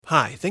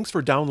Hi, thanks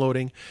for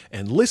downloading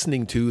and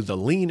listening to the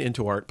Lean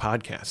Into Art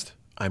podcast.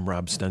 I'm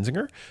Rob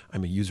Stenzinger.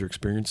 I'm a user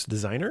experience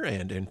designer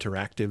and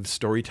interactive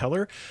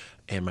storyteller,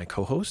 and my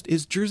co-host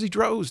is Jerzy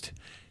Drozd.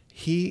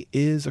 He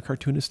is a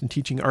cartoonist and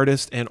teaching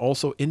artist and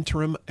also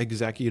interim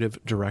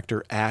executive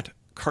director at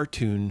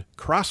Cartoon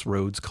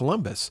Crossroads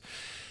Columbus.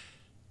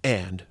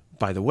 And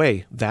by the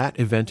way, that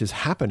event is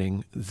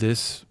happening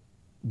this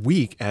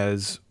week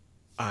as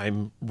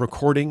I'm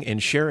recording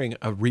and sharing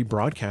a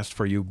rebroadcast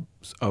for you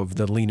of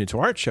the Lean Into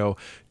Art show.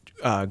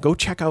 Go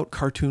check out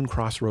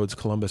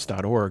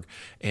cartooncrossroadscolumbus.org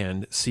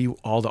and see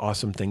all the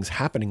awesome things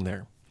happening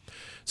there.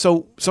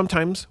 So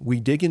sometimes we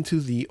dig into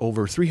the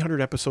over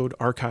 300 episode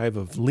archive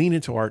of Lean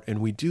Into Art and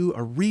we do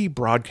a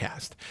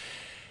rebroadcast.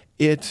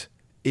 It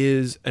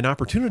is an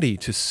opportunity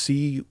to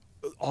see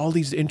all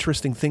these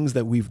interesting things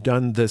that we've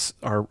done, this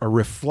are a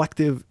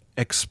reflective,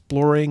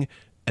 exploring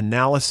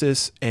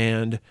analysis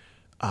and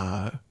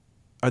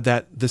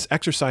that this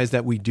exercise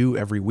that we do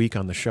every week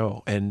on the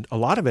show. And a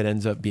lot of it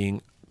ends up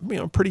being,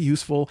 pretty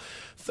useful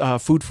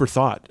food for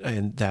thought,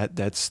 and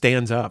that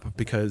stands up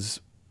because,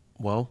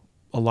 well,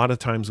 a lot of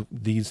times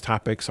these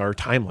topics are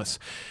timeless.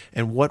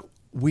 And what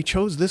we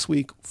chose this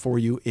week for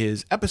you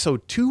is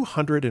episode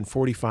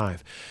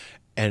 245,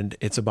 and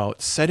it's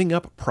about setting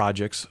up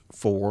projects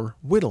for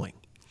whittling.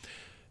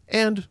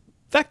 And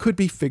that could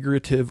be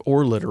figurative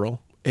or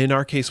literal. In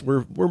our case,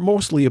 we're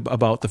mostly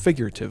about the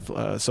figurative.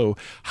 So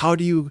how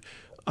do you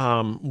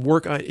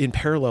work in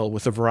parallel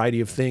with a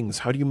variety of things?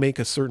 How do you make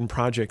a certain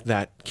project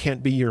that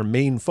can't be your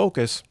main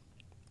focus?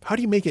 How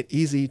do you make it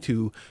easy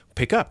to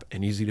pick up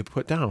and easy to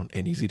put down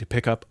and easy to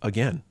pick up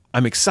again?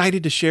 I'm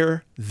excited to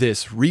share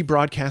this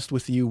rebroadcast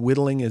with you.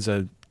 Whittling is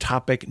a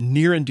topic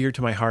near and dear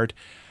to my heart,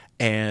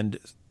 and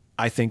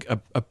I think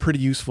a pretty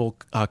useful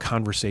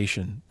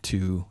conversation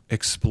to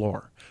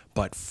explore.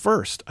 But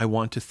first, I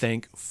want to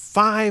thank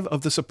 5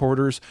 of the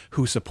supporters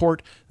who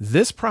support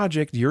this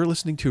project you're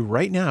listening to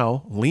right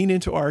now, Lean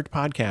Into Art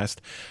podcast,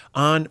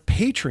 on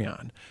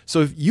Patreon. So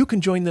if you can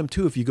join them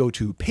too if you go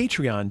to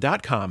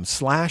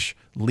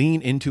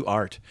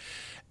patreon.com/leanintoart.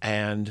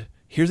 And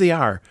here they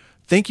are.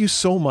 Thank you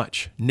so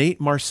much, Nate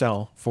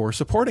Marcel, for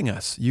supporting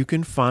us. You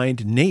can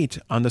find Nate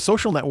on the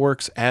social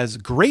networks as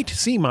Great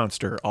Sea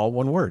Monster, all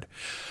one word.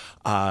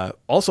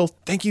 Also,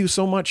 thank you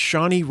so much,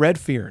 Shawnee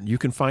Redfearn. You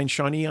can find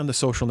Shawnee on the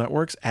social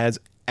networks as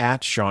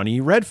 @Shawnee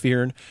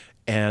Redfearn,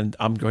 and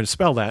I'm going to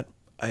spell that.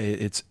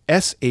 It's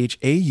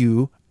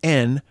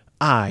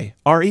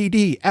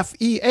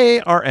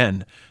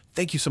SHAUNIREDFEARN.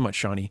 Thank you so much,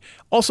 Shawnee.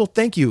 Also,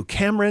 thank you,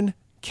 Cameron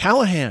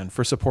Callahan,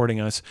 for supporting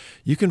us.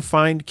 You can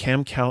find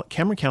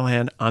Cameron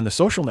Callahan on the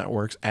social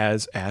networks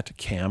as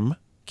 @Cam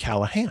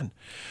Callahan.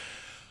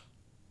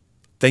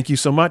 Thank you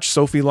so much,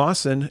 Sophie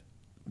Lawson.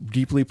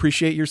 Deeply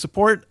appreciate your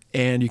support.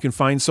 And you can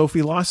find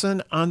Sophie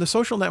Lawson on the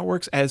social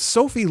networks as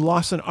Sophie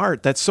Lawson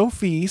Art. That's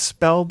Sophie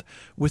spelled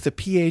with a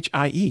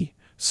PHIE.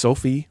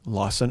 Sophie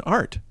Lawson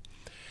Art.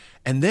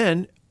 And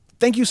then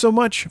thank you so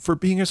much for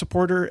being a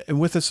supporter and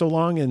with us so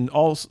long and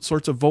all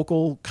sorts of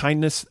vocal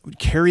kindness.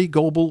 Carrie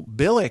Goebel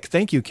Billick.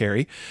 Thank you,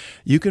 Carrie.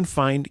 You can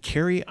find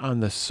Carrie on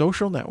the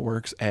social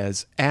networks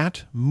as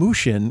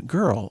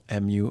 @MushinGirl,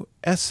 MUSHINGIRL.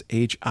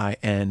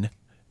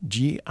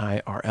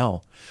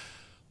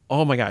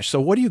 Oh my gosh. So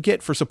what do you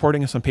get for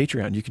supporting us on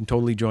Patreon? You can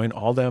totally join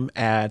all them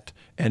and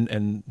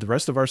the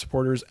rest of our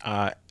supporters,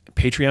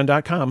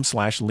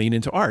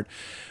 patreon.com/leanintoart.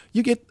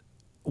 You get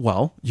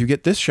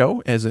this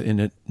show as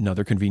in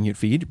another convenient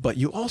feed, but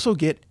you also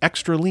get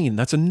Extra Lean.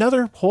 That's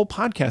another whole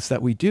podcast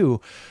that we do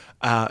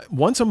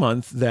once a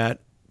month that,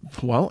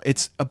 well,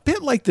 it's a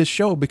bit like this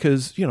show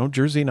because,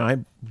 Jerzy and I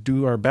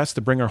do our best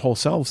to bring our whole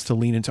selves to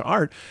Lean Into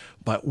Art,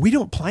 but we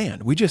don't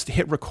plan. We just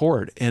hit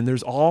record, and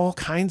there's all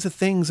kinds of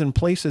things and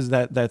places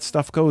that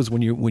stuff goes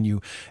when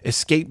you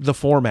escape the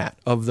format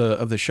of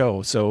the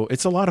show. So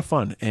it's a lot of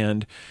fun,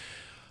 and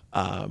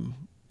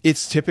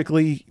it's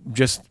typically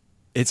just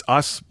it's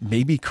us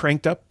maybe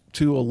cranked up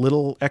to a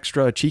little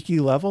extra cheeky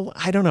level.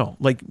 I don't know,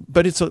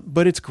 but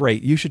it's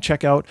great. You should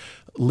check out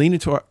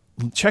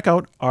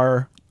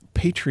our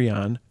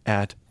Patreon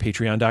at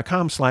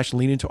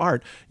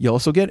patreon.com/leanintoart. You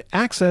also get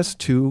access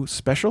to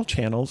special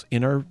channels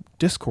in our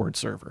Discord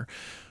server.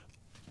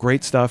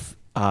 Great stuff.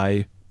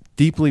 I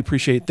deeply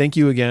appreciate. Thank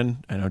you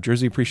again. I know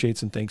Jerzy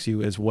appreciates and thanks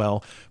you as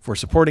well for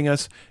supporting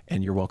us.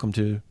 And you're welcome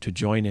to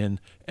join in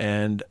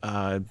and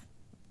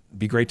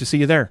be great to see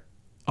you there.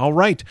 All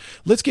right,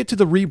 let's get to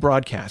the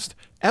rebroadcast.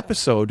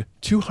 Episode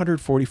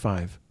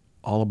 245,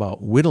 all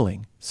about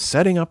whittling,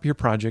 setting up your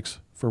projects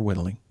for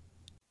whittling.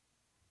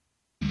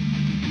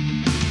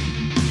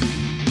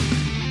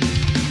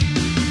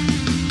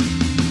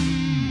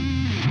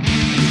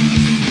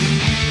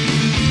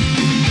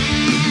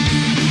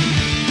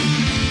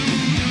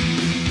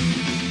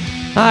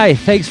 Hi,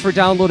 thanks for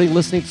downloading,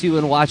 listening to,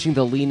 and watching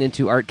the Lean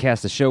Into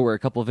Artcast, the show where a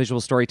couple of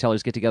visual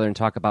storytellers get together and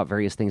talk about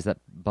various things that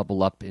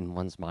bubble up in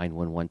one's mind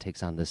when one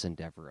takes on this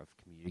endeavor of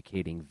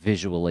communicating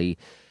visually.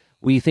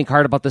 We think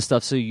hard about this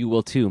stuff, so you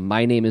will too.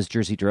 My name is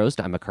Jerzy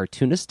Drozd. I'm a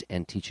cartoonist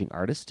and teaching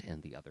artist,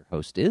 and the other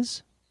host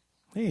is...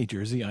 Hey,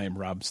 Jersey. I am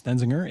Rob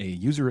Stenzinger, a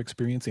user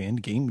experience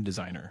and game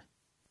designer.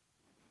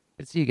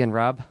 Good to see you again,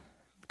 Rob.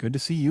 Good to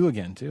see you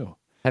again, too.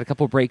 Had a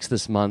couple breaks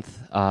this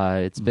month.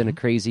 It's been a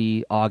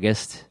crazy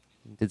August.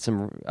 Did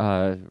some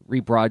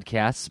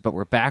rebroadcasts, but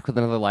we're back with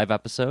another live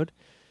episode.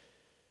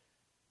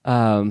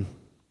 Anything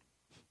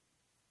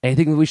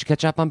that we should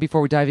catch up on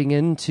before we're diving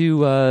into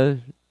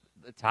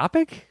the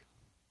topic?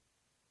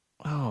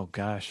 Oh,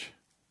 gosh.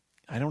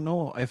 I don't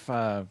know if,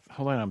 hold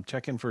on, I'm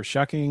checking for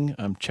shucking.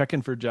 I'm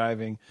checking for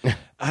jiving.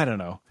 I don't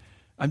know.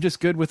 I'm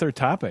just good with our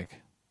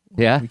topic.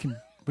 Yeah?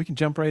 We can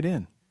jump right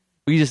in.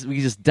 We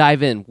just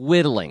dive in.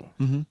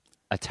 Whittling.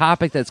 A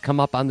topic that's come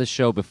up on the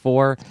show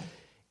before.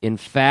 In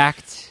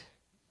fact,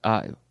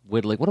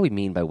 whittling. What do we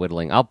mean by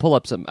whittling? I'll pull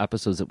up some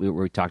episodes that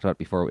we talked about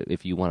before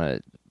if you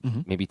want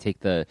to maybe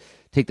take the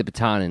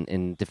baton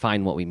and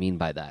define what we mean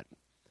by that.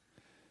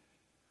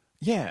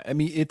 Yeah, I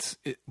mean, it's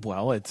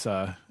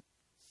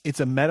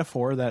a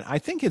metaphor that I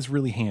think is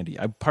really handy.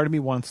 Part of me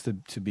wants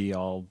to be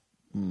all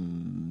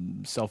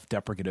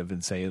self-deprecative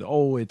and say,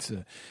 "Oh, it's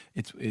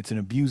an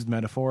abused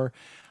metaphor."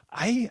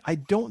 I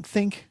don't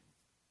think.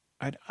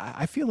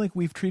 I feel like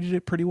we've treated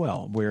it pretty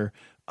well. Where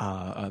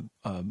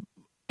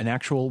an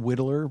actual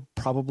whittler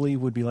probably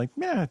would be like,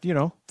 "Yeah,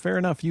 fair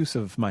enough use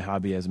of my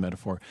hobby as a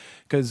metaphor,"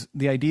 because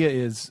the idea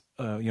is,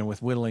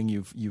 with whittling,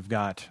 you've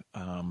got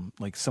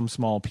like some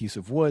small piece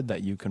of wood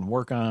that you can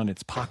work on.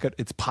 It's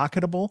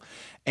pocketable,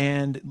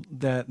 and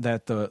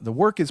that the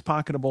work is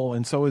pocketable,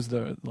 and so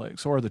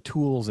are the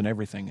tools and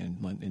everything,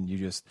 and you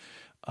just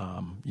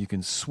you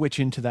can switch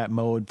into that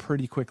mode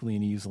pretty quickly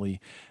and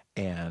easily,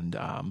 and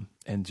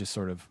just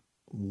sort of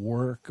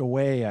work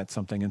away at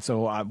something. And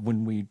so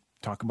when we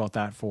talk about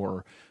that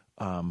for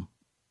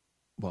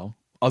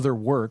other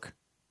work,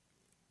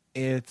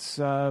 it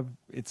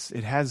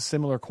has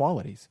similar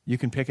qualities. You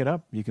can pick it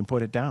up, you can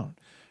put it down,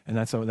 and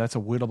that's a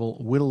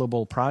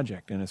whittleable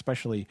project. And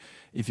especially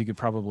if you could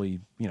probably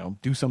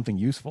do something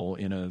useful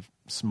in a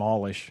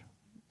smallish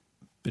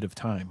bit of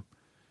time.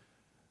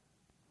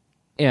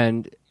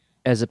 And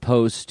as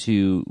opposed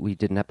to, we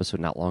did an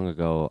episode not long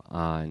ago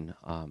on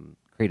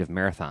creative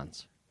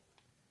marathons,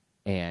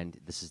 and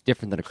this is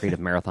different than a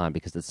creative marathon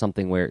because it's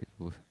something where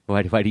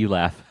why do you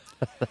laugh?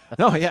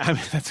 No, yeah, I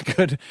mean that's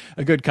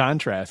a good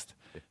contrast.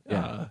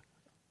 Yeah.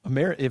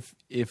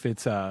 If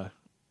it's a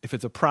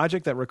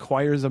project that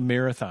requires a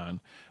marathon,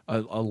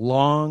 a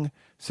long,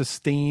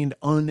 sustained,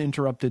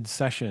 uninterrupted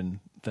session,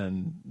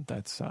 then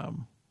that's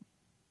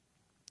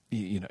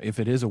if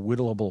it is a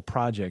whittleable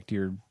project,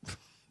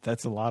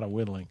 that's a lot of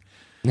whittling.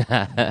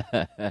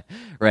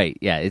 Right.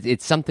 Yeah.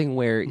 It's something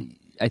where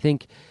I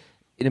think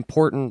an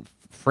important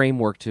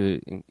framework to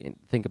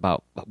think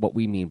about what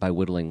we mean by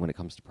whittling when it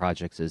comes to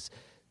projects is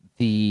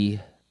the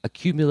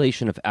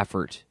accumulation of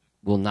effort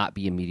will not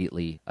be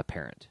immediately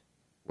apparent.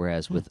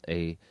 Whereas with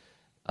a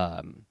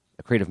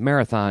creative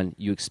marathon,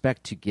 you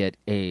expect to get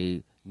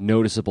a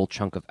noticeable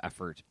chunk of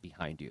effort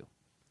behind you.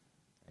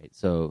 Right.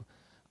 So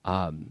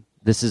I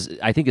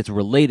think it's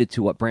related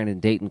to what Brandon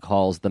Dayton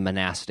calls the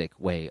monastic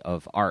way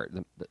of art,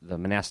 the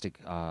monastic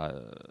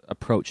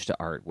approach to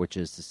art, which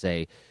is to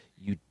say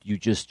you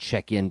just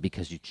check in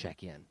because you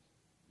check in.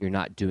 You're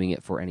not doing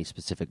it for any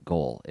specific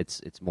goal.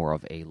 It's more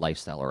of a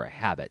lifestyle or a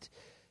habit.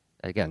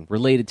 Again,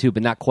 related to,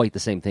 but not quite the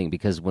same thing,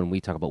 because when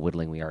we talk about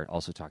whittling, we are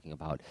also talking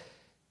about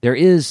there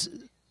is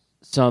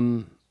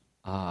some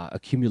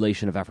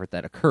accumulation of effort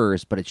that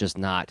occurs, but it's just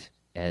not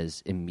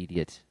as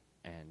immediate,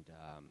 and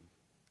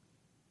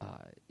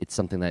it's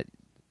something that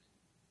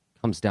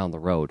comes down the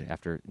road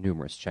after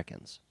numerous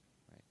check-ins.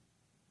 Right?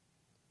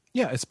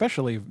 Yeah,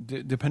 especially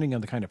depending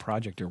on the kind of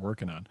project you're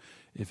working on.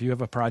 If you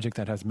have a project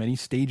that has many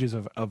stages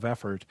of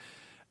effort,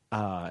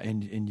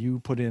 and you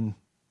put in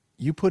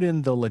the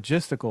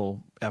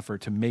logistical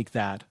effort to make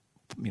that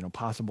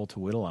possible to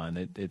whittle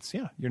on,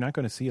 you're not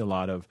going to see a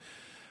lot of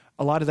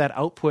that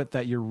output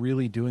that you're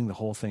really doing the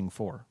whole thing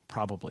for,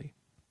 probably.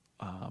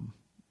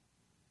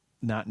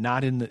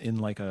 Not in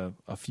like a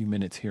few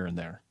minutes here and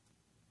there.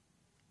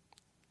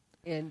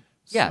 And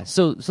yeah,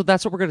 so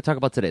that's what we're going to talk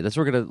about today. That's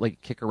what we're going to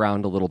kick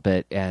around a little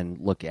bit and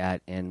look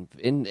at and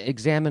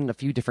examine a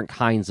few different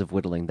kinds of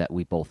whittling that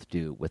we both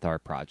do with our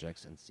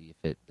projects and see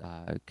if it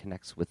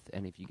connects with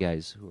any of you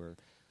guys who are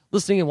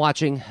listening and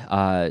watching.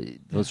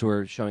 Those who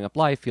are showing up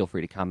live, feel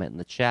free to comment in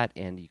the chat,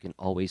 and you can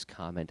always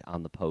comment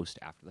on the post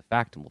after the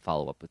fact, and we'll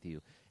follow up with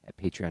you at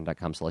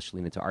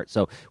patreon.com/leanintoart.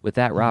 So with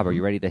that, Rob, are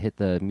you ready to hit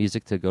the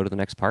music to go to the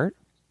next part?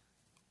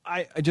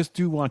 I just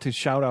do want to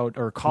shout out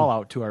or call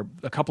out to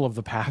a couple of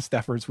the past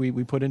efforts we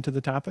put into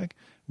the topic.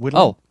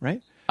 Whittling,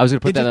 right? I was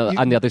going to put that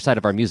on the other side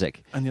of our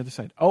music. On the other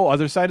side. Oh,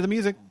 other side of the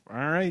music. All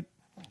right.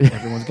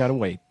 Everyone's got to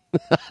wait.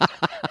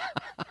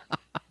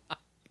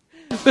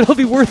 But it'll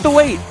be worth the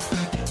wait.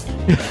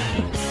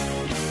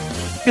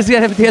 Because you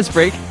got to have a dance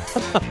break.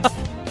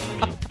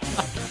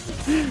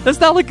 That's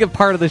not like a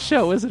part of the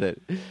show, isn't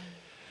it?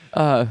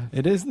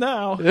 It is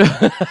now.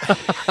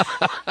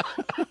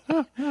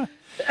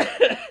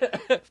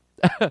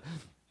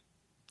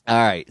 All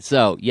right.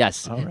 So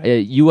yes, All right.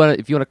 if you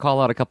want to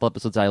call out a couple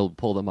episodes, I'll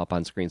pull them up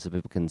on screen so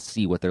people can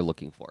see what they're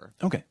looking for.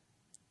 Okay.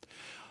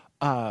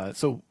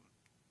 So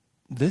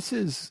this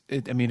is,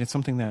 it's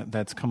something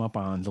that's come up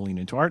on the Lean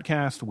Into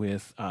Artcast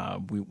with,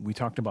 we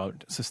talked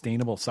about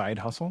sustainable side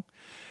hustle,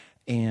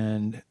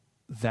 and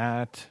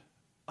that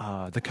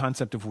the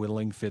concept of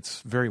whittling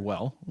fits very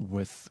well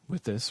with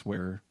this,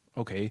 where,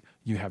 okay,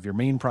 you have your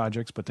main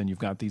projects, but then you've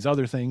got these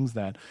other things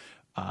that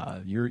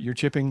you're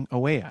chipping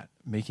away at,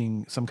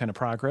 making some kind of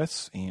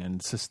progress,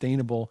 and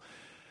sustainable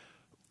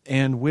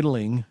and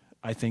whittling,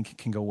 I think,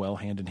 can go well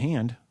hand in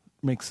hand.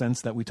 Makes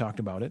sense that we talked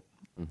about it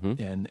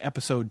in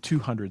episode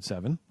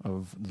 207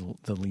 of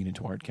the Lean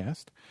Into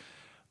Artcast.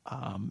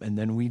 And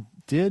then we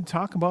did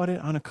talk about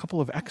it on a couple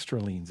of extra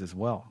leans as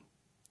well.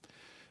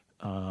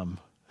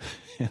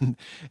 And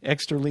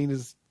extra lean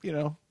is,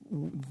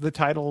 the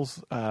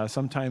titles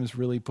sometimes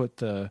really put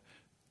the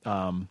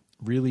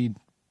really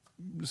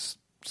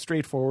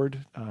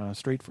straightforward,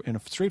 in a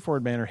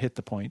straightforward manner, hit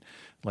the point,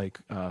 like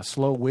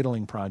slow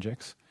whittling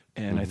projects.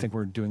 And I think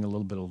we're doing a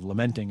little bit of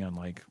lamenting on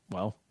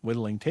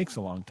whittling takes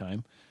a long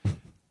time.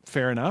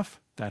 Fair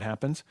enough. That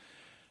happens.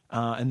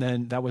 And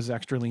then that was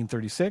Extra Lean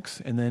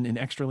 36. And then in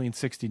Extra Lean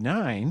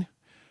 69,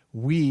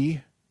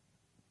 we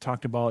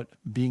talked about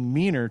being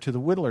meaner to the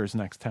whittlers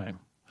next time.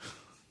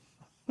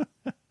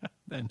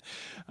 Then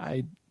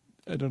I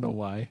don't know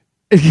why.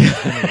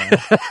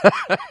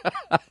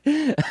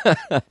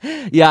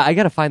 Yeah, I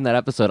got to find that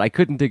episode. I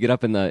couldn't dig it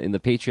up in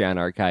the Patreon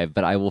archive,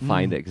 but I will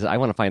find it because I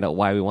want to find out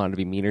why we wanted to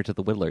be meaner to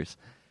the whittlers.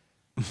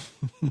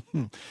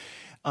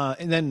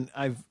 And then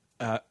I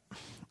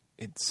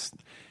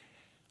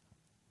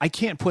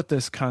can't put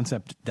this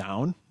concept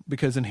down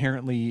because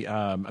inherently,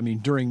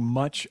 during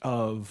much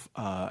of,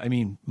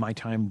 my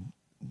time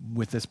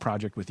with this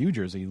project with you,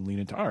 Jersey, Lean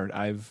Into Art,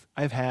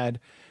 I've had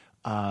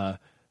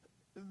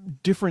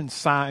different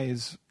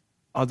size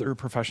other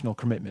professional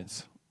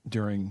commitments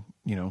during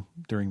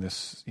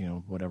this,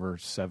 whatever,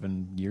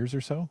 7 years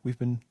or so we've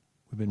been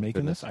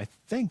making this. I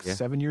think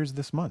 7 years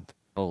this month.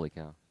 Holy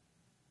cow.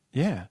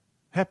 Yeah.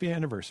 Happy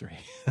anniversary.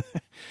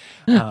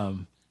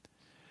 So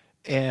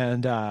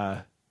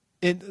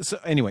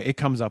anyway, it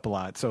comes up a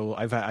lot. So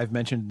I've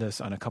mentioned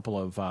this on a couple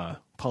of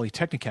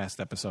Polytechnicast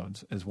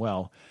episodes as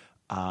well.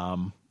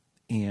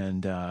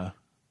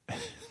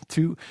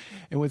 Two,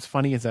 and what's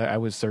funny is that I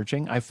was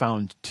searching, I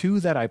found 2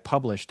 that I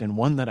published and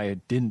 1 that I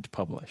didn't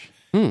publish.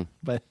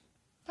 But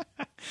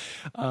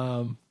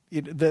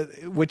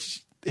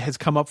which has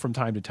come up from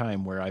time to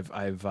time, where I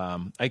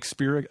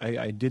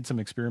did some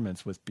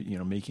experiments with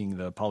making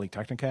the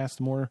Polytechnicast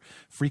more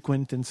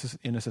frequent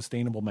in a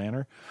sustainable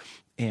manner,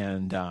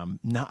 and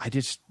I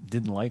just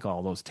didn't like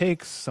all those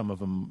takes. Some of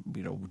them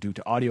due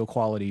to audio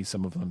quality,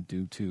 some of them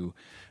due to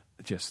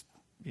just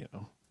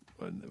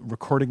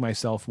recording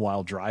myself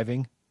while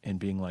driving and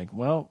being like,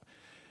 well,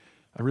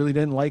 I really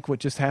didn't like what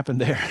just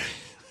happened there.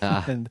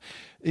 And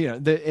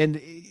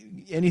and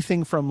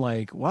anything from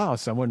like, wow,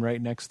 someone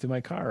right next to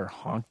my car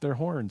honked their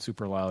horn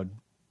super loud.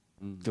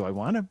 Do I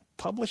want to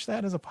publish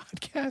that as a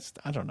podcast?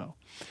 I don't know.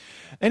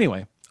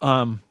 Anyway,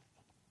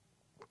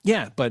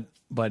 yeah, but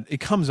it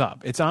comes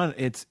up.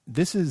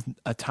 This is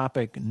a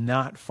topic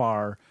not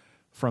far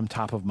from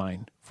top of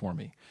mind for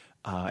me.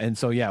 And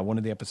so, yeah, one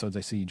of the episodes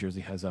I see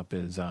Jersey has up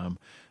is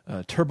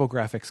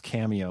TurboGrafx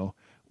Cameo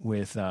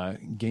with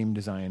game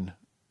design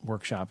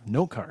workshop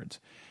note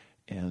cards.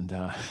 And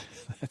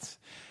that's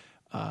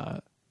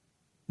a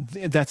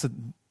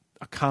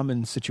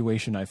common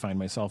situation I find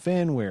myself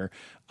in, where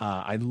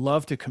I'd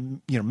love to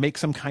make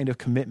some kind of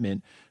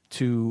commitment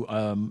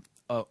to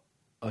a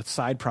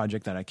side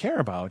project that I care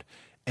about,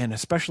 and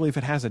especially if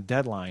it has a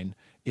deadline,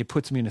 it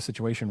puts me in a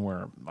situation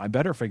where I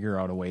better figure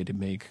out a way to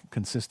make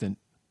consistent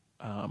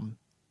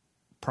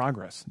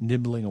progress,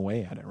 nibbling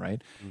away at it,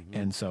 right?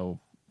 And so,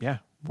 yeah,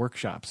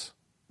 workshops.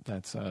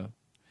 That's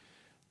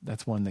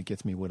one that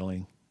gets me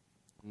whittling.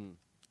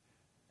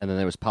 And then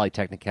there was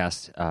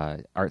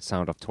Polytechnicast Art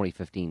Sound of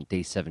 2015,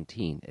 Day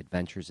 17,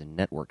 Adventures in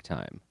Network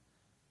Time.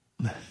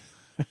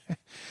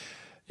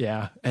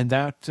 Yeah, and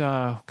that,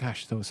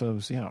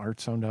 those Art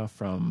Sound off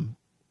from,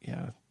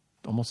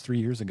 almost 3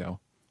 years ago.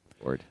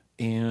 Lord.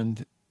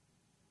 And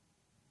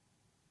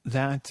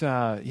that,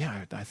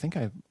 I think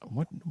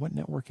what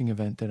networking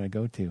event did I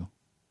go to?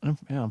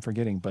 I'm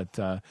forgetting,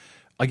 but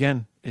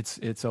again,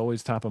 it's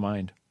always top of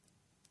mind.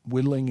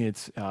 Whittling,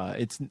 it's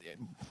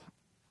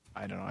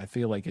I don't know. I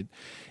feel like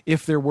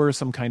if there were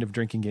some kind of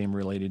drinking game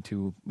related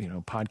to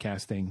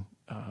podcasting,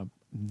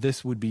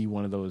 this would be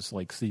one of those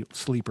like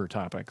sleeper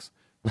topics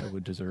that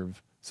would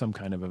deserve some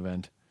kind of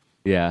event.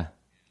 Yeah.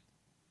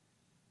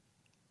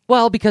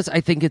 Well, because I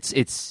think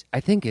it's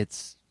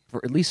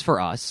for, at least for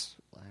us.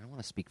 I don't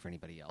want to speak for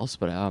anybody else,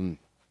 but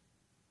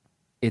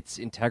it's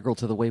integral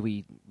to the way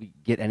we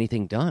get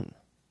anything done.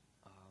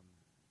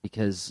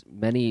 Because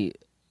many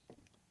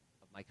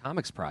of my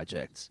comics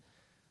projects,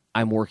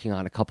 I'm working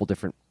on a couple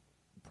different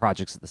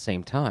projects at the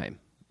same time,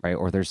 right?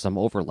 Or there's some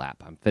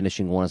overlap. I'm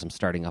finishing one as I'm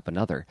starting up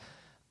another.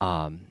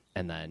 And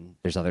then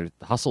there's other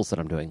hustles that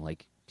I'm doing,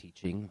 like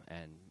teaching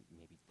and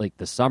maybe like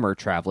the summer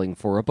traveling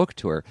for a book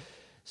tour.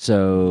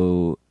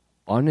 So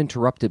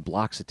uninterrupted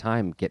blocks of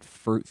time get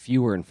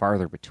fewer and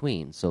farther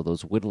between. So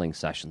those whittling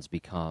sessions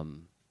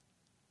become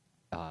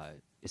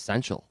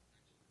essential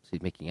to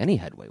making any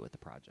headway with the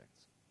projects.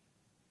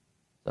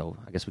 So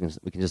I guess we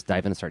can just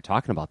dive in and start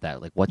talking about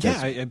that. Like what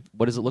does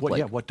it look like?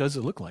 Yeah, what does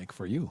it look like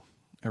for you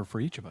or for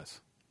each of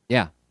us?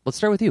 Yeah, let's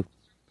start with you.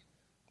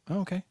 Oh,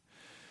 okay.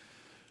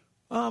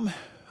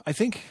 I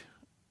think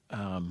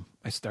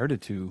I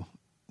started to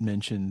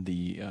mention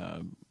the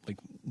like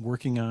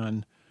working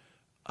on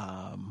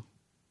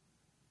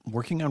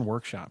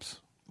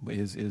workshops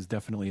is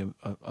definitely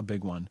a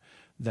big one.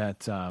 That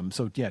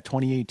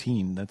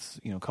 2018. That's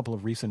a couple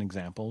of recent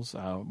examples.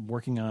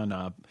 Working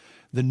on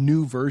the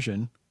new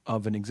version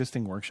of an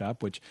existing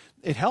workshop, which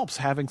it helps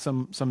having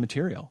some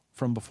material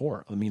from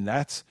before. I mean,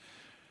 that's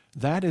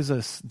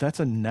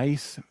a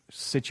nice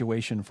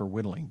situation for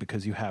whittling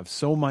because you have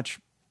so much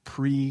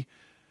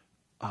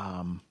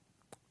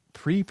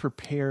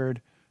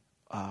pre-prepared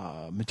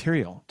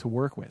material to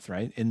work with,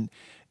 right?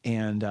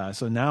 And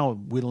so now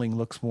whittling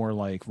looks more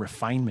like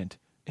refinement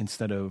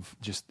instead of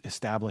just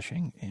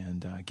establishing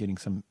and getting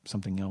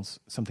something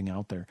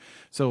out there.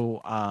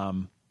 So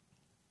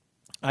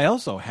I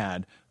also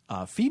had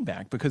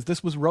feedback because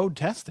this was road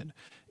tested.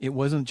 It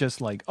wasn't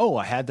just like, oh,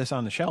 I had this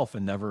on the shelf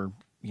and never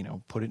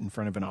put it in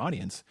front of an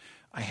audience.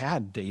 I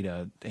had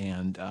data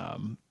and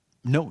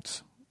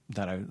notes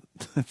that I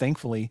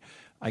thankfully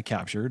I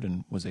captured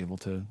and was able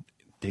to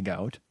dig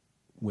out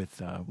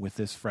with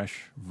this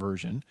fresh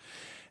version.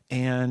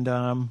 And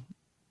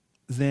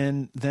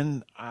then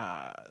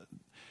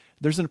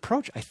there's an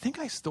approach I think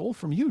I stole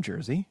from you,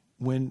 Jersey,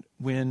 when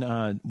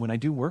I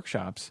do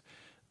workshops,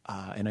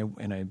 and I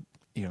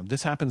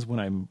this happens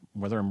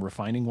whether I'm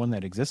refining one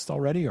that exists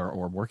already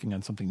or working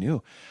on something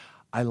new.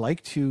 I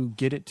like to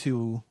get it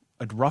to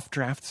a rough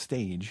draft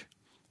stage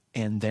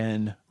and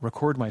then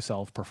record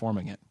myself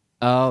performing it.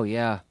 Oh,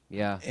 yeah,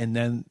 yeah. And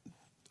then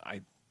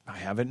I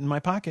have it in my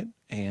pocket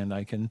and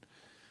I can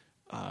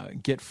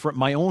get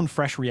my own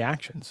fresh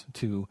reactions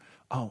to,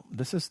 oh,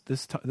 this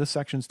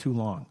section's too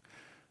long.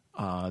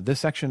 This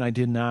section I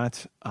did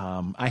not,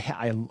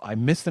 I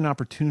missed an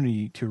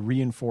opportunity to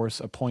reinforce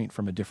a point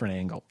from a different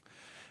angle.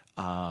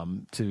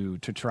 To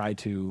try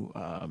to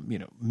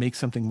make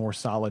something more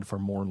solid for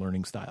more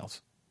learning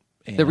styles.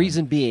 And the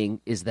reason being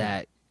is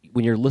that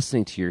when you're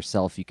listening to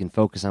yourself, you can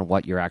focus on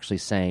what you're actually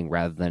saying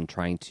rather than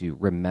trying to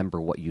remember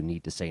what you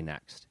need to say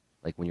next.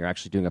 Like when you're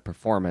actually doing a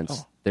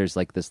performance, there's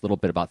like this little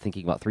bit about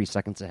thinking about 3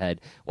 seconds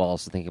ahead while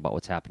also thinking about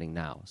what's happening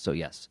now. So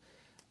yes,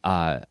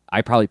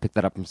 I probably picked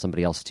that up from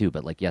somebody else too,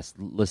 but like, yes,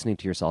 listening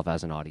to yourself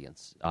as an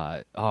audience.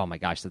 Oh my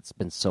gosh, that's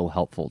been so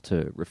helpful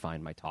to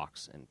refine my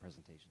talks and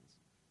presentations.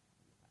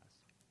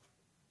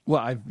 Well,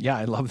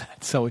 I love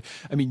that. So,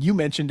 I mean, you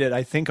mentioned it,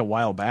 I think, a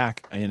while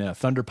back in a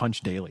Thunder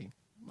Punch Daily.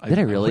 Did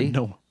I really?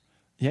 No.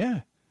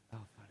 Yeah. Oh,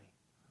 funny.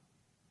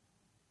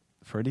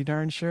 Pretty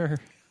darn sure.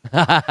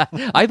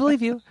 I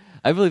believe you.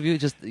 I believe you.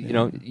 Just,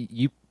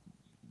 you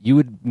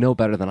would know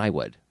better than I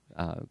would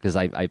because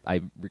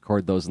I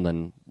record those and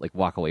then like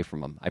walk away from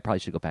them. I probably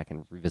should go back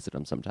and revisit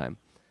them sometime.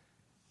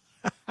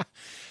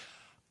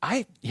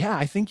 I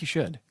think you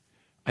should.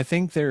 I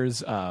think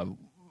there's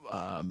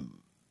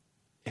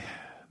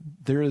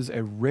there is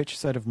a rich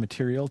set of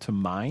material to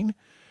mine,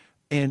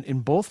 and in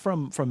both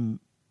from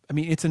I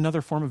mean, it's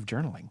another form of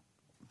journaling,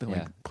 but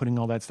like putting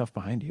all that stuff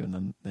behind you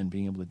and then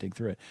being able to dig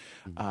through it,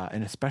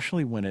 and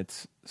especially when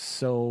it's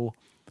so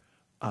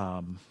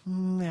I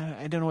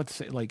don't know what to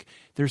say. Like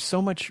there's so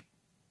much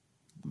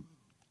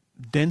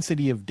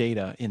density of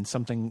data in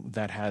something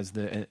that has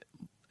an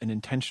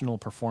intentional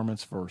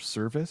performance for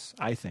service.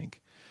 I think.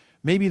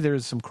 Maybe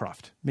there's some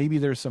cruft. Maybe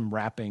there's some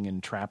wrapping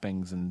and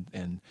trappings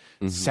and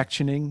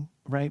sectioning,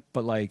 right?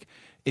 But like,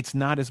 it's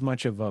not as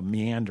much of a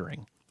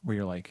meandering where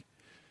you're like,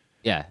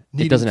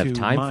 it doesn't have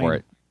time for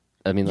it.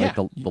 I mean, like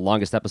the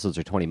longest episodes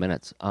are 20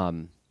 minutes.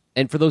 And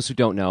for those who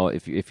don't know,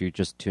 if you're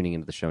just tuning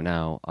into the show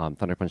now,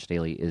 Thunder Punch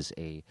Daily is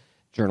a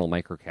journal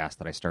microcast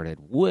that I started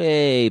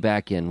way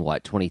back in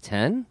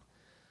 2010,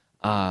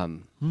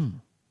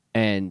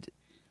 and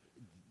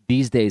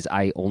these days,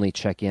 I only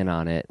check in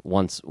on it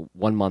 1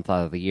 month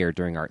out of the year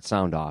during Art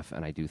Sound Off,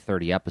 and I do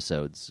 30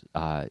 episodes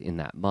in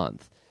that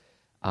month.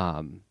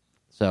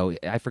 So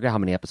I forget how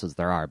many episodes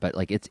there are, but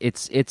like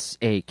it's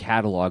a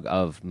catalog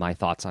of my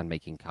thoughts on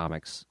making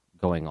comics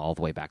going all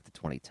the way back to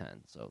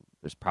 2010. So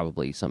there's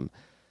probably some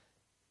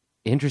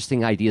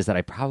interesting ideas that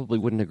I probably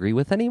wouldn't agree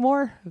with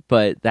anymore,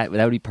 but that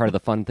would be part of the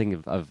fun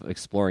thing of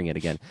exploring it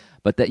again.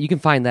 But that you can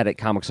find that at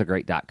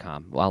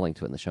comicsaregreat.com. Well, I'll link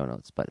to it in the show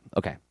notes. But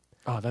okay.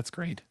 Oh, that's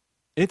great.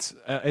 It's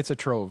a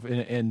trove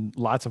and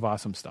lots of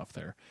awesome stuff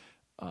there.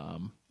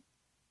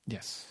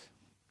 Yes,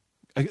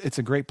 it's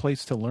a great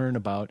place to learn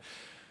about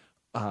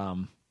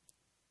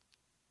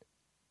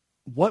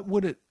what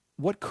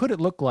could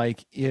it look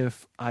like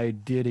if I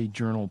did a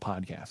journal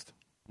podcast.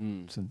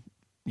 So,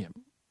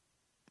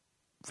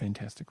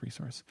 fantastic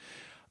resource.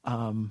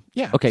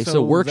 Okay,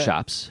 so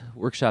workshops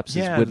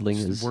is whittling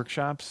is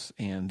workshops,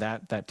 and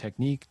that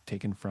technique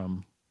taken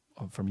from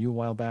from you a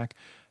while back.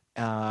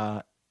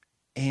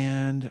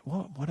 And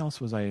what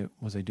else was I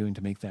doing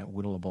to make that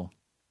whittleable?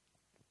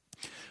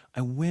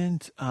 I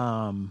went,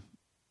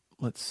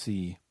 let's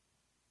see.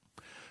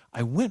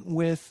 I went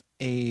with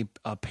a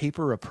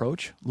paper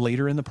approach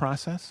later in the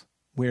process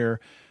where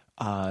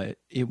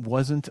it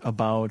wasn't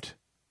about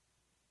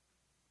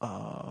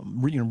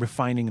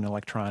refining an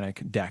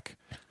electronic deck.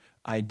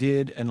 I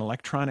did an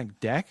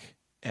electronic deck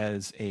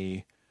as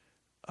a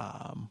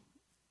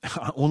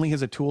only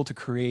as a tool to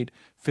create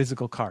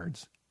physical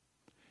cards.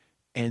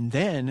 And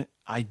then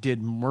I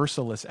did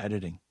merciless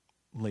editing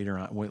later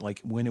on,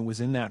 when it was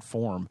in that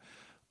form,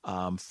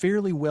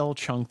 fairly well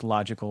chunked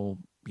logical,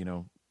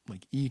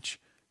 like each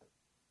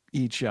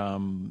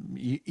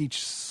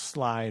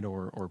slide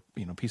or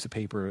piece of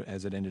paper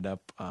as it ended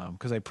up,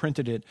 because I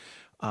printed it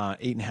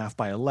 8.5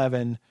 by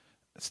 11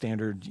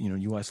 standard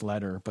US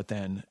letter, but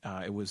then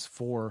it was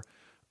four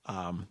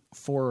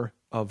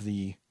of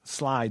the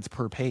slides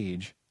per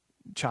page,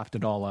 chopped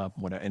it all up,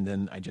 and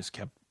then I just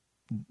kept,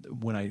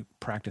 when I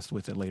practiced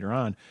with it later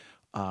on,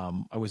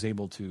 I was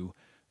able to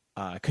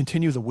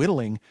continue the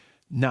whittling,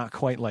 not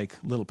quite like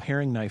little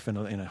paring knife in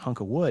a hunk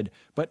of wood,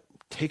 but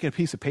take a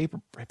piece of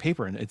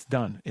paper and it's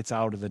done. It's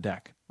out of the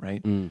deck,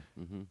 right?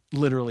 Mm-hmm.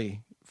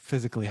 Literally,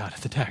 physically out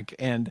of the deck,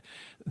 and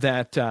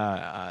that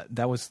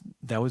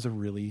was a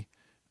really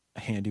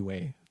handy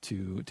way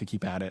to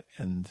keep at it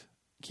and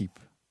keep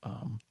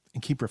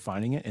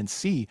refining it and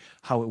see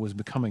how it was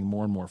becoming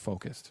more and more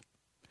focused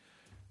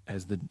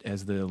as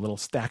the little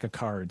stack of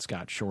cards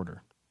got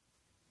shorter.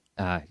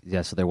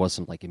 Yeah, so there was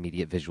some like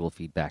immediate visual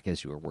feedback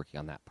as you were working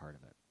on that part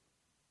of it.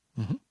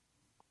 Mm-hmm.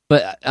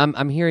 But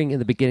I'm hearing in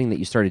the beginning that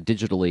you started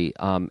digitally,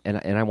 and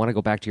I want to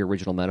go back to your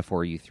original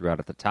metaphor you threw out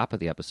at the top of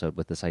the episode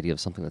with this idea of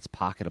something that's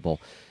pocketable.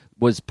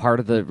 Was part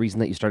of the reason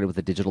that you started with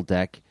a digital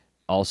deck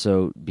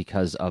also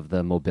because of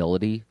the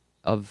mobility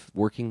of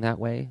working that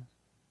way?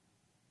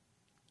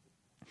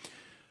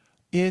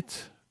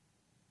 It's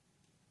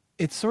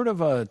sort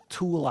of a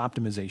tool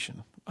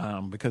optimization,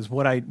 because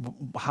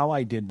how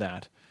I did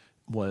that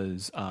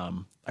was I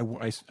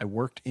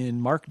worked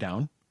in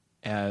Markdown,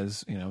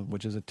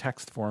 which is a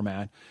text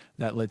format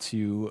that lets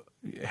you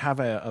have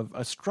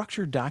a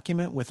structured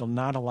document with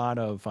not a lot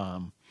of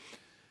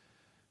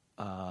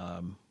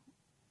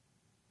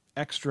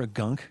extra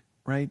gunk,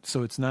 right?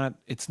 So it's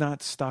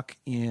not stuck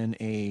in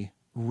a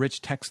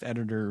rich text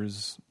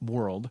editor's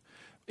world.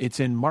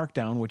 It's in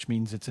Markdown, which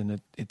means it's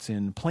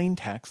in plain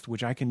text,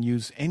 which I can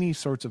use any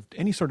sort of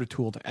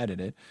tool to edit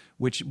it,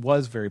 which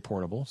was very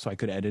portable. So I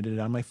could edit it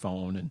on my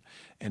phone,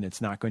 and it's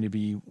not going to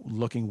be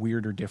looking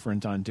weird or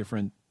different on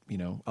different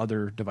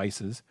other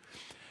devices.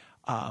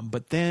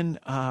 But then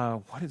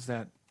what is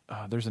that?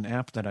 There's an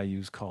app that I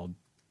use called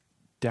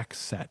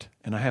DeckSet,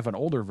 and I have an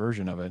older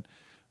version of it,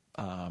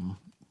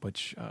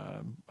 which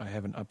I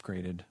haven't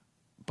upgraded.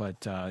 But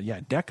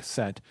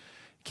DeckSet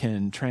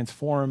can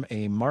transform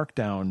a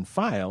Markdown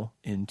file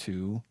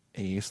into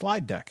a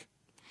slide deck.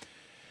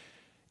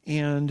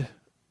 And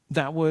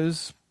that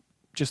was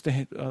just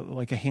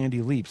like a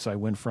handy leap. So I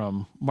went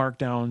from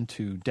Markdown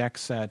to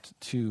DeckSet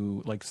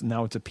to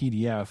now it's a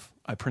PDF.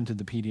 I printed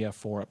the PDF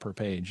 4 up per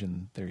page,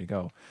 and there you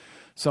go.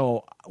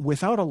 So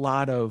without a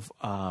lot of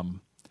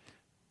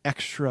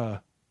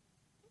extra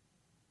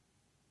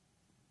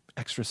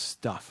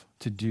stuff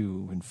to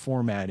do and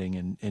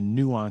formatting and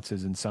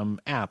nuances in some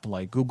app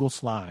like Google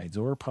Slides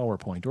or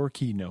PowerPoint or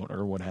Keynote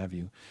or what have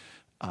you,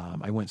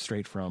 I went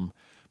straight from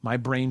my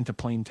brain to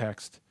plain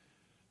text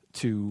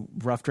to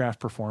rough draft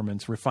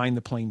performance, refined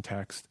the plain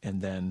text,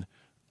 and then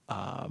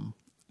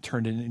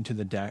turned it into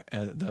the deck,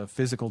 the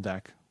physical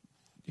deck,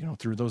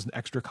 through those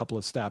extra couple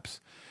of steps,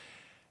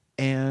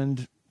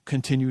 and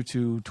continue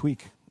to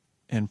tweak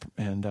and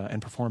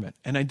perform it.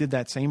 And I did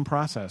that same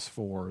process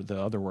for the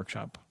other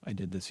workshop I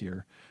did this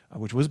year,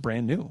 which was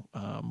brand new,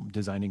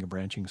 designing a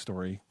branching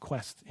story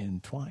quest in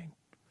Twine.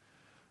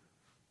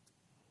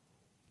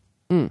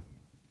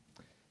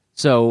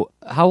 So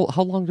how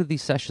long do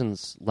these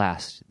sessions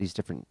last, these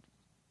different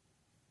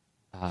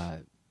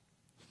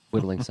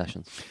whittling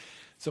sessions?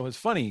 So what's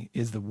funny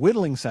is the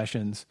whittling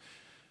sessions,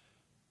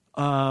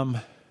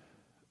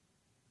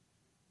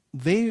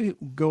 they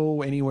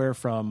go anywhere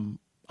from,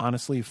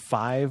 honestly,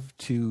 5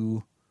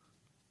 to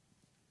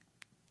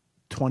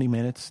 20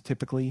 minutes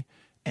typically,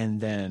 and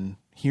then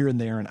here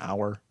and there an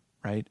hour,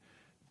 right?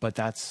 But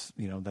that's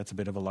a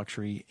bit of a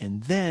luxury.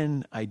 And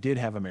then I did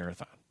have a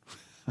marathon.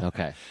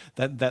 Okay.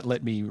 that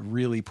let me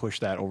really push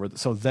that over.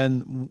 So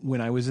then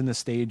when I was in the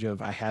stage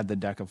of, I had the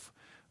deck of,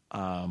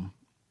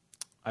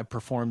 I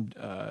performed,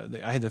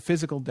 I had the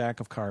physical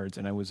deck of cards,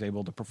 and I was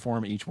able to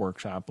perform each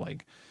workshop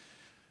like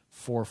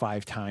 4 or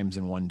 5 times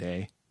in one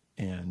day,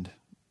 and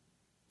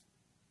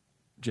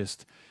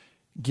just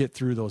get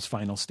through those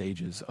final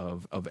stages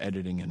of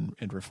editing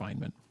and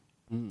refinement.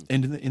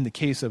 And in the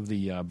case of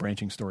the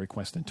branching story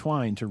quest in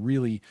Twine, to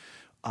really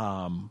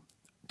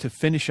to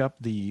finish up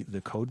the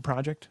code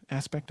project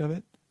aspect of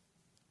it.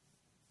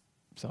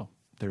 So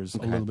there's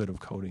a little bit of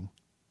coding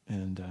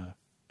and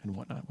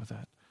whatnot with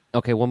that.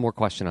 Okay, one more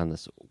question on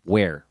this.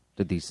 Where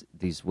did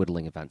these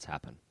whittling events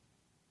happen?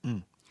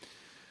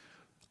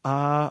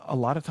 A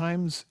lot of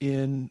times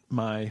in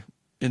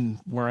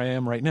where I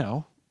am right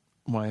now,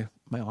 my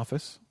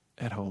office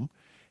at home,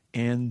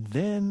 and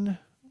then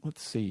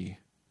let's see.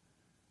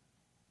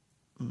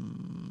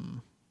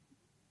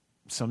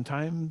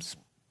 Sometimes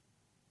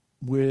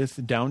with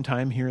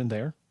downtime here and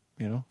there,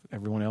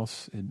 everyone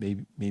else,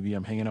 maybe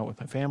I'm hanging out with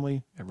my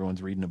family,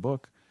 everyone's reading a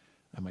book,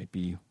 I might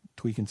be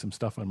tweaking some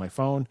stuff on my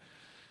phone,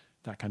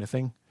 that kind of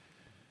thing.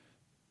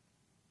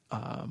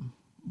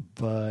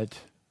 But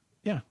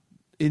yeah,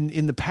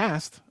 in the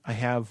past, I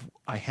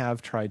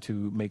have tried to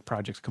make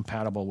projects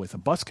compatible with a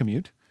bus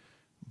commute,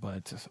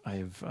 but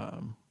I've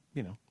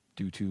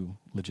due to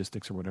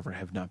logistics or whatever,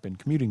 have not been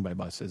commuting by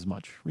bus as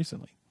much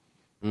recently.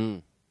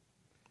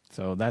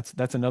 So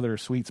that's another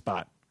sweet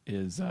spot,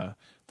 is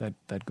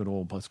that good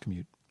old bus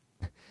commute.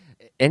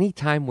 Any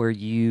time where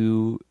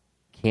you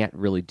can't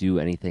really do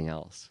anything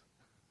else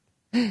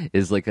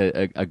is like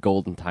a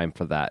golden time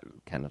for that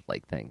kind of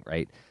like thing,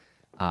 right?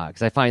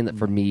 Because I find that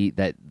for me,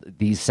 that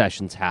these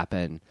sessions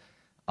happen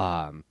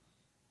if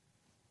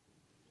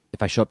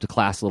I show up to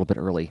class a little bit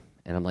early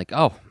and I'm like,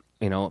 oh,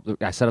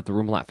 I set up the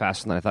room a lot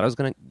faster than I thought I was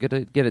going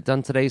to get it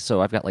done today,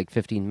 so I've got like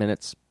 15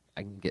 minutes.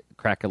 I can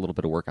crack a little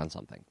bit of work on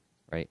something,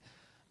 right?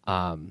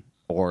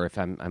 Or if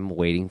I'm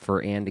waiting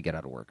for Ann to get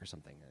out of work or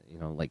something,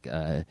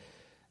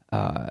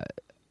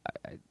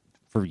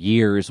 for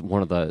years,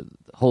 one of the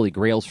holy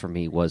grails for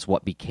me was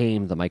what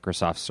became the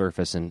Microsoft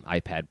Surface and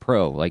iPad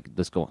Pro. Like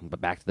this going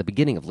back to the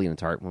beginning of Lean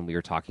Into Art when we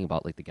were talking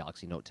about like the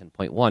Galaxy Note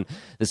 10.1,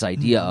 this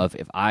idea of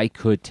if I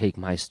could take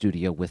my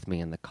studio with me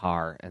in the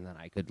car, and then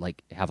I could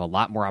like have a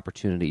lot more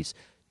opportunities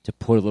to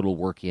put a little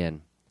work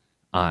in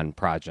on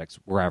projects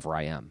wherever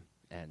I am.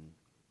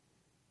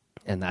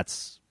 And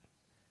that's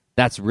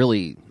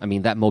really, I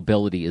mean, that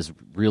mobility is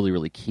really,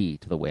 really key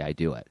to the way I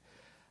do it.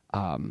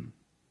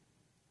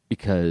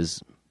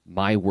 Because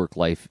my work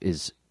life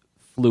is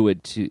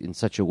fluid in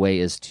such a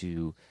way as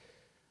to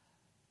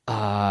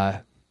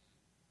I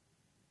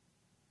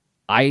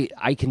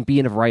can be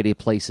in a variety of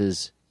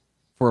places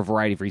for a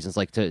variety of reasons,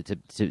 like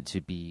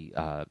to be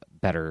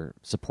better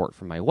support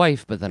for my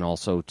wife, but then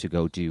also to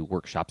go do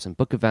workshops and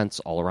book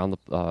events all around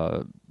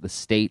the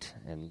state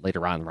and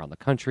later on around the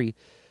country.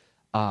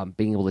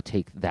 Being able to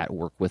take that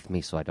work with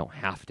me so I don't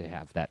have to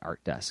have that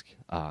art desk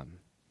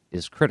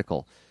is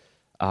critical.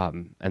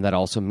 And that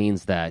also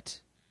means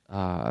that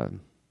I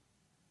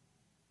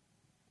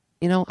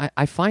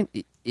found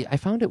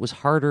it was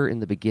harder in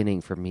the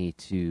beginning for me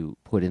to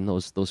put in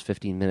those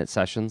 15-minute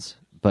sessions,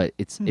 but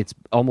it's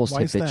almost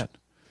Why is habitual. that?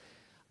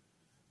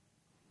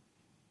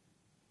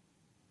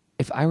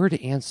 If I were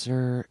to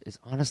answer as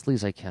honestly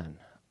as I can,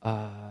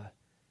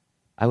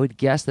 I would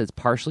guess that it's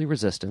partially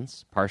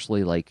resistance,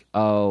 partially like,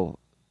 oh,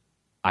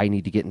 I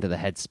need to get into the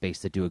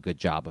headspace to do a good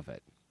job of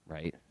it,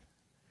 right?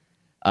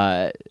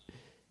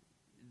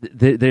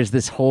 There's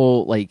this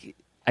whole, like,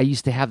 I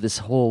used to have this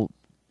whole,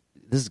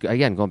 this is,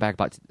 again, going back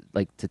about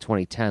to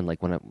 2010, like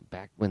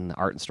back when the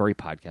Art and Story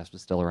podcast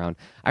was still around.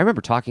 I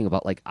remember talking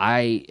about, like,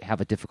 I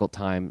have a difficult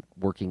time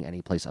working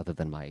any place other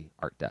than my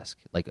art desk.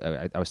 Like,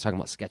 I was talking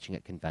about sketching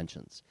at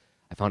conventions.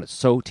 I found it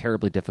so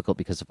terribly difficult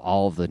because of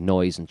all of the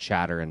noise and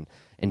chatter and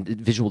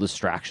visual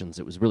distractions.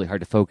 It was really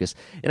hard to focus.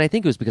 And I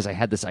think it was because I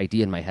had this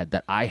idea in my head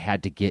that I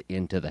had to get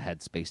into the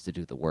headspace to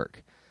do the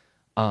work.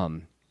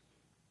 And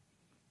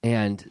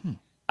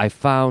I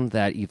found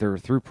that either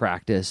through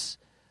practice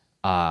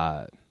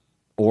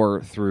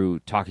or through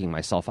talking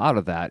myself out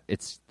of that,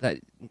 it's that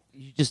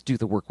you just do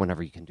the work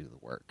whenever you can do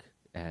the work,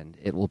 and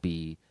it will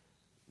be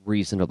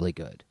reasonably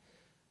good.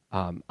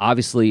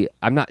 Obviously,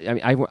 I'm not. I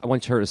mean, I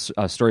once heard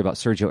a story about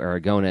Sergio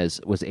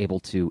Aragonés was able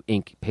to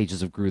ink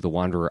pages of Gru the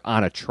Wanderer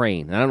on a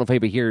train. And I don't know if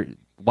anybody here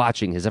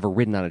watching has ever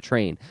ridden on a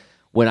train.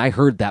 When I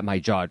heard that, my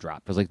jaw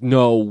dropped. I was like,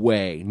 "No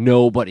way!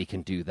 Nobody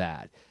can do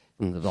that!"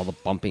 And there's all the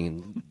bumping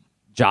and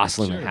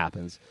jostling that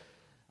happens.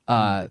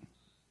 But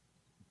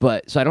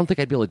so I don't think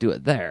I'd be able to do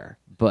it there.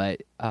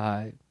 But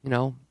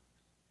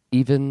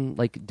even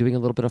like doing a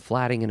little bit of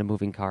flatting in a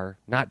moving car,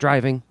 not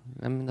driving.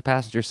 I'm in the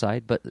passenger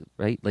side, but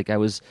right, like I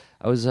was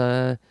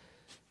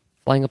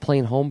flying a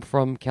plane home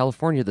from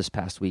California this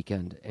past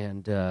weekend,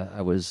 and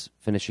I was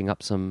finishing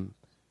up some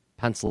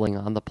penciling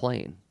on the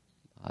plane,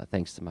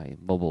 thanks to my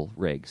mobile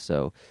rig.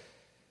 So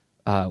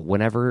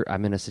whenever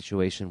I'm in a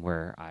situation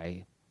where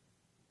I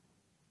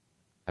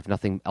have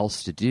nothing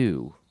else to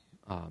do,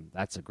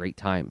 that's a great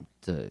time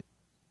to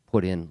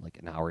put in like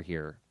an hour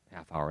here,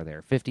 half hour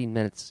there, 15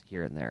 minutes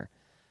here and there.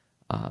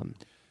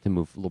 To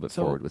move a little bit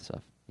forward with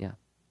stuff. Yeah.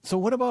 So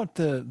what about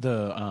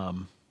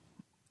the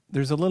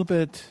there's a little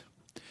bit,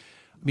 I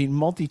mean,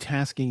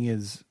 multitasking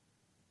is,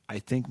 I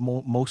think,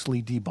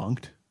 mostly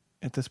debunked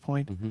at this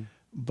point. Mm-hmm.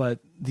 But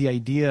the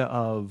idea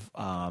of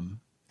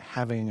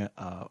having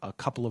a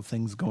couple of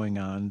things going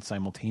on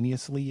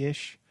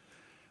simultaneously-ish.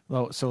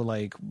 Well, so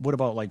like, what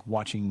about like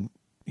watching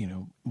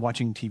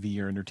TV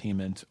or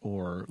entertainment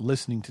or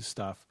listening to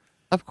stuff?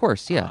 Of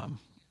course, yeah.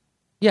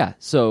 Yeah,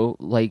 so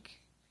like,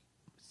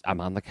 I'm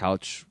on the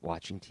couch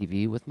watching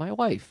TV with my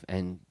wife,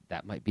 and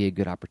that might be a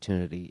good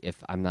opportunity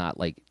if I'm not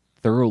like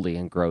thoroughly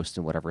engrossed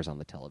in whatever's on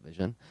the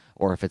television,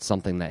 or if it's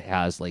something that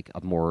has like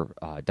a more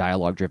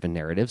dialogue-driven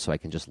narrative, so I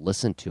can just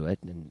listen to it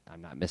and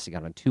I'm not missing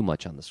out on too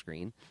much on the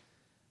screen.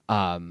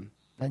 Then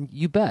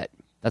you bet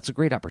that's a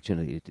great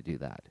opportunity to do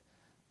that.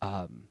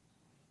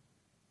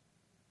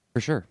 For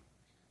sure.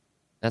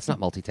 That's not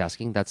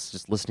multitasking. That's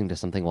just listening to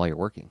something while you're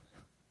working,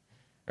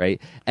 right?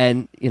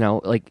 And,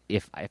 like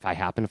if I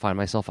happen to find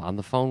myself on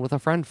the phone with a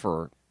friend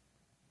for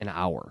an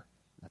hour,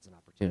 that's an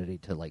opportunity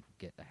to like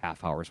get a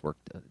half hour's work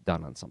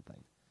done on something.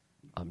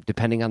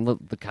 Depending on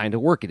the kind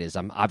of work it is,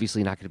 I'm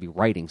obviously not going to be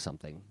writing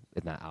something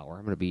in that hour.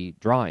 I'm going to be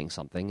drawing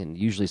something, and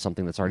usually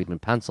something that's already been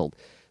penciled,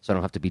 so I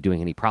don't have to be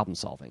doing any problem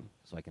solving,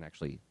 so I can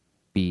actually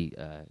be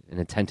an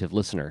attentive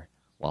listener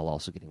while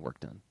also getting work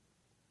done.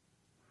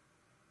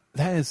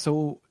 That's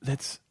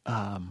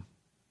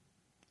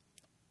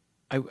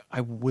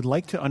I would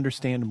like to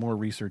understand more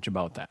research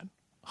about that,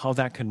 how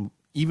that can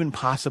even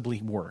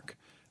possibly work,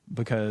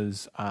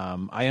 because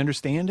I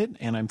understand it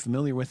and I'm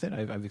familiar with it.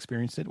 I've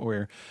experienced it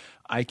where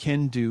I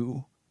can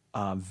do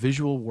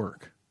visual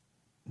work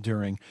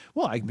during,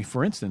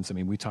 for instance,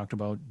 we talked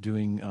about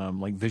doing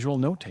like visual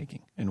note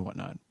taking and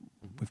whatnot.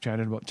 We've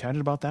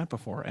chatted about that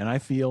before, and I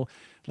feel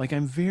like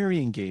I'm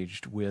very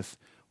engaged with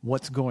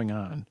what's going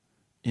on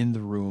in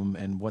the room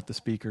and what the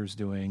speaker's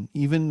doing,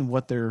 even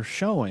what they're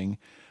showing.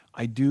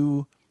 I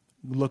do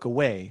look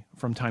away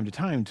from time to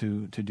time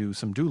to do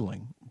some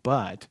doodling,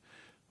 but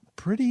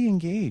pretty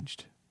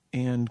engaged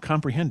and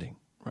comprehending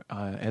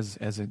as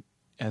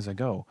I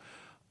go,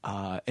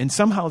 and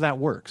somehow that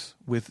works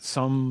with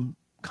some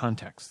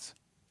contexts,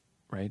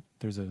 right?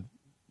 There's a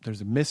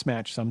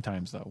mismatch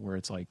sometimes though, where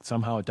it's like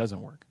somehow it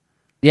doesn't work.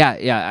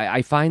 Yeah.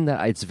 I find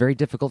that it's very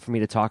difficult for me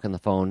to talk on the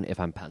phone if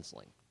I'm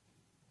penciling.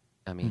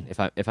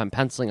 If I'm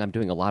penciling, I'm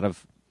doing a lot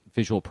of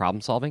visual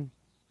problem solving,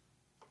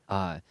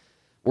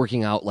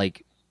 working out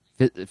like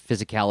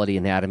physicality,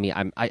 anatomy.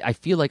 I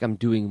feel like I'm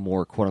doing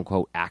more quote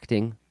unquote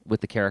acting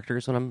with the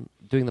characters when I'm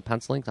doing the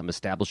penciling. I'm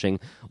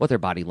establishing what their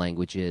body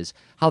language is,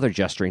 how they're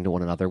gesturing to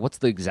one another, what's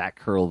the exact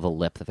curl of the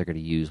lip that they're going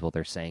to use while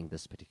they're saying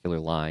this particular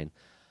line.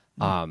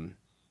 And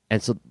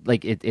so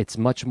like it's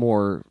much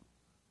more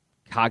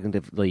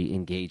cognitively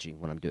engaging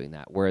when I'm doing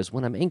that. Whereas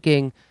when I'm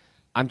inking,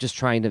 I'm just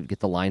trying to get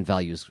the line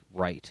values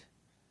right.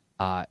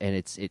 And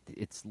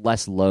it's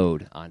less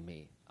load on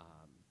me.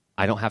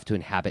 I don't have to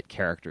inhabit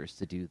characters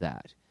to do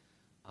that.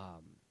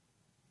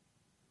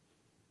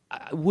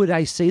 Would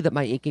I say that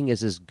my inking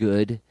is as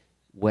good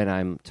when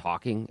I'm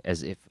talking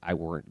as if I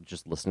weren't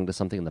just listening to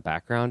something in the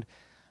background?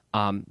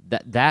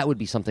 That would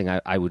be something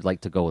I would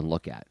like to go and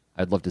look at.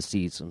 I'd love to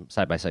see some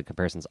side-by-side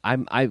comparisons.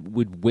 I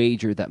would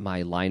wager that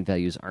my line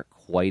values aren't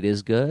quite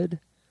as good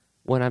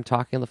when I'm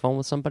talking on the phone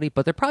with somebody,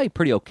 but they're probably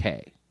pretty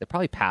okay. They're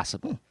probably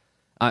passable.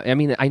 I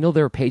know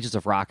there were pages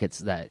of Rockets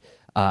that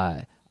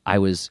I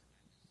was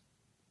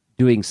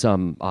doing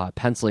some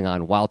penciling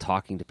on while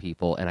talking to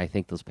people, and I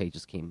think those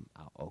pages came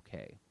out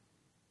okay.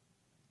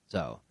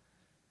 So,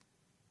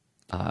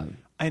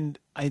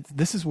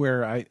 this is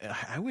where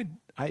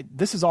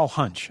this is all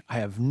hunch. I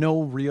have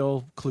no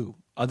real clue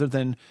other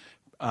than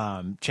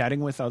chatting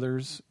with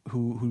others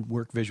who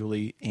work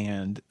visually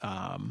and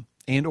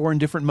or in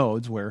different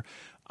modes where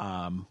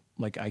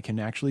like I can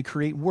actually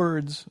create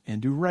words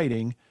and do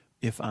writing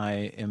if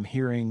I am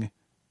hearing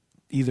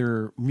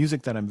either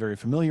music that I'm very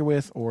familiar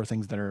with or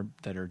things that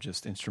are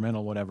just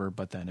instrumental, whatever.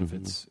 But then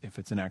if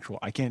it's an actual,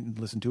 I can't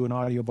listen to an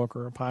audiobook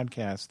or a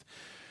podcast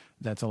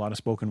that's a lot of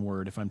spoken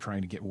word if I'm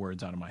trying to get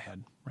words out of my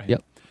head, right?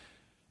 Yep.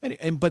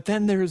 But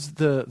then there's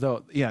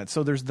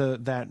so there's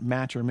that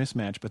match or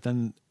mismatch, but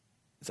then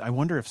I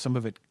wonder if some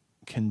of it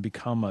can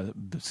become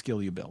the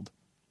skill you build.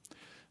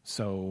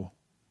 So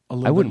a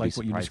little bit like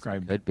what you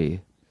described. Could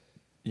be.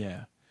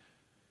 Yeah.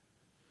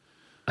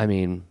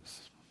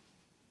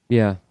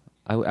 Yeah.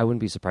 I wouldn't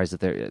be surprised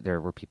that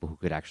there were people who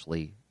could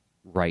actually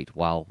write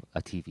while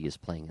a TV is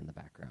playing in the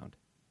background.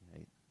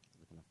 Right?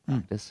 With enough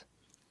practice.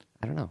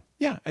 I don't know.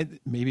 Yeah,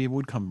 maybe it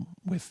would come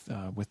with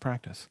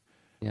practice.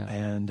 Yeah,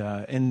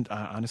 and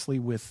honestly,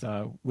 with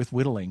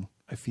whittling,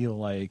 I feel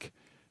like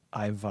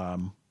I've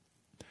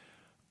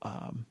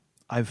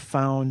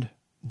found,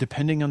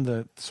 depending on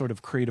the sort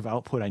of creative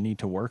output I need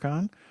to work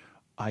on,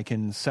 I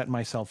can set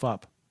myself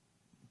up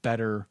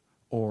better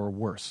or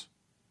worse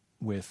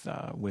with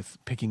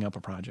picking up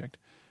a project,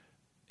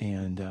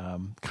 and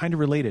kind of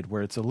related,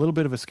 where it's a little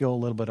bit of a skill, a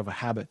little bit of a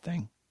habit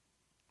thing.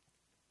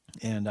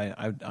 And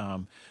I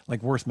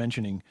like worth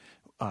mentioning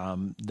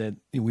that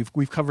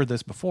we've covered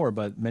this before,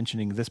 but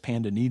mentioning This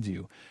Panda Needs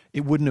You,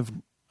 it wouldn't have.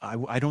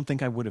 I don't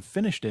think I would have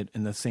finished it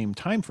in the same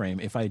time frame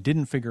if I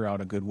didn't figure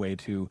out a good way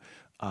to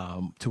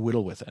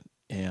whittle with it.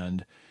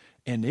 And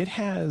it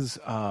has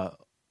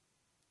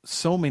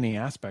so many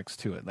aspects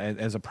to it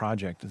as a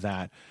project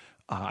that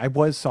I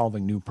was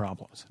solving new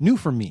problems, new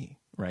for me,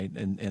 right?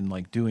 And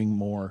like doing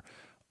more.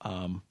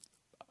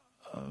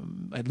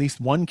 At least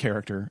one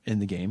character in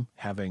the game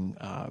having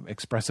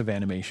expressive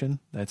animation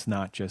that's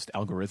not just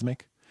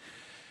algorithmic.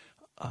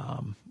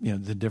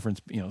 the difference,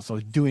 so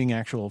doing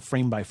actual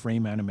frame by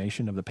frame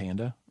animation of the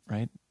panda,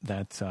 right?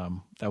 That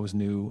was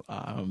new.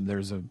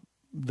 There's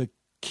the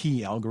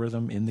key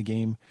algorithm in the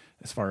game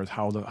as far as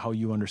how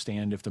you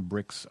understand if the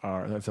blocks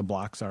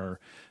are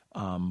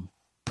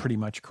pretty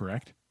much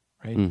correct,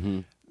 right?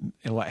 And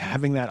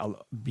having that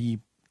be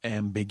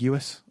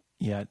ambiguous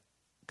yet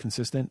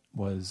consistent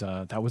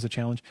that was a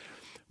challenge.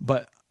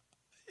 But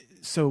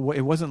so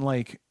it wasn't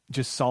like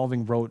just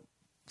wrote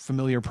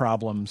familiar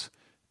problems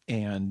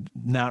and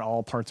not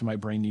all parts of my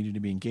brain needed to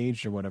be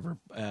engaged or whatever.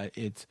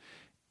 That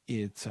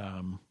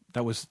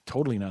was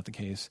totally not the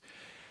case.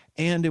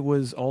 And it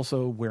was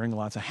also wearing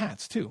lots of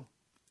hats too.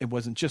 It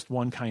wasn't just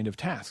one kind of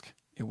task.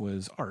 It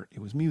was art. It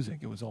was music.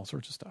 It was all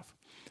sorts of stuff.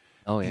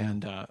 Oh yeah.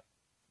 And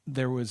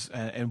there was,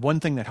 and one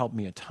thing that helped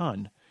me a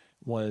ton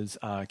was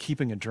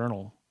keeping a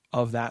journal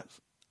of that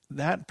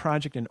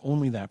project and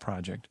only that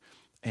project.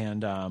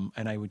 And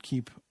I would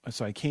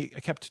I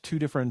kept two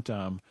different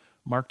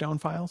markdown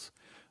files.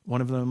 One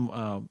of them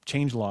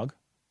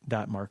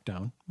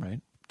changelog.markdown,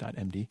 right?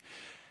 .md.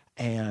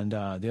 And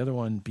the other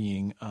one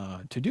being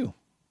to-do.md.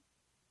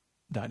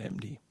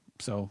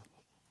 So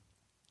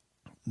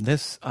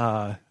this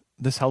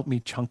helped me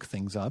chunk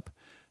things up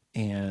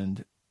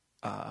and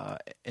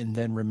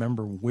then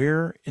remember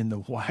where in the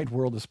wide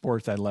world of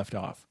sports I left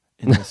off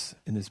in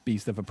this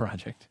beast of a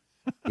project.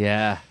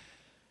 Yeah.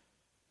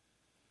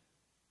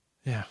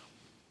 Yeah.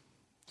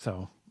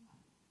 So.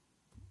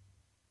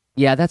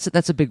 Yeah, that's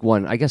a big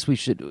one. I guess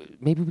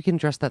maybe we can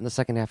address that in the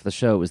second half of the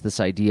show, is this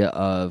idea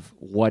of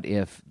what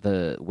if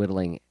the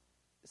whittling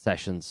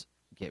sessions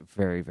get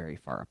very, very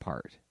far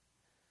apart.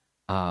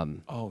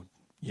 Oh,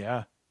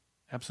 yeah,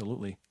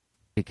 absolutely.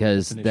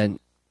 Because then,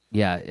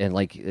 yeah, and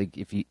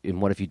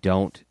what if you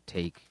don't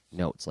take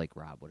notes like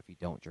Rob? What if you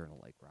don't journal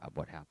like Rob?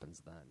 What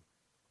happens then?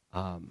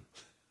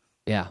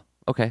 Yeah,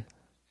 okay.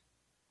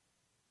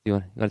 You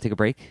want to take a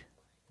break?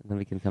 And then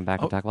we can come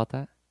back and talk about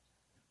that?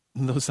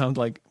 Those sound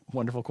like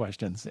wonderful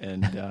questions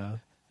and a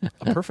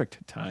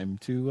perfect time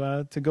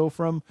to go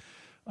from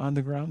on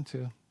the ground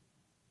to.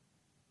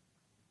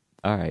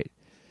 All right.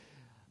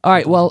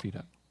 Well,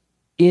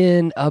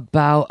 in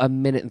about a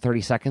minute and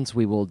 30 seconds,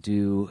 we will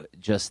do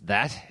just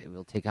that.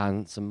 We'll take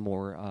on some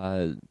more,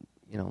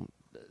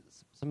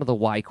 some of the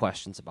why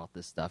questions about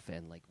this stuff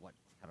and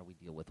how do we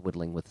deal with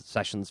whittling with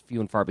sessions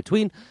few and far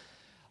between.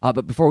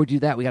 But before we do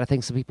that, we got to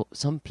thank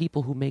some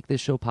people who make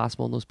this show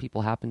possible, and those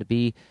people happen to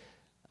be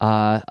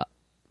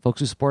folks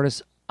who support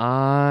us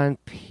on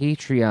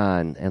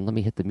Patreon. And let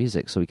me hit the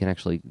music so we can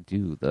actually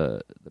do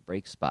the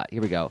break spot.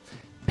 Here we go.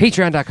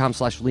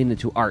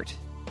 Patreon.com/leanintoart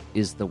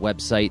is the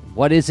website.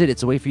 What is it?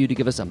 It's a way for you to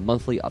give us a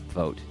monthly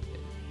upvote.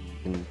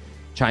 You can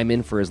chime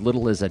in for as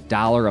little as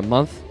 $1 a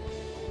month,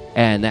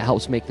 and that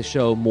helps make the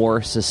show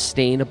more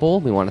sustainable.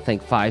 We want to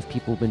thank 5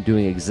 people who've been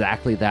doing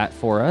exactly that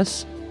for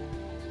us.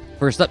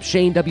 First up,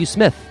 Shane W.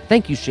 Smith.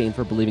 Thank you, Shane,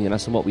 for believing in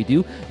us and what we do.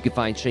 You can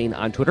find Shane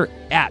on Twitter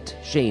at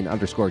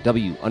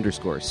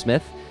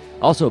Shane_W_Smith.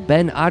 Also,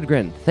 Ben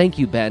Odgren. Thank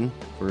you, Ben,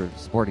 for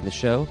supporting the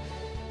show.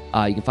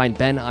 You can find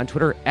Ben on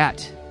Twitter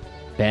at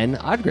Ben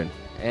Odgren.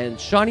 And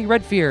Shawnee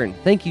Redfearn.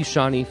 Thank you,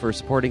 Shawnee, for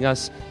supporting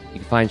us. You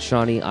can find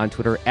Shawnee on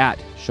Twitter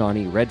at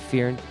Shawnee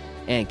Redfearn.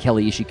 And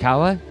Kelly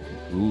Ishikawa,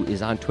 who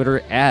is on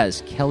Twitter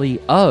as Kelly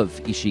of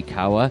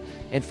Ishikawa.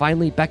 And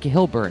finally, Becca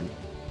Hilburn.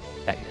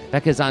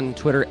 Becca's on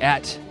Twitter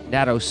at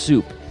Natto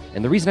Soup.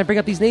 And the reason I bring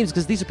up these names is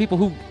because these are people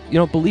who,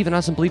 believe in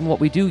us and believe in what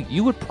we do.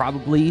 You would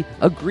probably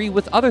agree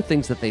with other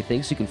things that they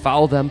think, so you can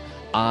follow them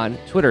on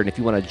Twitter. And if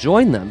you want to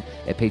join them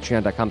at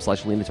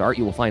patreon.com/leanintoart,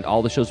 you will find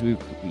all the shows we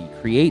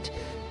create,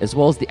 as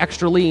well as the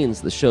extra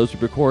leans, the shows we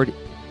record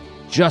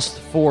just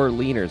for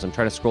leaners. I'm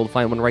trying to scroll to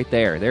find one right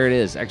there. There it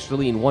is. Extra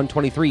Lean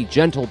 123,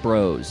 Gentle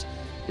Bros,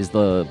 is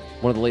one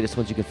of the latest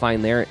ones you can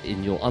find there,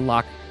 and you'll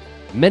unlock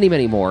many,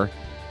 many more.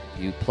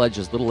 You pledge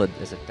as little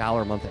as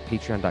 $1 a month at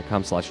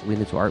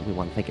patreon.com/leanintoart. We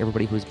want to thank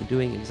everybody who has been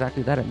doing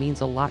exactly that. It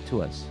means a lot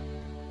to us.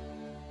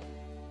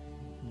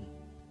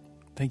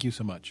 Thank you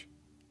so much.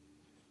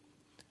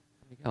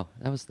 There you go.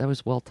 That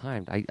was well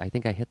timed. I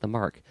think I hit the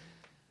mark.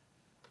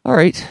 All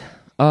right.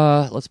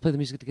 Let's play the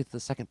music to get to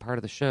the second part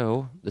of the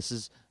show. This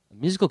is a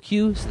musical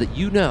cue so that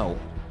talking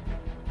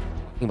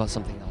about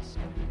something else.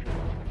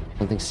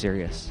 Something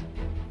serious.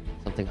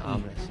 Something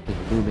ominous. Something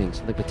looming.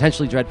 Something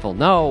potentially dreadful.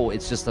 No,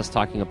 it's just us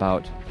talking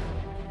about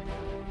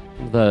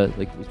we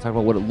talk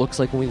about what it looks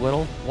like when we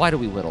whittle. Why do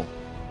we whittle?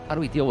 How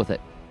do we deal with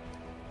it?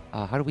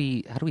 How do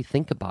we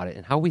think about it?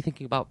 And how are we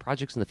thinking about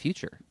projects in the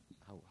future?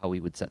 How we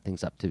would set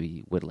things up to be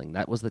whittling.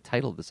 That was the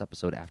title of this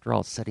episode, after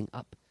all, setting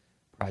up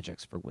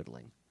projects for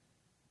whittling.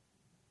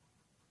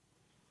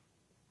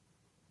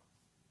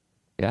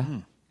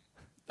 Yeah.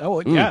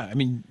 Oh, yeah. I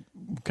mean,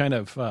 kind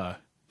of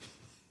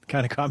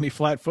caught me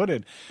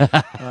flat-footed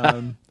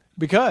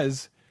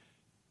because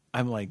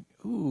I'm like,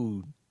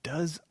 ooh,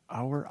 does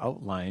our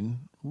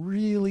outline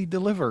really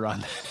deliver on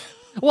that?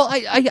 Well,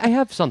 I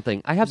have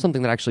something. I have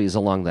something that actually is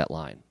along that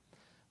line.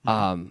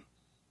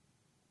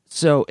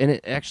 So, and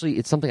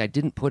it's something I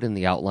didn't put in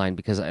the outline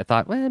because I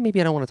thought, well,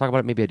 maybe I don't want to talk about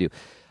it. Maybe I do.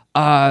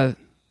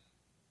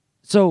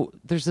 So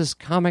there's this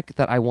comic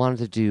that I wanted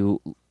to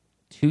do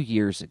 2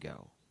 years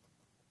ago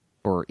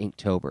for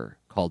Inktober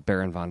called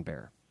Baron von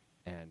Bear.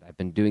 And I've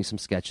been doing some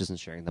sketches and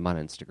sharing them on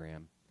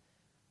Instagram.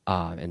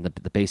 And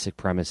the basic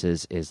premise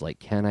is like,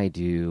 can I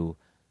do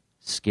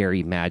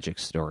scary magic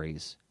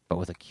stories, but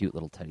with a cute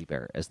little teddy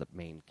bear as the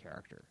main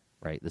character,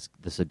 right?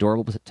 This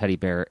adorable teddy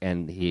bear,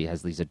 and he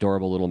has these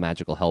adorable little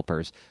magical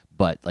helpers,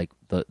 but like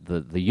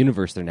the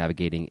universe they're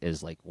navigating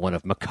is like one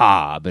of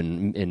macabre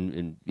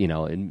and you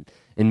know, and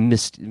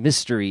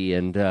mystery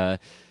and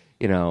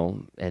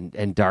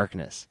and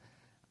darkness.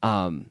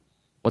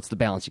 What's the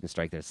balance you can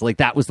strike there? So like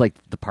that was like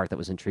the part that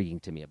was intriguing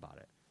to me about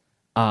it.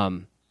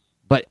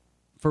 But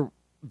for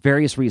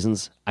various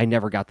reasons, I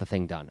never got the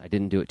thing done. I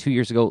didn't do it 2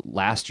 years ago.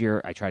 Last year,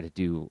 I tried to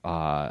do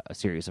a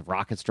series of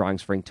Rockets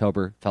drawings for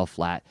Inktober, fell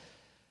flat.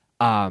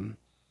 And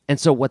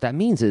so what that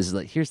means is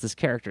that here's this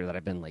character that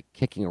I've been like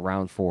kicking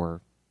around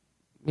for,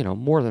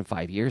 more than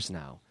 5 years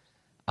now.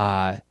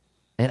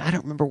 And I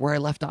don't remember where I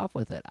left off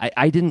with it.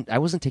 I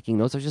wasn't taking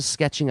notes. I was just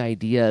sketching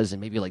ideas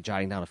and maybe like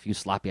jotting down a few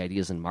sloppy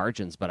ideas in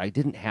margins, but I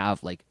didn't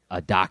have like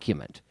a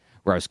document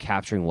where I was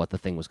capturing what the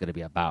thing was going to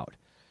be about.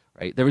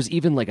 Right? There was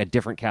even like a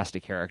different cast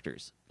of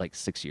characters like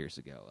 6 years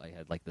ago. I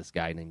had like this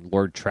guy named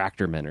Lord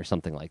Tractorman or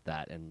something like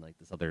that, and like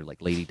this other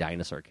like Lady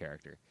Dinosaur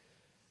character.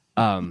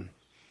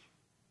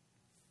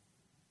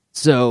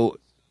 So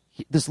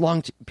this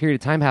long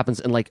period of time happens,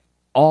 and like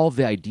all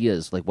the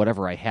ideas, like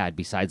whatever I had,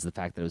 besides the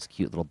fact that it was a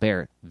cute little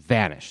bear,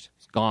 vanished.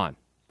 It's gone.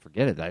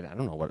 Forget it. I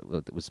don't know what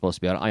it was supposed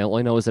to be. I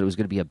only know is that it was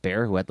going to be a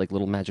bear who had like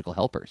little magical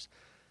helpers.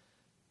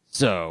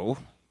 So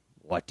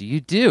what do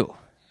you do?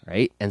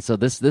 Right? And so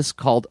this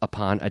called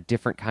upon a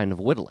different kind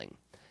of whittling,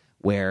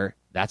 where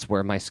that's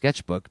where my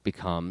sketchbook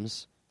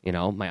becomes,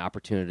 my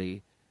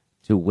opportunity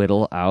to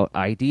whittle out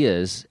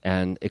ideas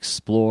and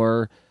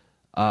explore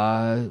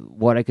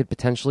what I could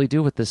potentially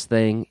do with this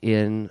thing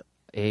in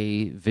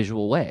a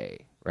visual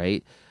way,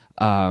 right?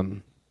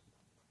 And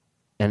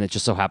it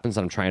just so happens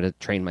that I'm trying to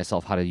train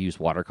myself how to use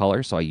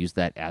watercolor, so I use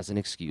that as an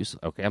excuse.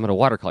 Okay, I'm going to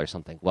watercolor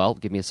something. Well,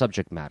 give me a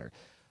subject matter.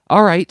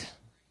 All right,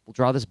 we'll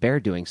draw this bear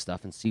doing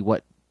stuff and see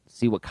what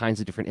kinds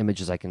of different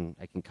images I can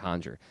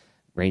conjure,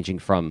 ranging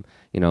from,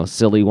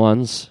 silly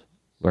ones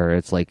where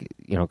it's like,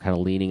 kind of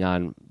leaning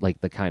on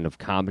like the kind of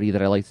comedy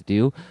that I like to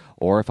do,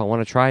 or if I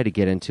want to try to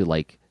get into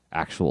like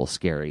actual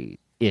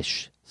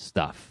scary-ish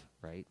stuff,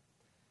 right?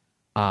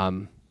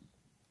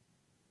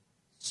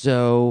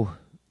 So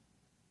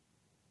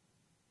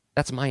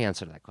that's my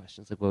answer to that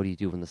question. It's like, what do you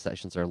do when the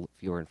sessions are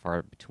fewer and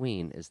far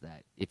between? Is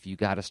that if you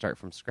got to start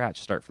from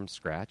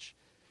scratch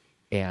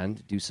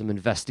and do some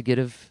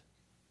investigative,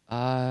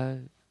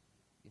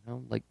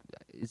 like,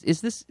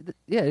 is this,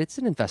 yeah, it's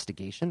an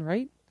investigation,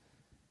 right?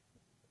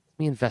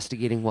 Me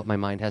investigating what my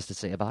mind has to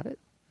say about it.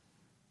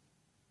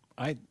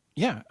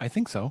 Yeah, I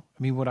think so.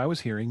 I mean, what I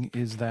was hearing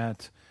is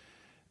that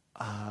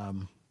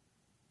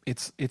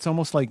it's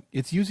almost like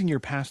it's using your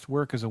past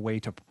work as a way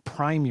to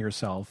prime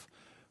yourself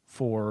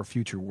for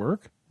future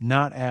work,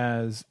 not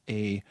as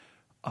a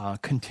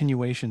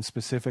continuation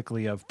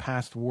specifically of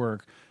past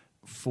work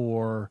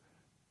for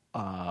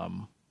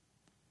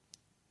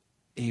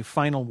a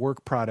final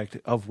work product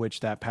of which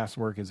that past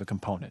work is a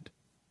component.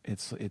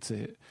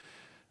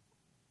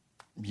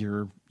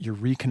 You're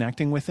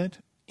reconnecting with it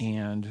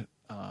and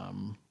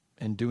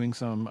doing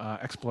some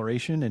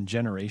exploration and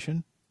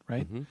generation,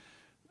 right? Mm-hmm.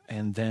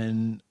 And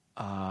then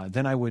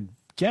I would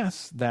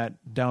guess that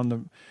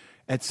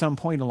at some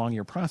point along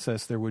your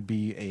process there would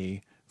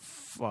be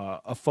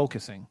a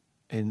focusing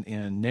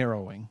and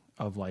narrowing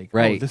of like,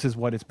 right. Oh, this is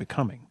what it's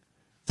becoming.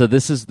 So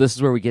this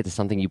is where we get to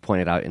something you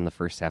pointed out in the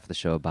first half of the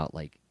show about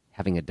like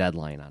having a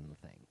deadline on the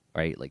thing,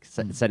 right? Like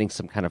setting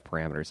some kind of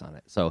parameters on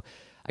it. So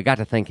I got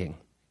to thinking,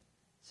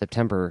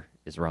 September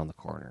is around the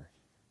corner.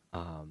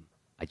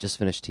 I just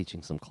finished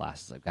teaching some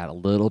classes. I've got a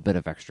little bit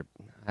of extra,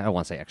 I don't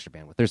want to say extra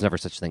bandwidth. There's never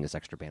such thing as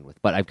extra bandwidth.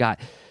 But I've got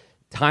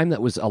time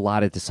that was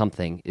allotted to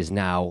something is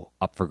now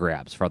up for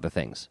grabs for other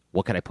things.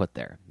 What could I put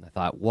there? And I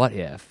thought, what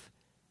if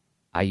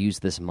I use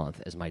this month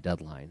as my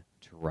deadline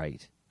to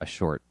write a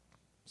short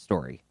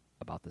story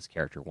about this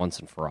character once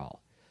and for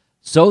all?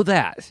 So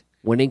that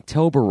when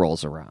Inktober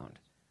rolls around,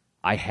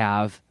 I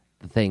have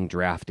the thing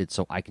drafted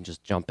so I can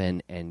just jump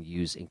in and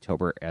use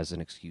Inktober as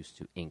an excuse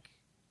to ink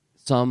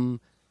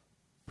some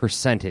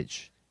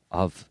percentage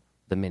of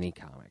the mini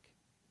comic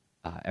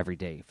every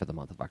day for the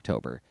month of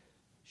October,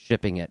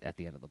 shipping it at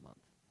the end of the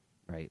month,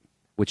 right?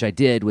 Which I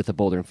did with a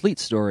Boulder and Fleet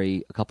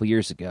story a couple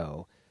years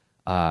ago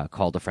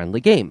called A Friendly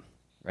Game,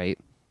 right?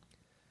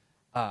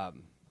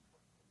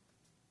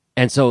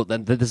 And so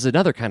then this is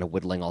another kind of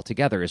whittling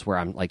altogether, is where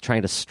I'm like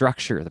trying to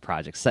structure the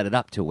project, set it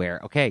up to where,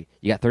 okay,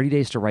 you got 30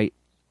 days to write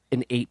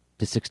an 8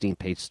 to 16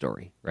 page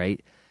story,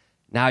 right?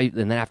 Now, and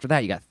then after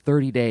that, you got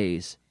 30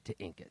 days to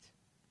ink it,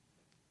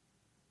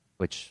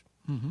 which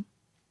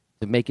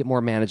to make it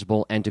more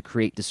manageable and to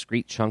create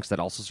discrete chunks that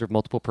also serve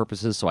multiple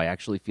purposes. So I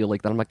actually feel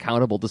like that I'm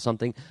accountable to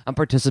something. I'm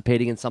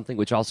participating in something,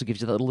 which also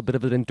gives you that little bit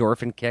of an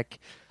endorphin kick.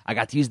 I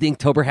got to use the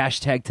Inktober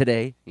hashtag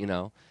today,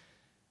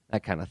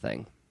 that kind of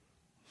thing.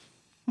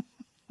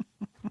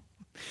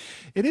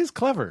 It is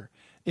clever.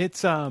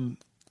 It's okay.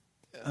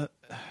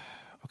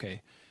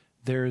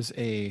 There's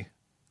a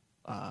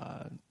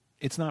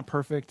it's not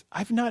perfect.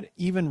 I've not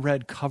even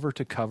read cover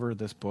to cover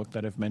this book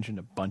that I've mentioned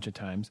a bunch of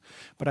times,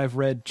 but I've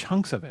read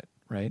chunks of it,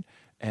 right?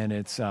 And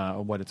it's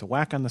it's a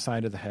whack on the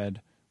side of the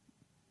head.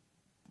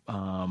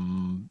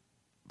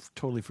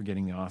 Totally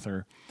forgetting the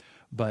author,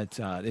 but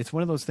it's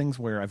one of those things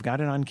where I've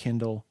got it on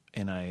Kindle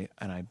and I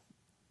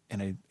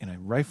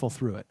rifle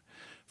through it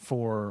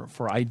for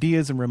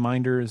ideas and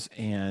reminders,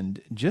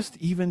 and just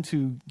even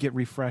to get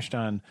refreshed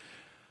on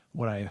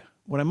what I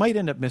might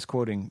end up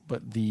misquoting,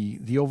 but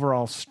the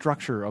overall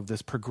structure of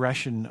this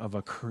progression of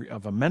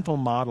a mental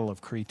model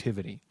of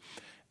creativity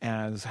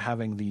as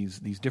having these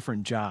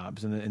different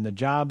jobs, and the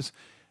jobs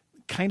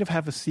kind of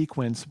have a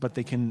sequence, but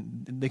they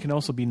can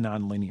also be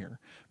nonlinear.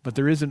 But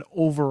there is an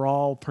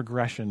overall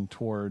progression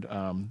toward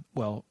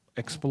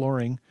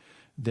exploring,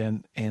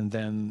 then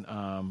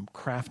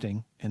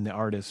crafting, and the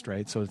artist,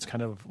 right? So it's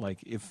kind of like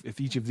if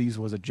each of these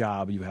was a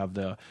job, you have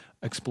the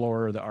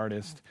explorer, the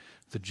artist,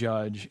 the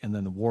judge, and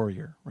then the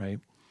warrior, right?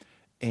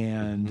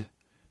 And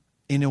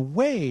in a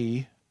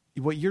way,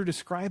 what you're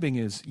describing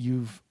is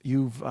you've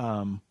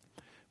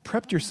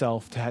prepped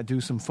yourself to do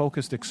some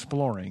focused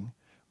exploring,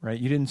 right?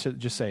 You didn't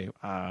just say,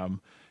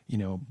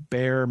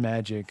 bear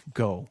magic,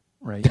 go,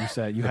 right? You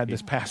said you had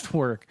this past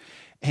work,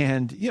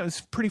 and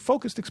it's pretty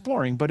focused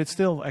exploring, but it's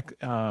still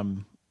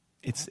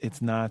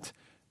it's not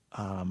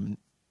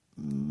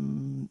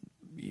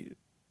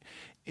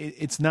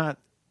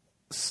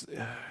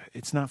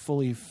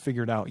fully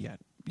figured out yet.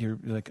 You're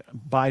like,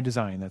 by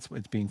design, that's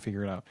it's being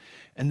figured out.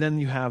 And then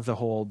you have the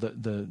whole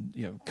the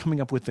coming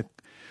up with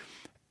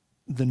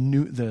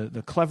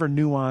the clever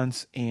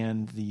nuance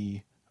and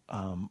the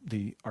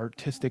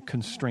artistic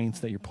constraints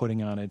that you're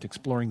putting on it,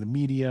 exploring the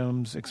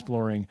mediums,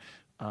 exploring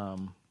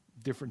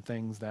different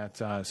things that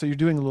so you're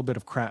doing a little bit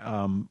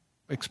of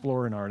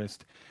explore an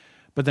artist,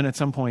 but then at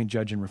some point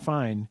judge and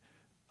refine,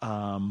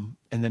 and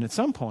then at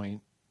some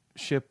point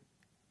ship,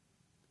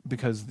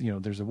 because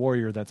there's a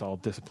warrior that's all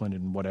disciplined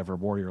and whatever,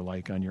 warrior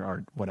like on your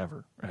art,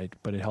 whatever, right?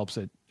 But it helps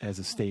it as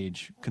a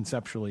stage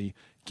conceptually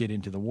get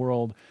into the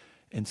world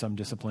in some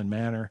disciplined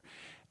manner.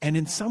 And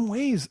in some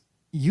ways,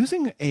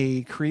 using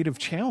a creative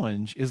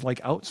challenge is like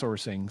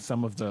outsourcing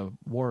some of the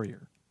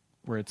warrior,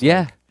 where it's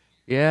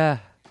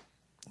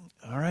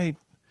all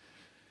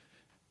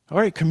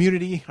right,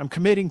 community, I'm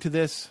committing to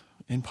this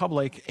in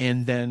public,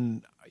 and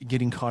then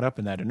getting caught up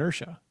in that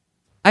inertia.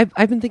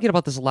 I've been thinking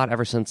about this a lot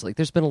ever since, like,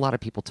 there's been a lot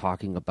of people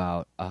talking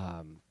about,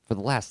 for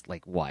the last,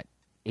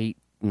 8-9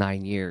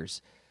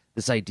 years,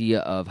 this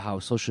idea of how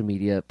social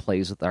media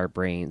plays with our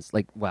brains.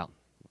 Let me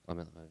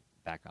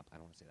back up. I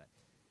don't want to say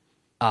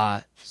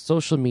that.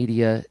 Social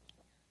media,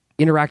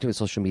 interacting with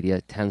social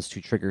media tends to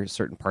trigger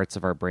certain parts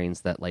of our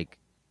brains that,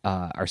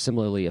 are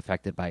similarly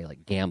affected by,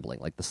 gambling,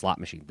 like the slot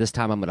machine. This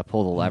time I'm going to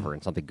pull the lever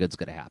and something good's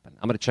going to happen.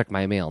 I'm going to check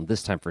my email, and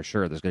this time for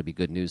sure there's going to be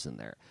good news in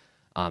there.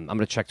 I'm going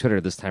to check Twitter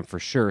this time for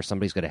sure.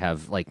 Somebody's going to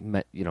have I'm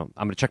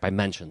going to check my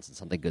mentions and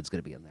something good's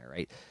going to be in there,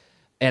 right?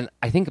 And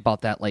I think about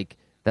that,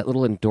 that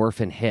little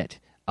endorphin hit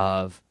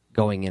of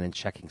going in and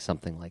checking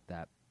something like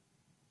that.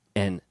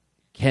 And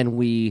can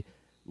we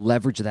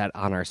leverage that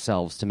on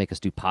ourselves to make us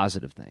do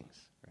positive things,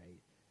 right?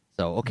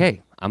 So,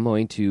 okay, I'm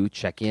going to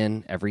check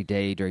in every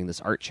day during this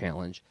art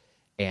challenge,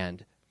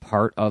 and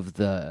part of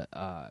the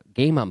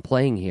game I'm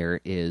playing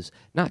here is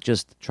not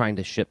just trying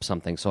to ship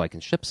something so I can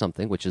ship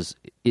something, which is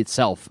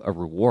itself a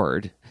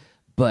reward,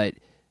 but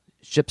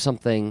ship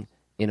something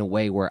in a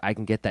way where I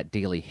can get that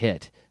daily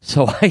hit,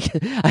 so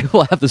I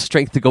will have the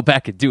strength to go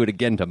back and do it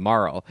again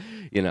tomorrow.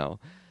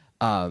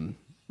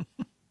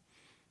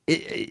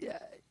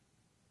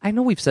 I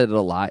know we've said it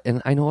a lot,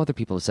 and I know other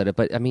people have said it,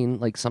 but I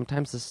mean,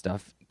 sometimes this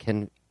stuff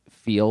can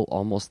feel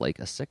almost like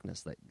a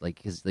sickness, that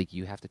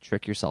you have to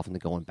trick yourself into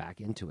going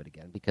back into it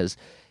again, because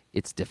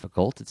it's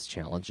difficult, it's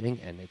challenging,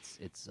 and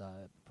it's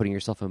putting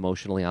yourself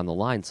emotionally on the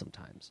line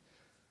sometimes.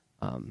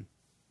 And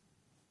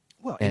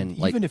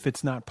even if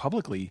it's not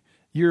publicly,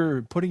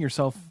 you're putting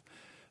yourself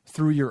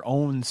through your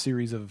own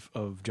series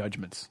of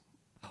judgments.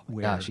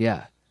 Gosh,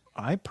 yeah.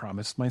 I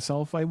promised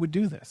myself I would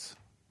do this.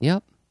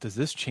 Yep. Does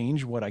this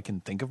change what I can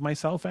think of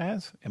myself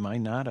as? Am I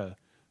not a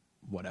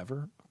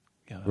whatever?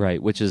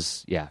 Right, which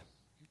is, yeah.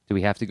 Do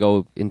we have to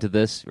go into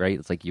this, right?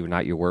 It's like you're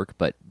not your work,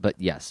 but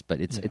yes,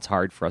 but it's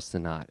hard for us to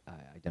not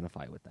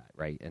identify with that,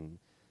 right? And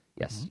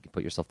yes, you can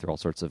put yourself through all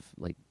sorts of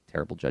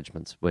terrible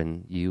judgments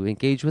when you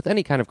engage with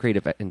any kind of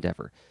creative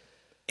endeavor.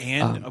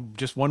 And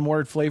just one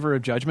more flavor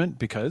of judgment,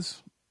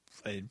 because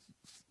they're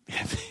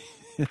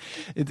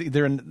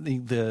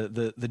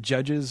the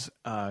judges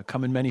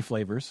come in many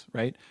flavors,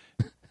 right?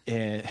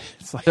 And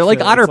they're like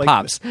Otter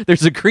Pops.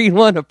 There's a green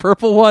one, a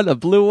purple one, a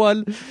blue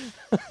one.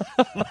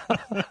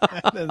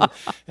 and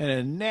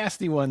a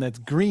nasty one that's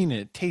green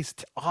and it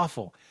tastes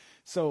awful.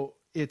 So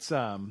it's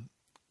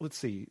let's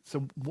see.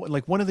 So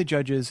one of the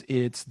judges,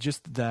 it's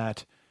just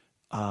that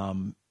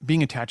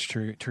being attached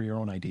to your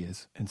own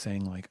ideas and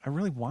saying I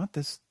really want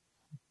this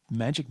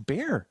magic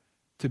bear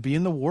to be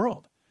in the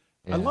world.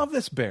 Yeah. I love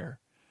this bear.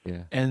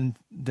 Yeah. And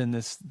then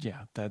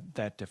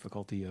that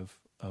difficulty of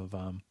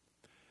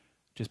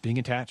just being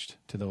attached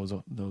to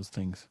those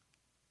things.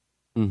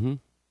 Mm-hmm.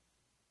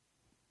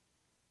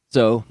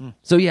 So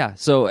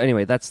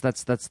anyway, that's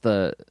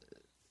the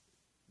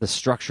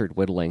structured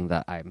whittling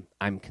that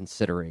I'm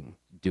considering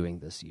doing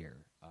this year.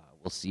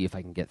 We'll see if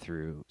I can get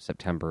through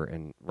September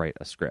and write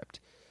a script,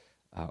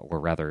 or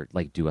rather,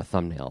 like, do a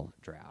thumbnail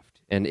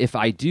draft. And if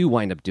I do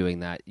wind up doing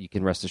that, you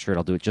can rest assured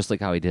I'll do it just like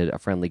how I did A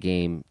Friendly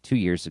Game 2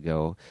 years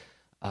ago,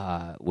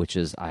 which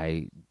is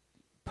I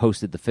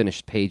posted the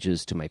finished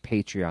pages to my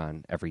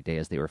Patreon every day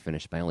as they were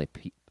finished, but I only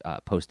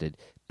posted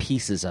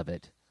pieces of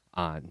it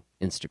on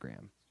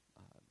Instagram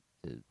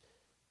to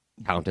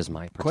count as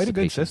my participation. Quite a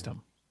good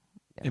system.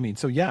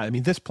 Yeah. I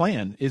mean, this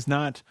plan is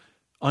not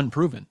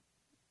unproven.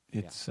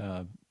 It's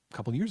a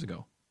couple of years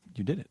ago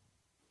you did it.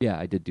 Yeah,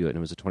 I did do it, and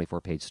it was a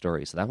 24-page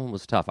story, so that one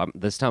was tough.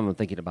 This time I'm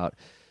thinking about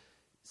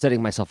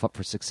setting myself up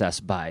for success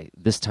by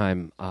this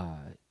time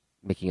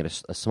making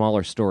it a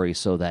smaller story,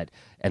 so that,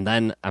 and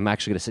then I'm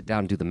actually going to sit down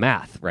and do the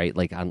math, right?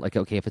 Like, I'm like,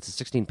 okay, if it's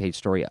a 16-page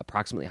story,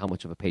 approximately how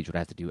much of a page would I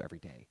have to do every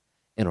day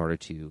in order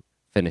to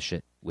finish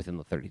it within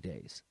the 30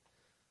 days?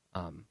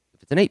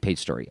 If it's an 8-page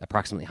story,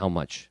 approximately how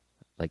much,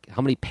 like,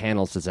 how many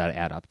panels does that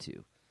add up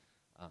to?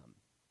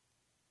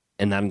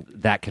 And then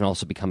that can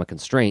also become a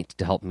constraint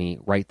to help me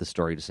write the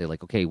story, to say,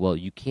 like, okay, well,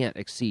 you can't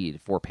exceed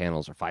 4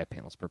 panels or 5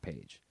 panels per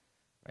page,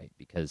 right?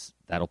 Because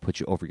that'll put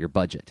you over your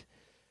budget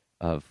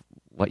of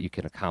what you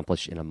can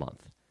accomplish in a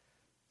month.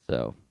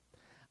 So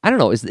I don't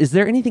know. Is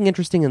there anything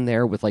interesting in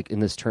there with, like, in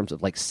this terms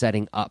of, like,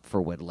 setting up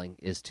for whittling,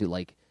 is to,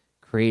 like,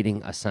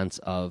 creating a sense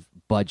of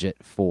budget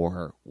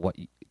for what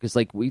you, because,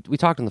 like, we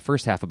talked in the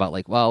first half about,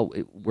 like, well,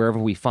 wherever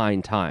we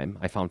find time,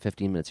 I found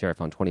 15 minutes here, I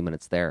found 20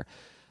 minutes there.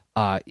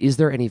 Is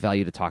there any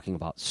value to talking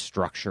about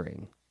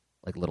structuring,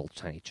 like, little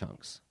tiny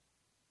chunks?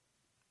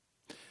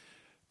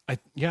 I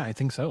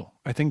think so.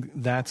 I think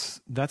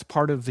that's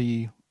part of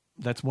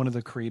that's one of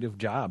the creative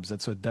jobs.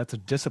 That's a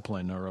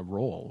discipline or a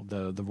role.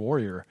 The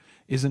warrior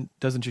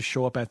doesn't just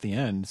show up at the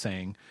end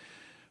saying,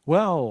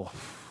 well,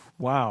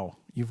 wow,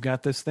 you've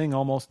got this thing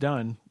almost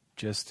done.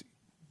 Just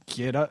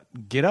get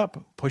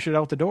up, push it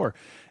out the door.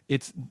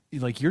 It's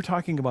like you're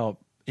talking about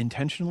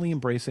intentionally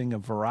embracing a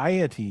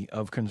variety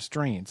of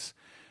constraints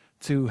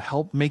to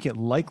help make it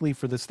likely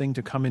for this thing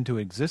to come into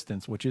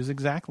existence, which is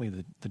exactly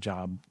the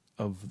job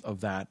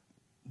of that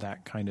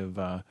kind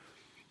of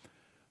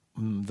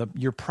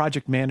your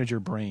project manager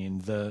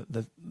brain.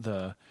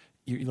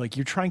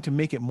 You're trying to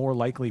make it more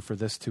likely for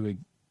this to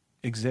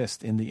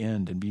exist in the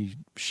end and be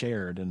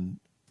shared and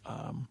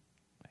a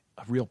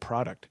real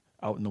product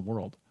out in the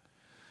world.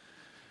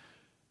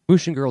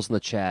 Bushin Girls in the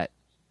chat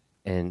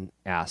and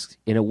asks,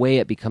 in a way,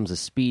 it becomes a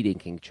speed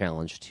inking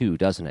challenge too,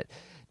 doesn't it?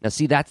 Now,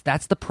 see,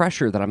 that's the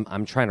pressure that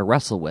I'm trying to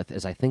wrestle with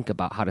as I think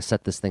about how to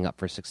set this thing up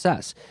for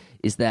success,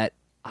 is that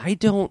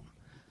the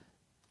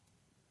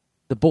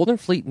Boulder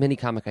Fleet mini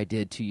comic I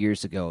did 2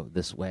 years ago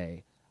this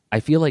way, I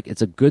feel like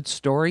it's a good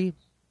story.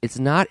 It's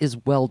not as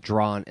well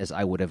drawn as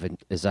I would have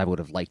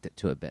liked it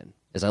to have been.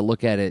 As I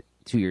look at it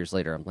 2 years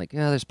later, I'm like,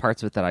 yeah, there's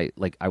parts of it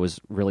that I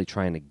was really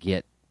trying to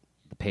get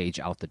the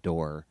page out the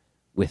door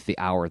with the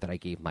hour that I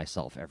gave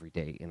myself every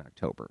day in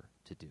October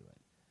to do it.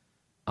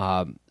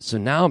 So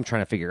now I'm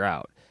trying to figure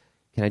out,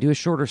 can I do a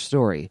shorter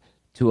story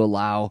to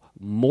allow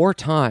more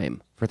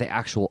time for the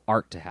actual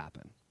art to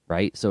happen,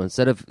 right? So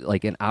instead of,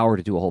 like, an hour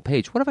to do a whole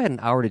page, what if I had an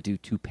hour to do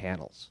 2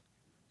 panels,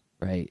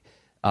 right?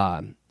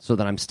 So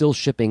that I'm still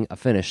shipping a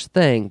finished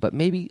thing, but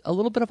maybe a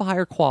little bit of a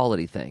higher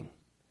quality thing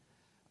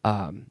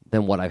than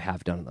what I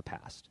have done in the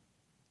past.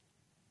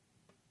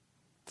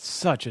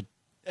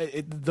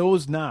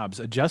 Those knobs,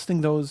 adjusting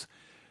those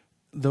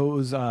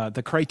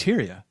the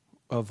criteria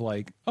of,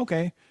 like,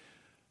 okay,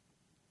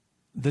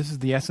 this is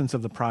the essence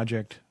of the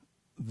project.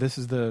 This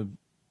is the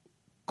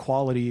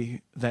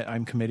quality that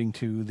I'm committing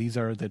to. These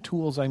are the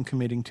tools I'm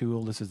committing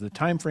to. This is the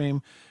time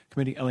frame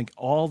committing. Like,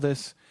 all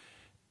this.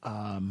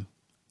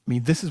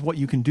 This is what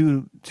you can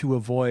do to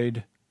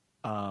avoid,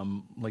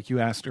 like you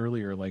asked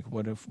earlier, like,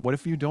 what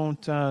if you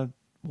don't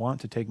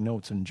want to take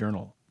notes and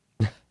journal,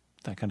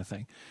 that kind of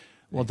thing.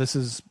 Well, this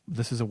is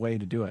a way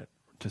to do it,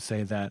 to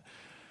say that,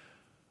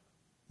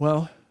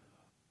 well,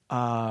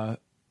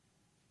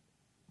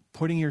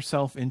 putting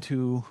yourself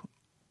into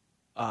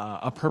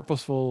a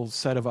purposeful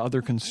set of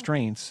other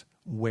constraints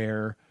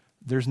where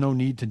there's no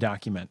need to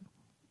document,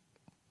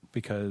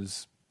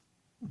 because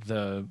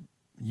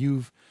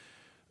you've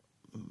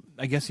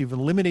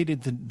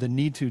eliminated the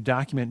need to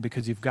document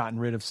because you've gotten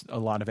rid of a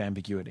lot of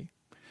ambiguity.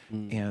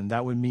 And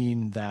that would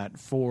mean that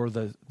for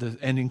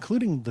and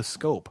including the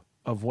scope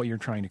of what you're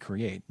trying to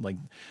create, like,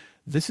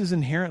 this is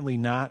inherently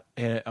not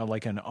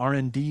like an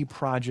R&D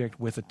project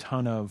with a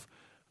ton of,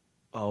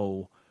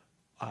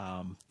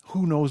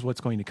 who knows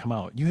what's going to come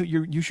out.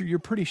 You're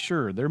pretty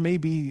sure there may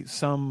be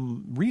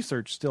some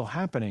research still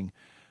happening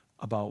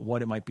about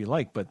what it might be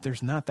like, but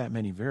there's not that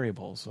many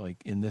variables, like,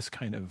 in this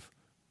kind of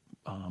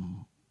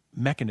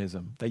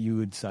mechanism that you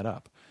would set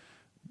up.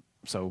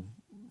 So,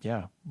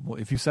 yeah, well,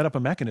 if you set up a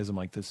mechanism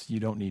like this, you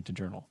don't need to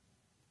journal.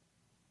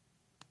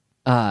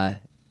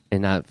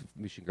 And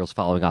Mission Girls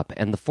following up.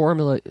 And the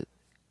formula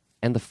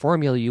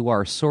you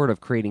are sort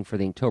of creating for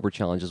the Inktober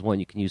challenge is one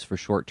you can use for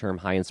short-term,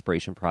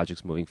 high-inspiration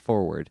projects moving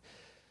forward.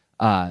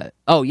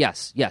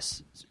 Yes,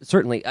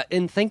 certainly.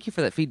 And thank you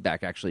for that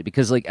feedback, actually,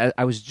 because like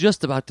I was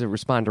just about to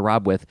respond to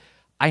Rob with,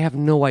 I have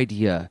no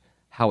idea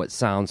how it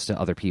sounds to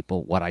other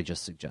people what I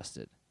just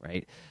suggested,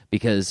 right?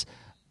 Because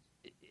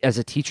as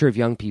a teacher of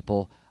young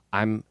people,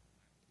 I'm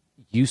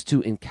used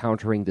to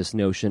encountering this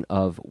notion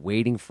of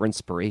waiting for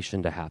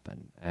inspiration to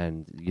happen.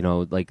 And,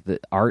 like the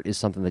art is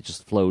something that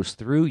just flows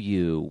through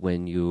you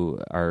when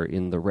you are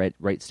in the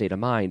right state of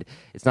mind.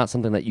 It's not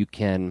something that you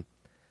can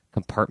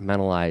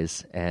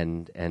compartmentalize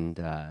and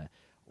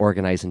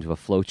organize into a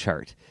flow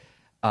chart.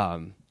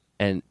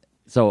 And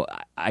so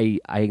I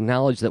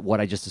acknowledge that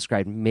what I just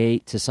described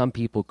to some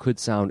people could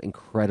sound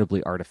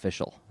incredibly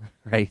artificial,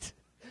 right?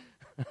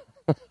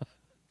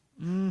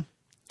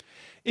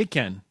 It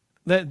can.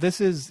 This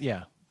is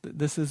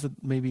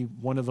maybe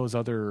one of those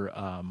other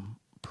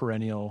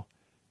perennial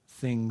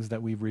things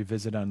that we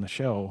revisit on the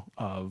show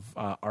of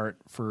art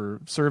for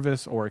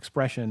service or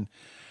expression.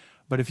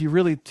 But if you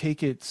really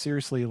take it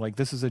seriously, like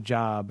this is a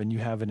job and you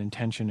have an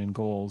intention and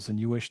goals and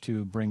you wish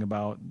to bring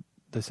about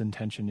this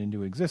intention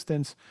into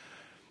existence,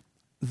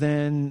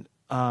 then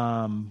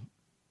I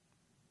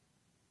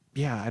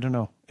don't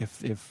know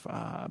if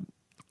I'm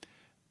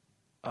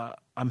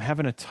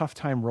having a tough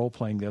time role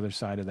playing the other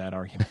side of that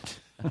argument.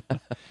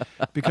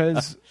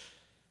 Because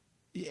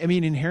I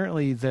mean,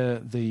 inherently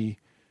the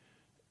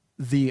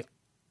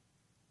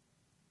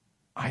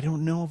I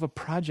don't know of a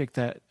project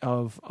that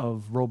of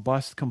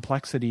robust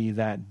complexity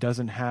that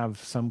doesn't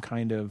have some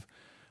kind of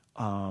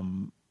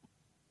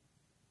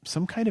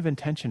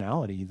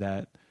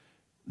intentionality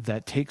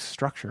that takes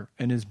structure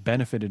and is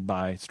benefited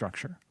by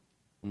structure.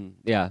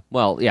 Yeah.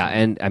 Well, yeah.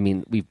 And I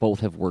mean, we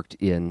both have worked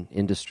in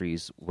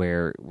industries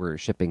where we're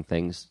shipping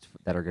things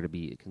that are going to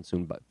be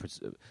consumed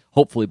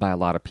hopefully by a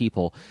lot of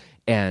people.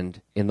 And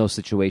in those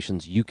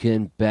situations, you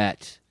can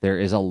bet there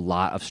is a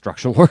lot of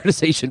structural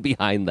organization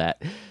behind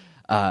that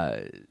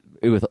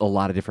with a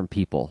lot of different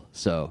people.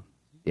 So,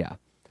 yeah.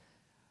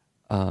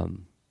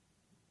 And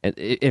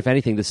if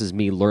anything, this is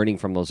me learning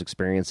from those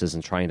experiences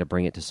and trying to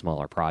bring it to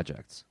smaller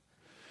projects.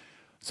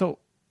 So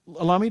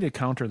allow me to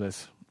counter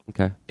this.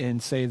 Okay.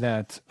 And say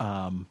that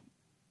part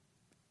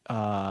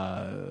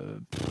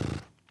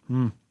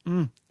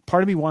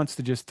of me wants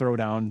to just throw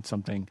down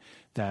something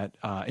that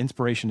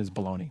inspiration is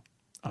baloney,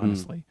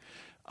 honestly.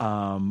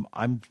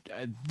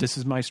 This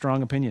is my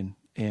strong opinion,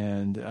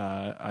 and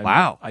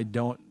I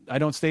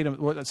don't state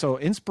so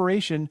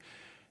inspiration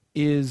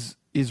is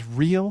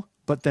real,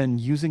 but then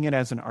using it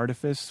as an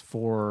artifice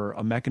for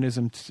a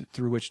mechanism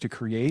through which to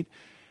create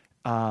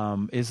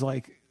is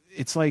like,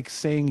 it's like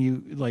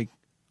saying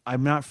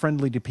I'm not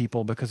friendly to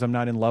people because I'm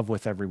not in love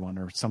with everyone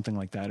or something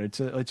like that. It's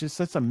just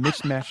that's a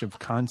mismatch of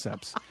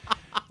concepts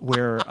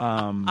where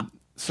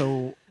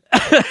so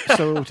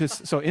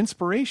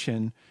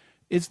inspiration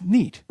is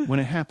neat when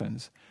it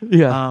happens.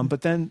 Yeah.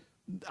 But then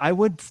I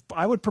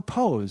would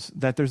propose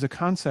that there's a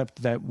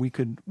concept that we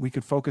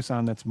could focus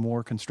on that's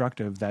more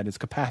constructive, that is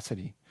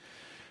capacity.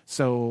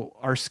 So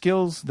our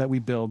skills that we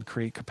build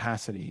create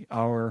capacity.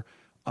 Our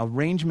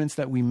arrangements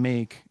that we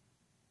make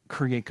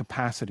create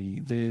capacity.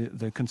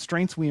 The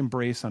constraints we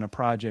embrace on a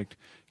project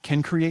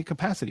can create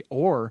capacity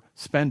or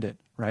spend it,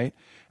 right?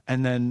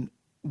 And then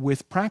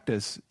with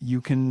practice,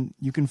 you can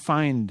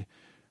find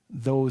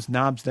those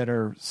knobs that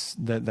are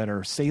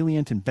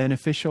salient and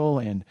beneficial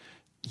and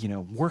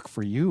work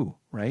for you,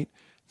 right?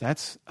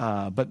 That's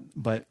and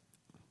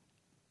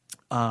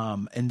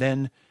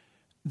then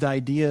the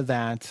idea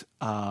that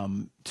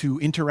to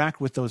interact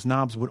with those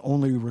knobs would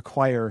only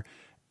require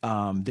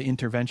the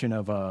intervention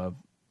of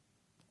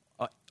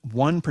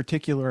one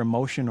particular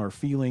emotion or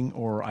feeling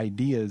or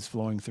ideas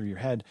flowing through your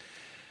head,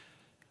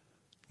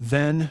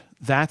 then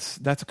that's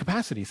a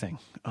capacity thing.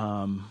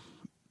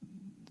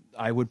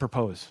 I would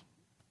propose.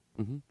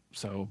 Mm-hmm.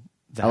 So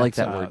I like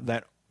that word.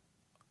 That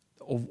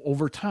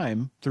over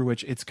time, through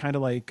which it's kind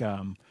of like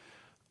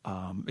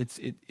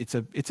it's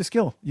a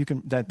skill you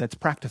can that's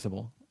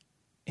practicable,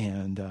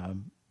 and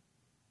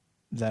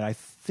that I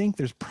think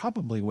there's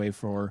probably a way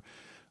for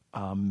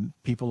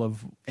people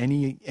of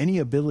any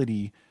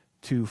ability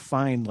to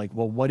find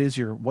what is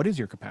your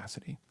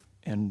capacity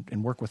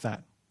and work with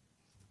that.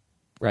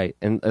 Right.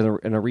 And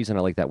a reason I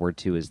like that word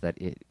too is that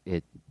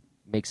it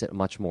makes it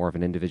much more of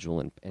an individual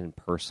and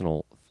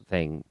personal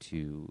thing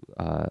to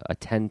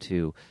attend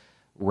to,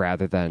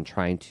 rather than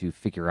trying to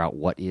figure out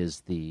what is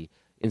the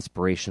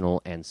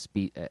inspirational and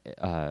the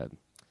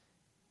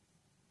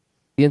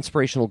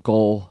inspirational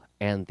goal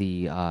and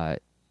the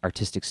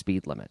artistic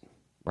speed limit,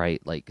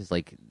 right? Because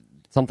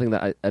something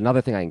that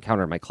another thing I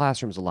encounter in my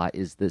classrooms a lot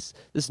is this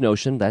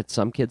notion that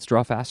some kids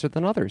draw faster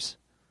than others,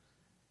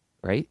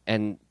 right?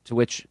 And to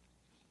which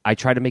I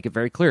try to make it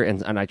very clear,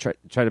 and I try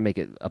to make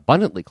it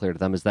abundantly clear to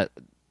them, is that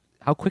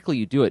how quickly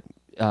you do it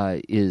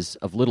is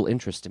of little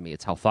interest to me.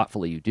 It's how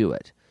thoughtfully you do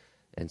it.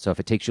 And so if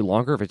it takes you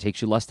longer, if it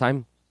takes you less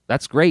time,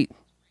 that's great.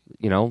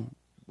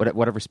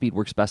 whatever speed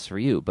works best for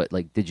you. But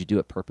like, did you do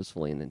it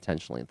purposefully and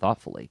intentionally and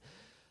thoughtfully?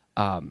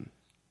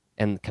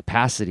 And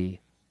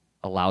capacity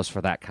allows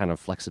for that kind of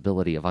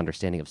flexibility of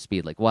understanding of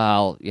speed. Like,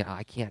 well,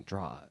 I can't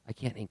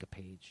ink a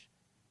page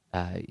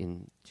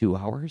in 2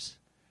 hours.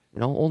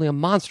 Only a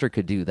monster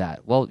could do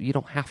that. Well, you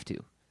don't have to.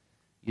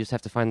 You just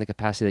have to find the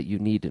capacity that you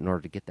need in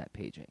order to get that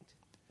page inked,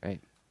 right?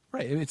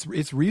 Right.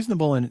 It's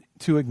reasonable and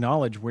to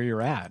acknowledge where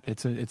you're at.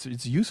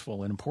 It's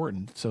useful and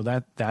important. So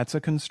that's a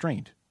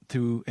constraint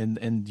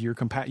and your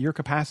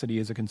capacity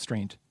is a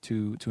constraint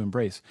to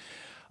embrace.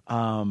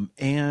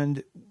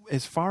 And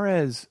as far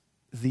as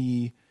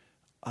the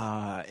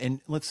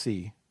and let's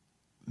see,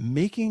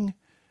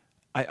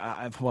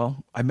 I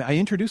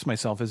introduced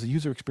myself as a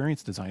user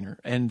experience designer,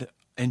 and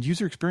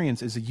user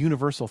experience is a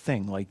universal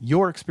thing. Like,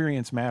 your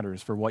experience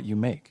matters for what you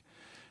make.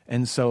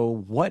 And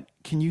so what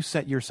can you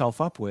set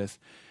yourself up with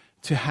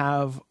to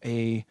have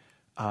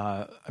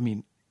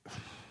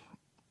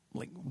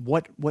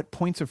what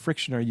points of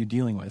friction are you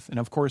dealing with? And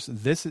of course,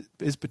 this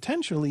is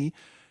potentially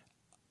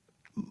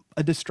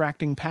a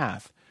distracting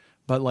path,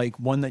 but like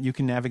one that you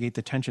can navigate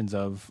the tensions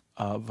of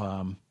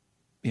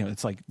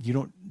it's like,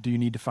 do you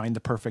need to find the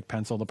perfect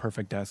pencil, the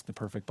perfect desk, the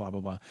perfect blah,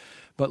 blah, blah.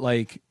 But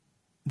like,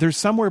 there's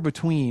somewhere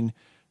between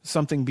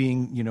something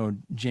being,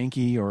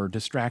 janky or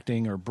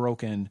distracting or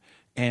broken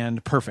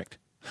and perfect,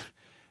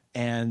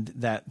 and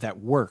that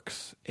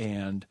works.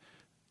 And,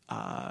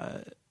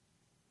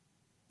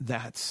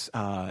 it's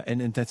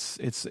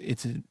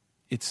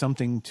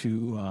something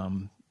to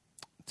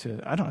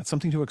I don't know, it's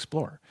something to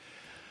explore.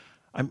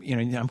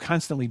 I'm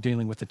constantly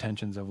dealing with the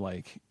tensions of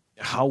like,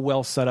 how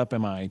well set up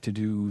am I to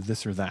do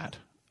this or that?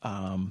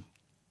 And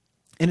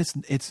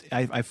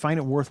I find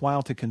it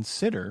worthwhile to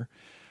consider,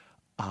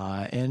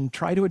 and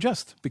try to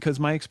adjust, because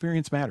my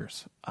experience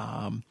matters.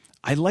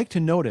 I like to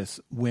notice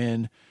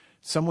when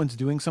someone's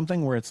doing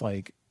something where it's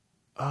like,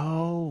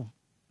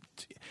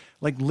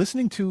 like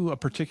listening to a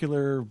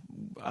particular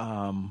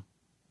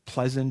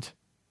pleasant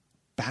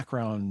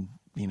background,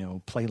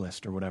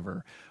 playlist or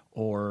whatever,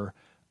 or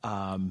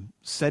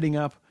setting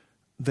up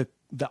the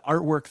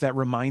artwork that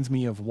reminds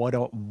me of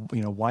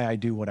why I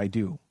do what I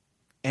do,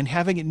 and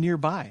having it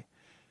nearby.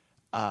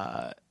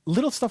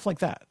 Little stuff like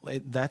that.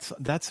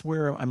 That's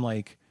where I'm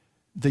like,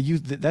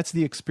 that's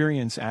the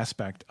experience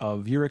aspect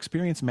of your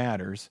experience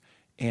matters,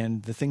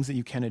 and the things that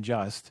you can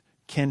adjust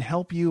can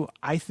help you,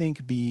 I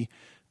think, be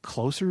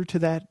closer to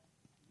that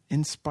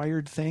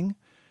inspired thing.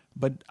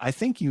 But I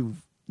think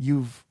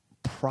you've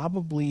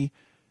probably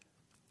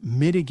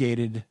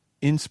mitigated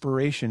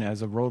inspiration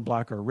as a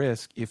roadblock or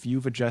risk if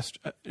you've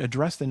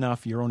addressed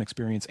enough your own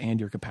experience and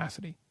your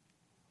capacity.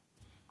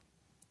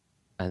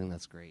 I think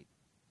that's great.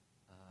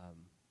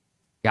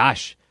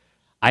 Gosh,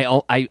 I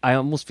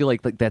almost feel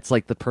like that's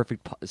like the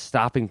perfect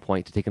stopping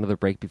point to take another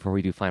break before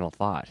we do final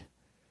thought.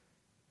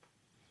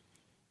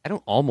 I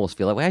don't almost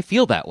feel that way. I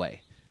feel that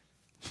way.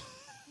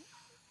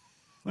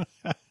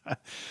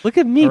 Look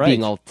at me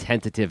being all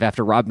tentative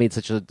after Rob made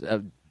such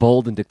a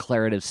bold and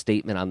declarative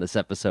statement on this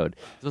episode.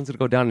 This one's going to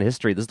go down in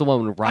history. This is the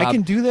one when Rob... I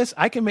can do this.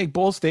 I can make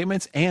bold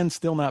statements and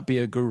still not be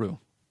a guru.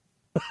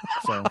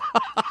 So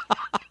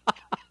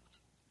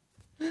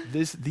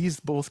these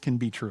both can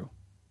be true.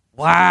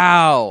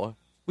 Wow.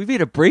 We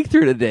made a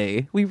breakthrough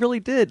today. We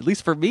really did, at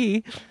least for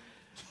me.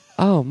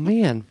 Oh,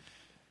 man.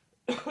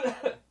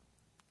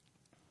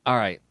 All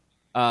right.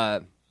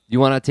 You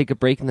want to take a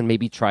break and then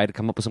maybe try to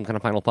come up with some kind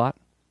of final thought?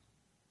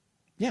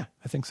 Yeah,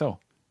 I think so.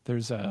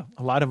 There's a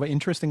lot of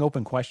interesting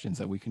open questions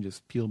that we can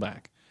just peel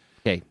back.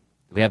 Okay,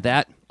 we have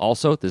that.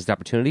 Also, this is the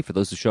opportunity for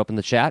those who show up in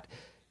the chat.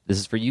 This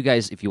is for you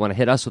guys if you want to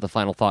hit us with a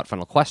final thought,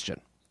 final question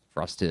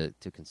for us to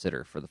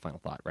consider for the final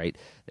thought, right?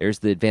 There's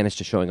the advantage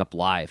to showing up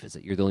live, is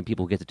that you're the only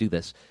people who get to do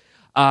this.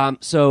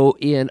 So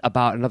in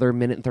about another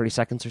minute and 30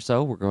 seconds or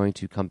so, we're going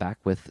to come back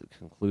with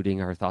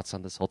concluding our thoughts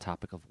on this whole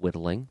topic of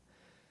whittling.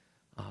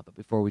 But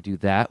before we do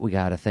that, we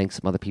got to thank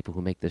some other people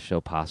who make this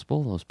show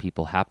possible. Those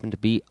people happen to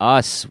be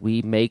us.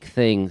 We make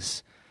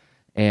things,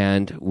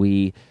 and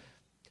we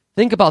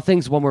think about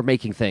things when we're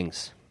making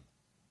things.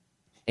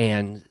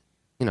 And,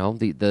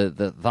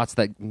 the thoughts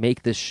that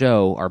make this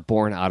show are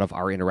born out of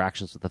our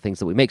interactions with the things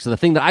that we make. So the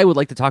thing that I would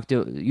like to talk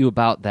to you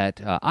about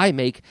that I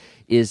make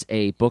is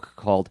a book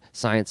called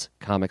Science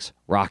Comics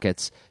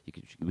Rockets,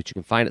 which you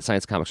can find at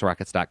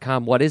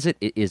sciencecomicsrockets.com. What is it?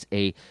 It is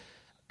a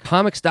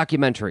comics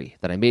documentary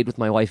that I made with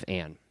my wife,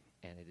 Anne,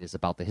 and it is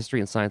about the history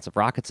and science of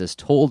rockets as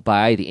told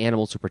by the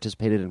animals who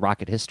participated in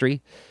rocket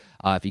history.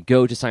 If you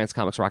go to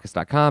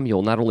sciencecomicsrockets.com,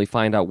 you'll not only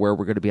find out where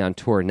we're going to be on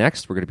tour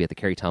next. We're going to be at the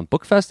Carytown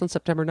Book Fest on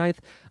September 9th.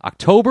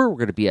 October, we're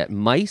going to be at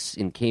MICE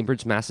in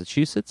Cambridge,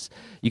 Massachusetts.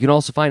 You can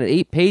also find an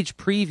 8-page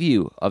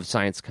preview of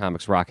Science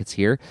Comics Rockets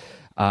here.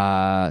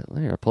 I'll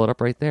pull it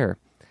up right there.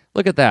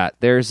 Look at that.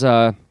 There's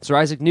Sir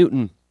Isaac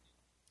Newton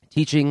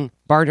teaching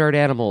barnyard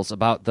animals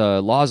about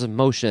the laws of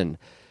motion.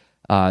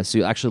 So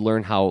you actually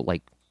learn how,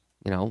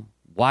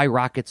 why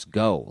rockets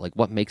go, like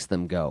what makes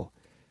them go,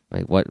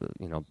 right?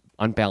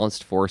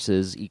 unbalanced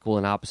forces, equal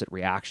and opposite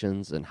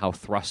reactions, and how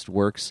thrust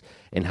works,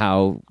 and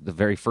how the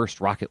very first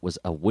rocket was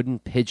a wooden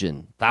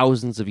pigeon,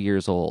 thousands of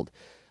years old.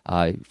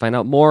 Find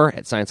out more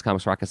at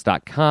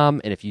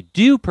ScienceComicsRockets.com. And if you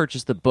do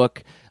purchase the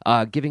book,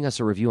 giving us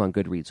a review on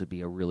Goodreads would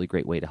be a really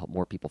great way to help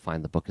more people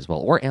find the book as well,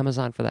 or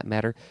Amazon for that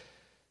matter.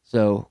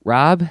 So,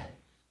 Rob?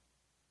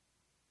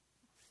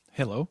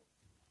 Hello.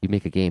 You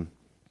make a game.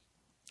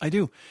 I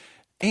do.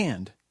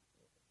 And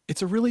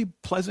it's a really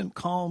pleasant,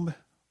 calm,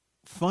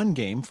 fun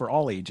game for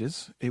all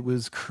ages. It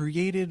was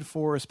created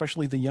for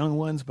especially the young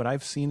ones, but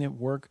I've seen it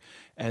work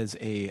as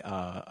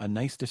a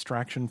nice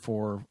distraction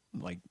for,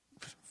 like,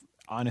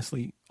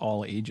 honestly,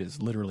 all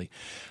ages, literally.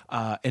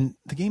 And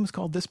the game is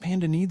called This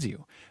Panda Needs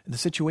You. The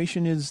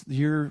situation is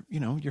you're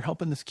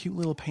helping this cute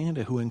little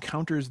panda who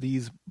encounters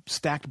these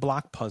stacked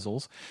block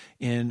puzzles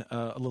in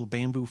a little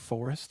bamboo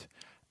forest.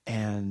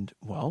 And,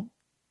 well,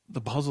 the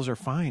puzzles are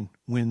fine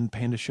when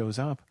Panda shows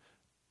up.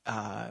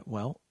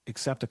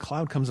 Except a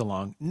cloud comes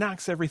along,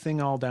 knocks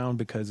everything all down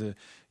because of,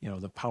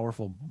 the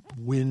powerful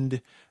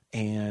wind,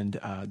 and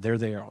there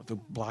they are. The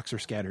blocks are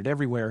scattered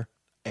everywhere,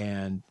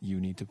 and you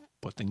need to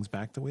put things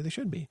back the way they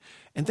should be.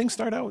 And things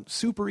start out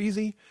super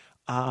easy.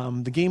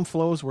 The game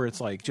flows where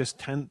it's like just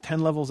 10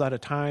 levels at a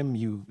time.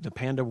 The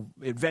panda,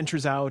 it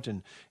ventures out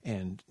and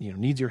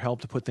needs your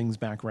help to put things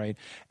back right.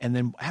 And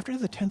then after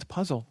the 10th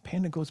puzzle,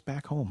 Panda goes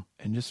back home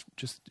and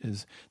just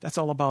is, that's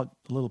all about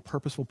a little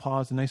purposeful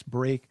pause, a nice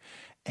break,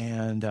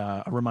 and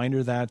a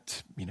reminder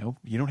that, you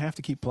don't have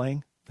to keep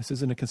playing. This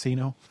isn't a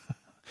casino.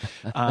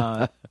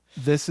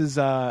 This is,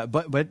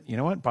 but you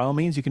know what? By all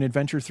means, you can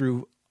adventure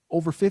through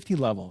over 50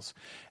 levels,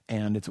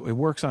 and it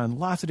works on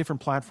lots of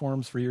different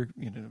platforms for your,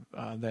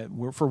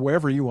 for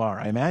wherever you are.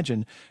 I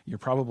imagine you're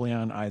probably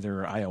on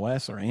either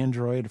iOS or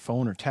Android,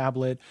 phone or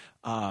tablet,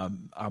 a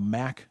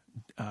Mac,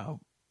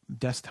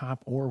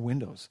 desktop, or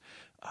Windows.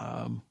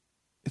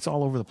 It's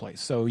all over the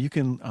place. So you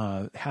can,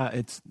 I've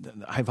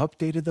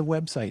updated the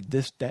website,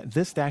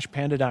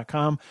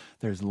 this-panda.com.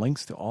 There's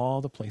links to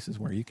all the places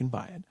where you can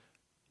buy it.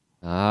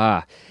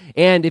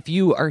 And if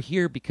you are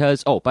here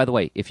because, by the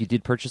way, if you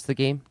did purchase the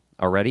game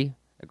already,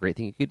 a great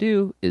thing you could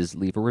do is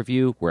leave a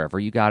review wherever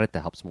you got it.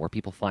 That helps more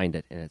people find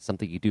it, and it's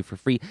something you do for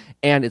free.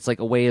 And it's like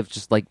a way of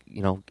just like,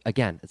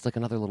 again, it's like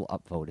another little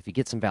upvote. If you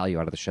get some value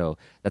out of the show,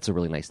 that's a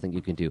really nice thing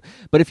you can do.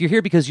 But if you're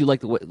here because you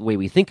like the way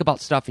we think about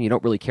stuff and you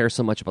don't really care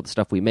so much about the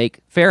stuff we make,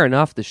 fair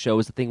enough. The show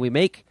is the thing we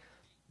make,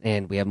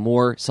 and we have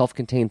more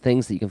self-contained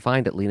things that you can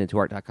find at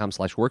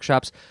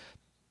leanintoart.com/workshops.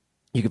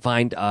 You can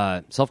find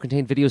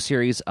self-contained video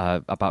series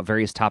about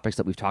various topics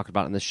that we've talked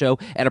about in the show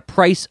at a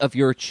price of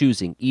your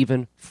choosing,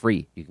 even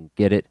free. You can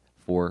get it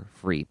for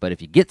free. But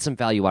if you get some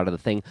value out of the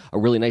thing, a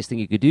really nice thing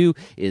you could do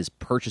is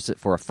purchase it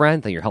for a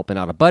friend, then you're helping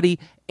out a buddy,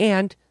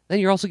 and then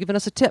you're also giving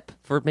us a tip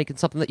for making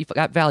something that you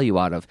got value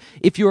out of.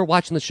 If you are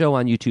watching the show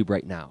on YouTube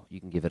right now,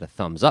 you can give it a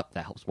thumbs up.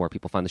 That helps more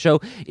people find the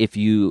show. If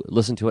you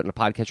listen to it in a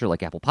podcatcher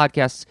like Apple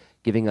Podcasts,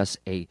 giving us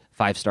a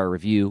 5-star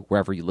review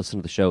wherever you listen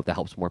to the show, that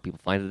helps more people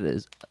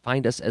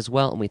find us as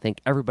well. And we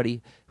thank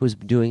everybody who's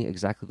doing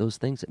exactly those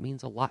things. It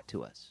means a lot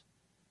to us.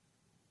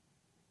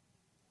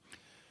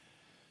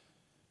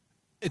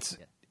 It's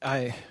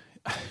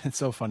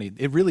so funny.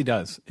 It really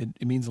does.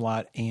 It means a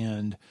lot.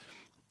 And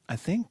I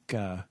think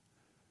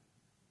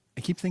I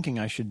keep thinking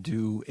I should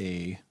do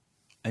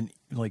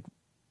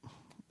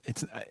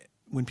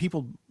when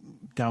people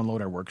download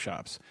our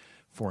workshops,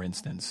 for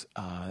instance,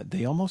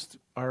 they almost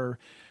are,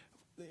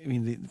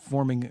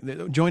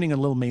 joining a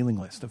little mailing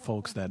list of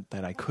folks that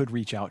I could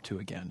reach out to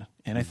again.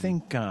 And I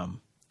think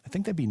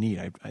that'd be neat.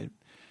 I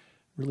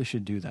really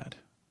should do that.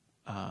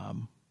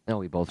 No,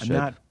 we both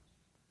should.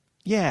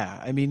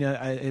 Yeah, I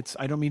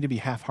don't mean to be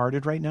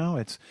half-hearted right now.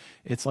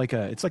 It's like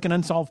an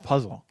unsolved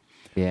puzzle.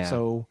 Yeah.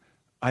 So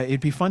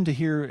it'd be fun to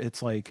hear.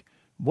 It's like,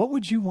 what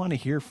would you want to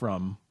hear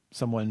from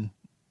someone,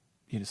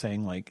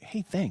 saying like,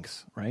 "Hey,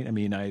 thanks," right? I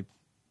don't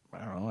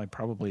know. I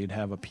probably would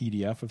have a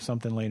PDF of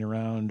something laying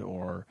around,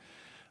 or,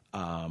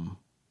 I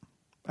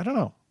don't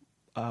know,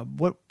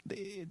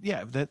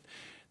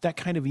 that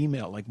kind of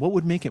email. Like, what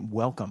would make it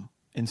welcome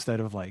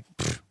instead of like,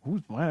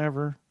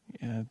 whatever.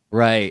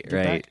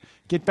 Right.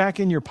 Get back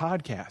in your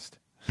podcast.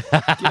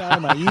 Get out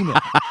of my email.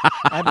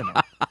 I don't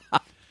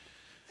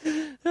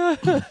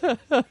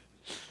know.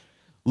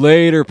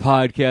 Later,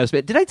 podcast.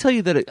 Did I tell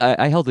you that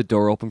I held the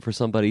door open for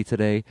somebody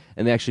today,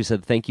 and they actually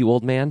said, "Thank you,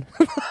 old man"?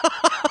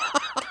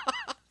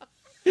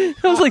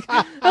 That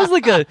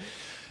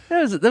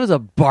was a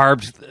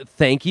barbed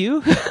thank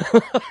you.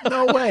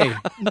 No way.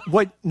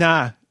 What?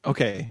 Nah.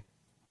 Okay.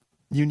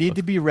 You need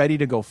to be ready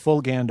to go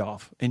full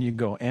Gandalf, and you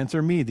go,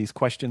 answer me these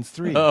questions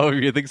 3. Oh,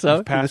 you think so?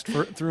 I've passed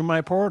through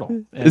my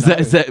portal. Is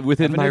that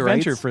within my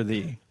rights? Adventure for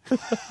thee.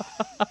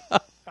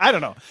 I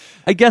don't know.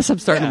 I guess I'm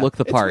starting to look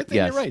the part. It's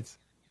within yes. your rights.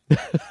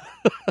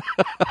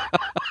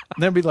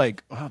 Then be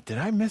like, "Wow, did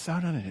I miss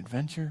out on an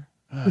adventure?"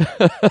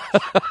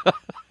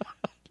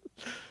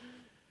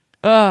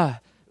 All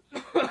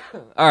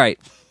right.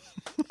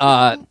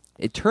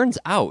 It turns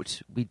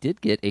out we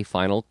did get a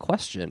final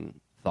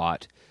question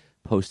thought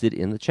posted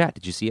in the chat.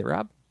 Did you see it,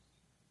 Rob?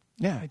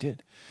 Yeah, I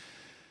did.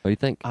 What do you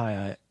think?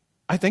 I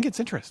think it's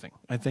interesting.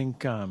 I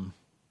think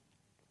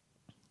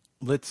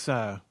let's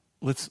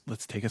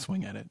take a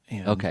swing at it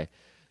and Okay.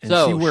 and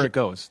So, see where it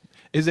goes.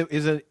 Is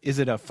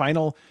it a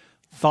final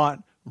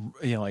thought?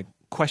 Like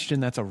question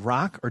that's a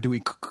rock, or do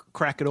we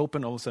crack it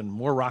open? All of a sudden,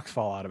 more rocks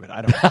fall out of it.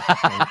 I don't know.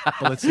 Right?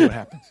 But let's see what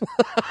happens.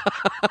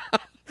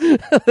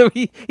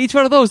 Each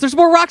one of those, there's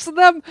more rocks than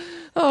them.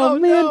 Oh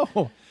man,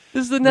 no.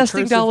 This is the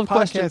nesting doll of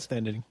questions. Podcast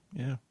ending.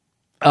 Yeah.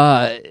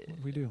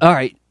 We do. All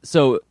right.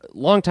 So,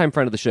 longtime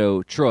friend of the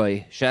show,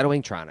 Troy,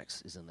 Shadowing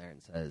Tronics, is in there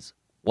and says,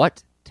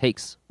 what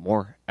takes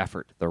more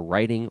effort, the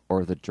writing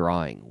or the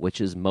drawing? Which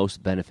is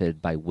most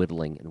benefited by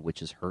whittling and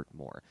which is hurt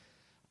more?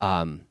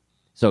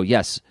 So,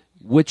 yes,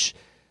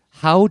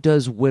 how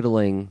does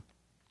whittling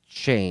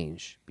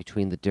change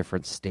between the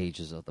different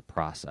stages of the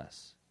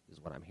process is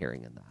what I'm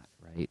hearing in that,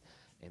 right?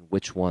 And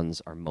which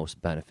ones are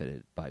most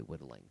benefited by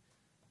whittling?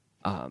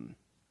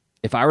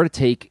 If I were to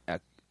take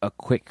a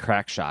quick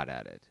crack shot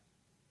at it,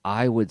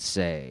 I would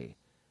say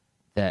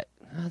that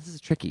this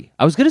is tricky.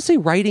 I was going to say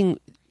writing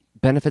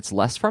benefits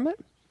less from it.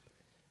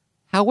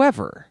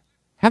 However,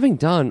 having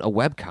done a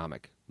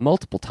webcomic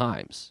multiple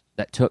times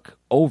that took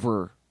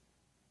over,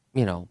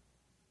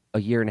 a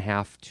year and a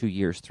half, 2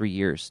 years, 3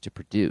 years to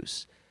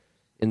produce.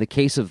 In the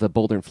case of the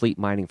Boulder and Fleet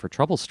Mining for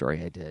Trouble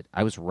story I did,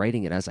 I was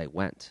writing it as I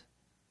went,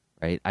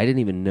 right? I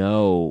didn't even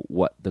know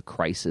what the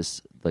crisis,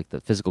 like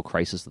the physical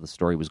crisis of the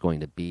story was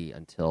going to be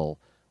until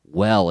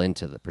well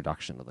into the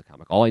production of the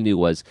comic. All I knew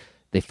was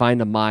they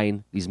find a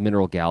mine, these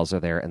mineral gals are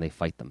there, and they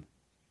fight them.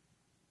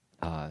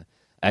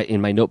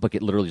 In my notebook,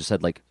 it literally just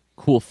said, like,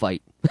 cool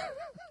fight.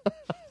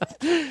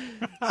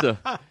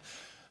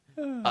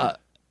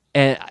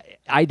 And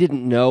I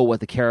didn't know what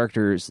the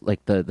characters,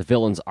 like the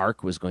villain's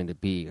arc was going to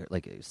be,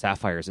 like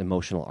Sapphire's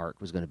emotional arc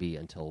was going to be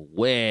until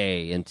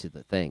way into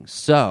the thing.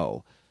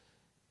 So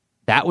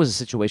that was a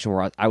situation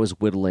where I was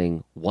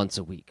whittling once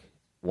a week.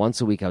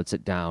 Once a week I would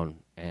sit down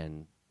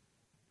and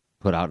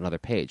put out another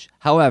page.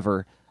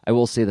 However, I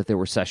will say that there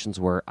were sessions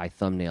where I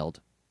thumbnailed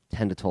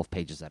 10 to 12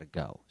 pages at a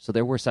go. So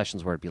there were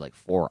sessions where it'd be like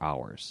 4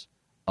 hours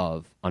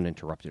of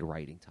uninterrupted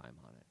writing time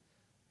on it.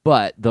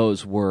 But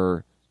those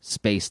were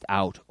spaced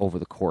out over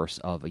the course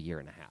of a year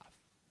and a half.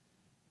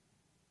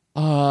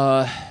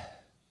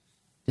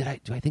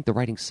 Do I think the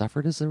writing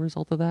suffered as a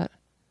result of that?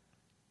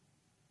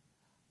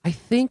 I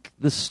think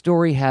the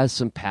story has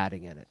some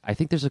padding in it. I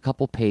think there's a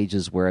couple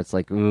pages where it's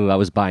like, ooh, I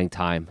was buying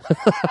time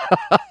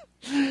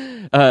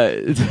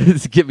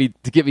to get me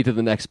to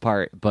the next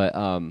part. But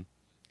so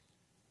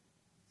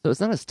it's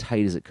not as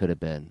tight as it could have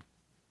been.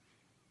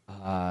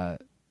 So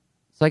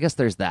I guess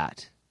there's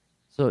that.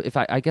 So if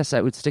I guess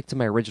I would stick to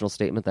my original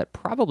statement that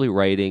probably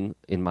writing,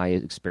 in my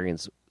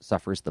experience,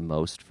 suffers the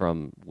most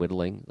from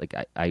whittling. Like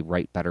I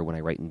write better when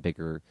I write in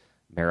bigger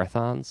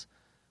marathons,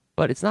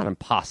 but it's not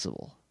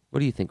impossible.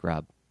 What do you think,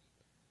 Rob?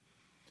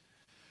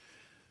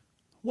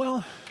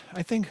 Well,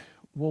 I think,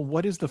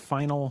 what is the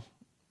final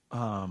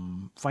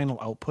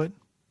output?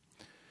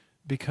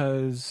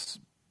 Because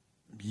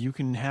you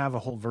can have a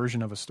whole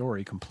version of a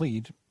story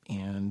complete,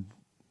 and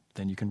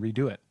then you can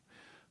redo it.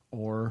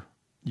 Or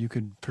you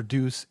could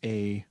produce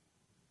a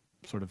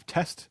sort of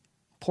test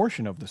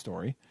portion of the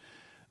story,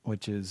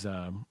 which is,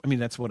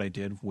 that's what I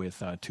did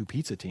with Two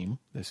Pizza Team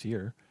this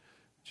year.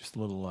 Just a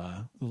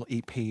little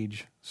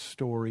 8-page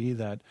story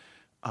that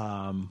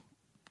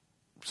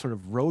sort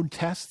of road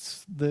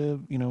tests the,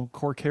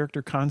 core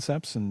character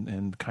concepts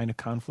and kind of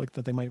conflict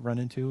that they might run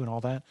into and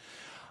all that.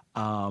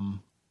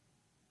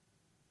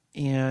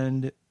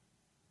 And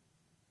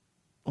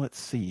let's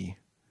see.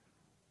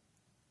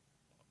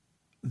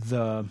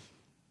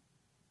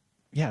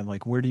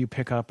 Like, where do you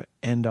pick up,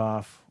 end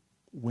off?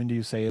 When do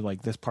you say,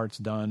 like, this part's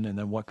done, and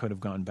then what could have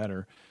gone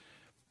better?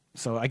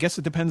 So I guess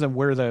it depends on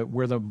where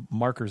the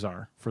markers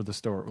are for the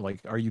story. Like,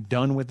 are you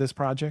done with this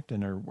project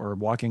and are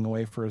walking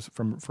away for a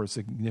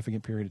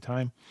significant period of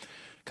time?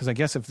 Because I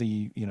guess if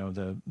the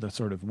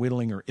sort of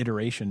whittling or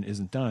iteration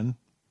isn't done,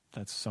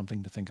 that's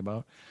something to think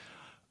about.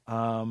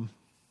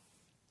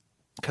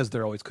 Because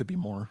there always could be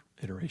more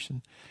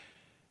iteration.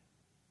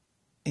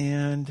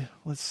 And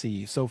let's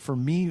see. So for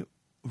me,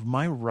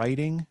 my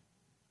writing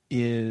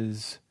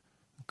is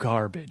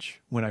garbage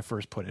when I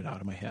first put it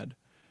out of my head.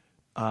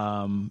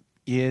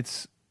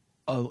 It's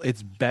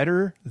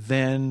better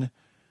than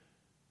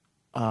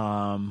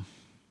I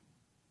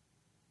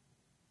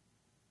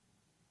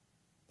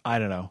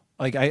don't know.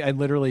 Like I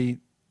literally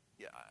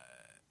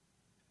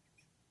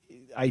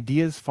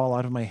ideas fall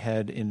out of my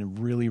head in a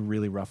really,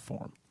 really rough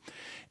form,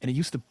 and it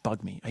used to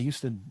bug me.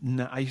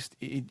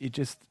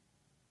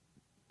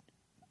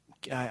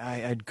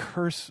 I'd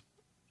curse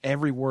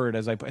every word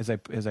as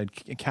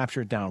I'd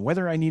capture it down,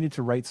 whether I needed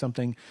to write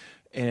something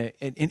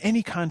in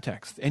any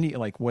context,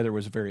 whether it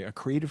was a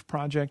creative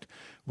project,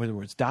 whether it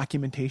was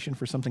documentation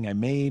for something I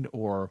made,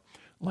 or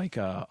like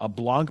a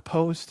blog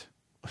post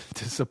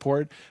to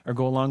support or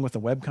go along with a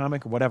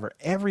webcomic or whatever,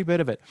 every bit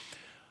of it.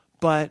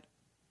 But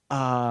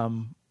I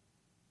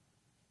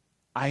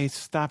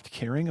stopped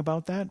caring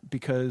about that,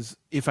 because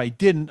if I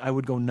didn't, I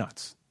would go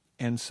nuts.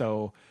 And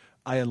so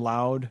I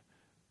allowed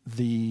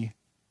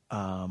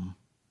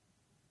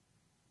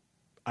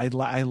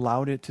I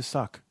allowed it to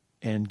suck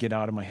and get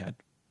out of my head.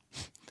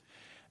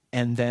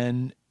 And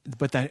then,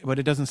 but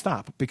it doesn't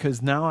stop,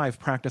 because now I've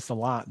practiced a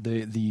lot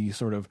the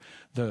sort of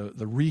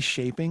the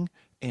reshaping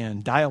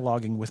and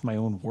dialoguing with my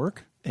own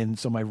work, and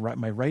so my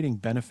writing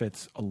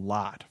benefits a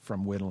lot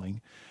from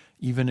whittling,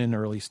 even in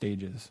early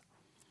stages.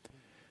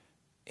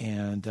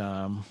 And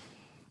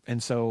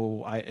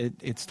so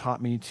it's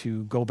taught me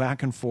to go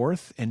back and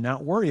forth and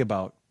not worry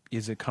about,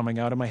 is it coming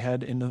out of my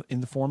head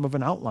in the form of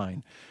an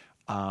outline?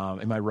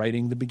 Am I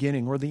writing the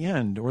beginning or the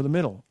end or the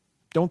middle?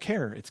 Don't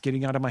care. It's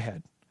getting out of my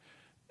head.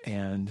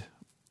 And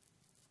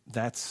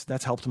that's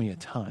helped me a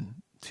ton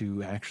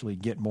to actually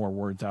get more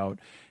words out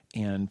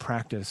and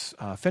practice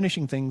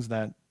finishing things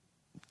that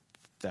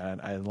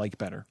I like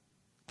better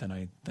than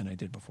I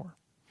did before.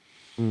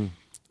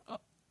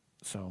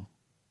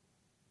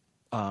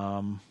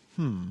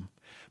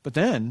 But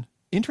then,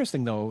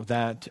 interesting though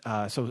that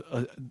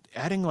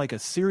adding like a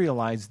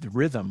serialized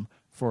rhythm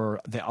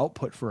for the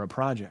output for a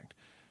project,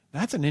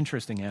 that's an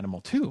interesting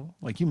animal too.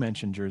 Like you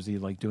mentioned, Jersey,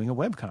 like doing a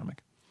webcomic.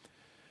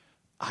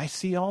 I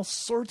see all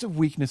sorts of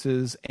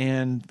weaknesses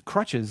and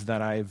crutches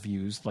that I've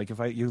used. Like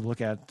if you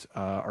look at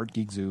Art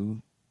Geek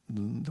Zoo,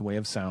 The Way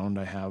of Sound,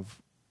 I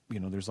have,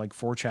 there's like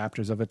 4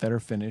 chapters of it that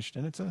are finished,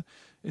 and it's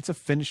a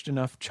finished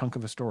enough chunk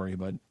of a story,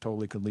 but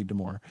totally could lead to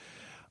more.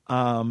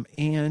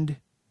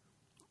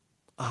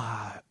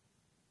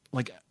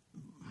 Like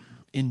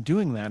in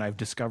doing that, I've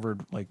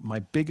discovered like my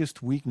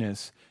biggest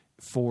weakness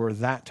for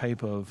that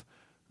type of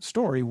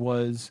story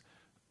was,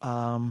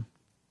 I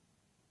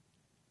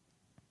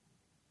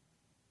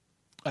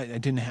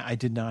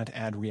did not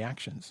add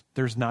reactions.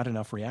 There's not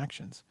enough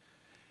reactions.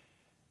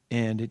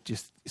 And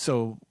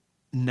so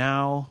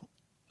now,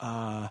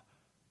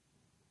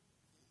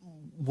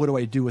 what do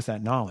I do with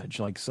that knowledge?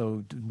 Like,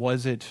 so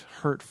was it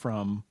hurt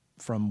from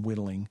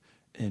whittling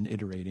and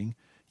iterating?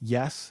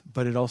 Yes,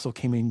 but it also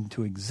came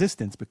into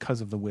existence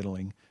because of the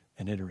whittling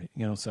and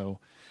iterating, so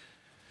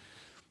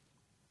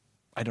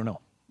I don't know.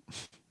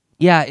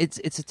 Yeah, it's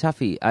a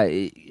toughie.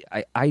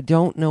 I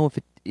don't know if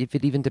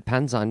it even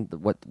depends on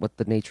what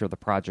the nature of the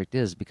project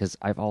is, because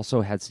I've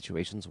also had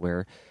situations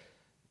where,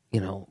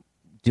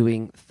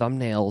 doing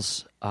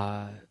thumbnails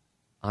on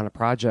a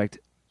project,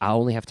 I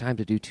only have time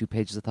to do 2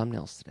 pages of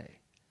thumbnails today.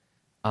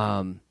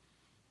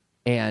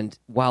 And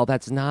while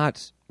that's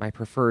not my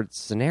preferred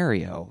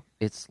scenario,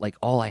 it's like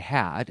all I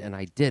had, and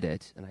I did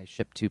it, and I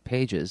shipped 2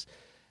 pages.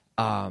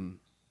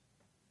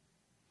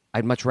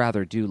 I'd much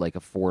rather do like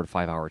a 4 to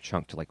 5 hour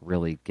chunk to like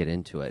really get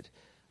into it.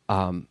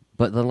 But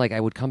then like I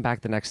would come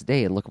back the next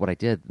day and look at what I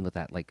did with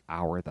that like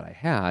hour that I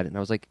had, and I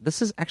was like,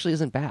 this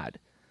isn't bad,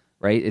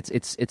 right?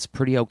 It's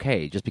pretty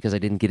okay, just because I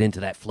didn't get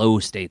into that flow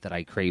state that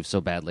I crave so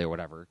badly or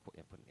whatever.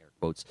 Putting air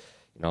quotes,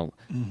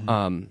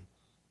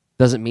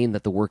 doesn't mean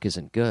that the work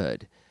isn't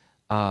good.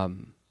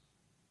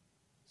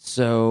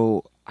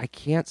 So I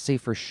can't say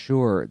for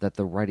sure that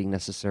the writing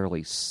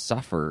necessarily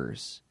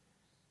suffers.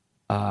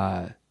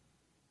 I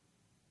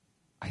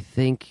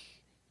think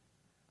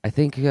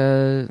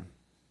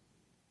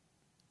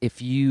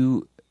if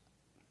you,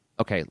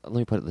 okay, let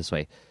me put it this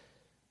way.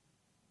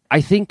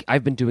 I think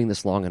I've been doing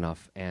this long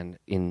enough and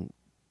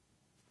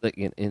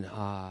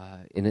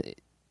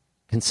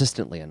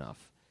consistently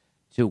enough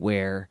to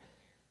where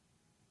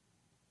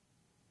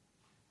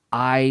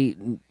I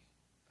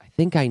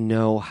think I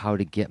know how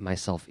to get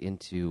myself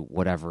into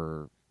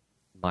whatever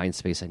mind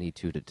space I need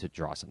to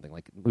draw something.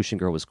 Like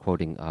Mushinger was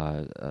quoting,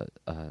 I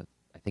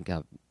think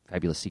a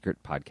Fabulous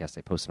Secret podcast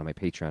I posted on my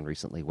Patreon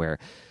recently, where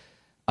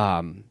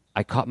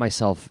I caught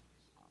myself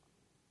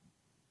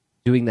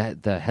doing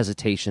the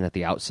hesitation at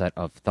the outset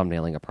of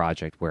thumbnailing a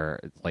project, where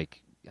it's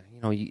like,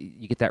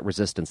 you get that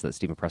resistance that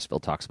Stephen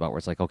Pressfield talks about, where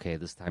it's like, okay,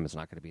 this time it's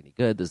not going to be any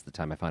good. This is the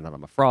time I find out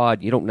I'm a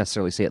fraud. You don't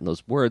necessarily say it in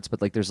those words,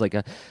 but like there's like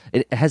a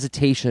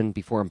hesitation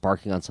before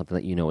embarking on something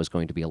that is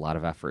going to be a lot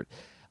of effort.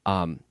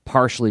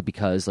 Partially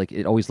because like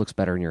it always looks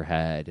better in your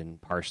head,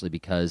 and partially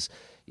because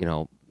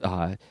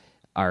we're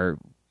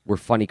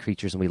funny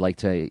creatures and we like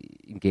to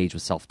engage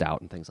with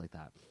self-doubt and things like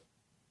that.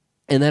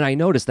 And then I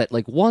noticed that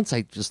like once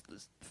I just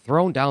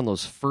thrown down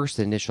those first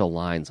initial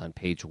lines on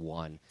page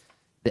 1,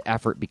 the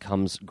effort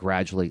becomes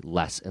gradually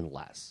less and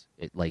less.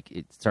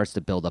 It starts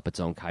to build up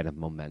its own kind of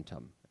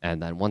momentum.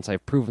 And then once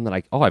I've proven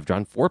that I've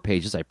drawn 4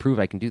 pages, I prove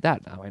I can do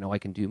that. Now I know I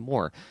can do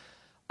more.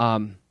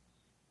 Where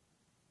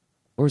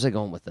was I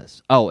going with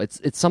this? Oh, it's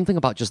something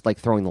about just like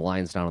throwing the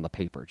lines down on the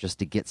paper just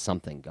to get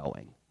something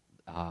going.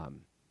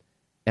 And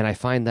I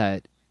find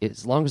that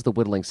as long as the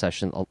whittling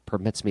session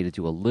permits me to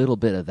do a little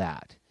bit of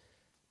that,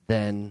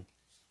 then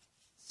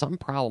some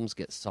problems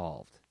get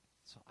solved.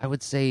 So I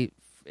would say,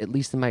 at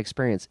least in my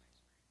experience,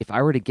 if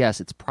I were to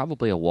guess, it's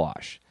probably a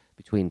wash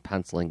between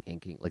penciling,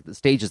 inking, like the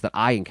stages that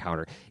I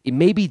encounter. It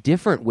may be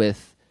different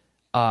with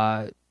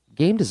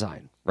game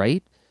design,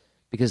 right?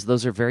 Because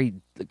those are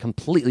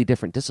completely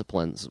different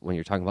disciplines when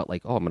you're talking about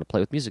like, I'm going to play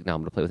with music now,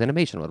 I'm going to play with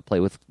animation, I'm going to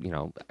play with,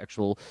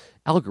 actual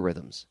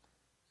algorithms.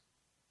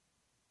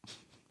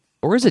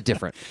 Or is it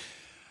different?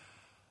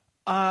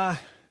 Yeah.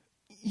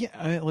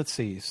 Let's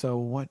see. So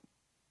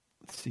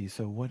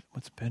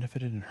what's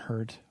benefited and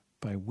hurt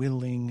by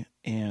whittling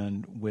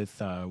and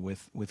with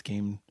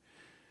game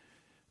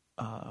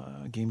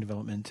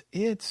development?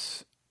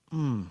 It's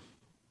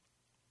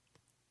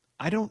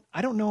I don't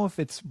know if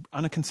it's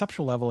on a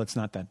conceptual level. It's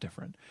not that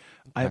different.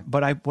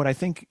 Okay. What I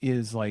think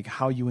is like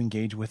how you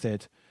engage with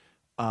it.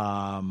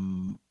 I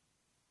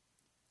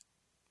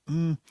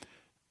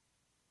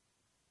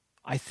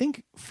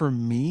think for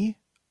me,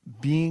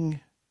 being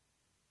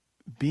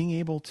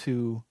able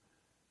to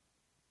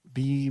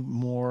be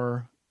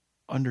more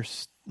I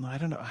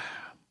don't know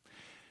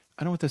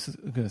what this is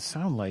going to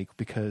sound like,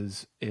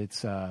 because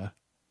it's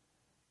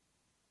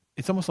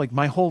almost like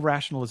my whole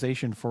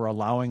rationalization for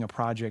allowing a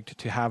project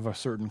to have a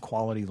certain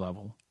quality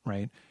level,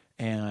 right?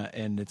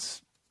 And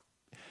it's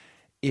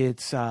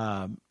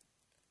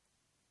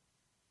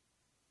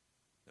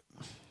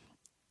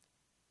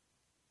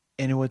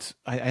and what's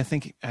I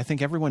think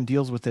everyone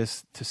deals with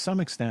this to some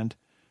extent,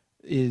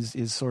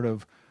 is sort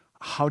of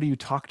how do you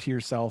talk to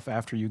yourself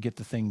after you get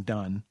the thing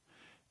done,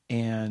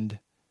 and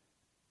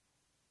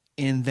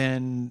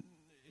then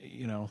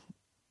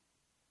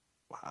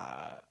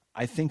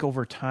I think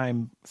over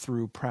time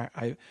through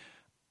I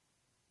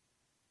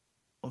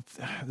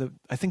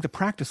think the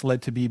practice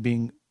led to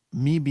being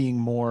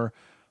more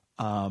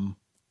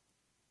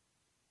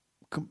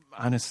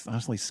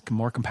honestly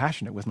more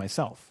compassionate with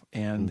myself,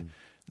 and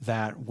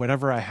that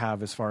whatever I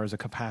have as far as a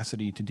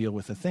capacity to deal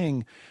with a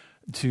thing,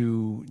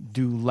 to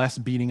do less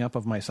beating up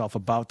of myself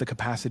about the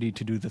capacity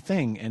to do the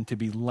thing, and to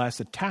be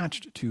less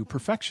attached to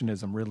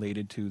perfectionism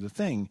related to the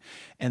thing.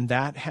 And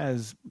that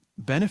has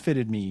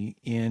benefited me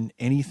in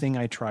anything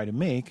I try to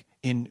make,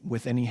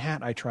 with any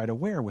hat I try to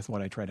wear with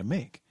what I try to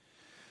make.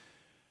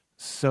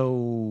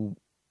 So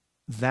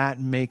that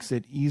makes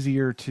it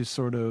easier to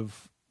sort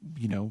of,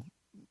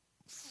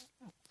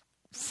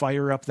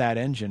 fire up that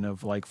engine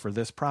of like, for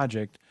this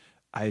project,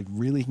 I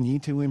really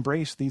need to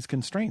embrace these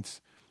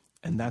constraints,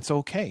 and that's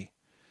okay.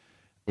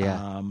 Yeah.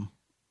 I'm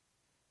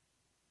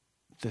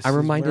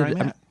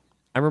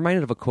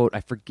reminded of a quote.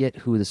 I forget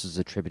who this is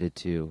attributed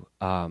to.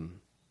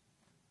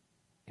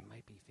 It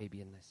might be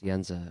Fabian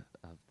Nicienza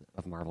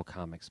of Marvel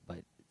Comics, but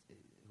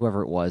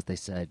whoever it was, they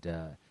said,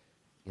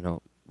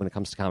 when it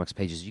comes to comics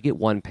pages, you get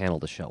one panel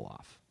to show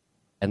off,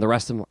 and the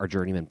rest of them are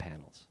journeyman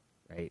panels,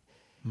 right?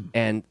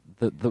 And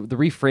the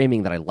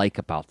reframing that I like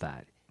about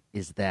that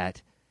is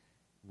that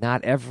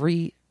not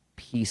every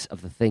piece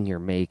of the thing you're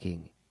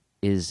making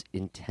is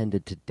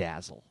intended to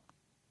dazzle,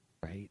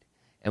 right?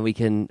 And we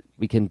can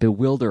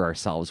bewilder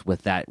ourselves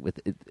with that, with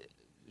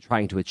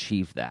trying to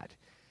achieve that.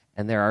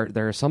 And there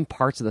are some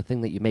parts of the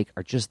thing that you make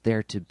are just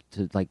there to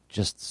like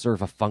just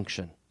serve a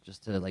function,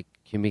 just to like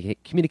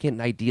communicate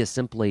an idea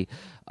simply,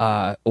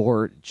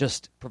 or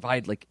just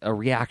provide like a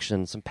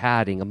reaction, some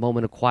padding, a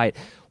moment of quiet,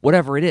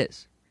 whatever it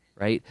is,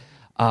 right?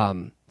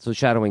 So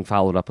Shadowwing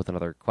followed up with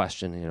another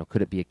question.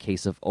 Could it be a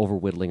case of over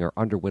whittling or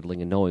under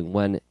whittling and knowing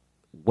when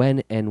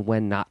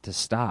not to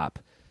stop?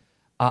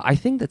 I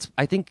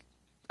think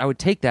I would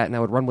take that and I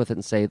would run with it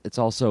and say it's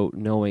also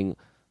knowing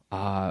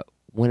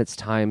when it's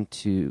time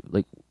to,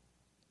 like,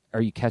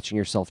 are you catching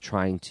yourself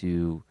trying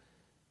to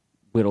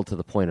whittle to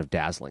the point of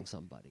dazzling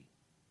somebody?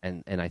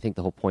 And I think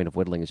the whole point of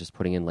whittling is just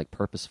putting in like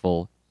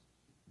purposeful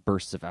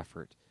bursts of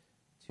effort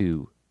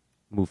to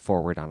move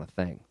forward on a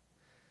thing.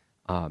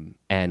 And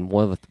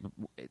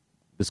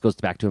this goes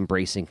back to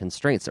embracing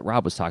constraints that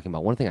Rob was talking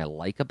about. One thing I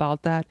like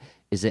about that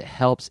is it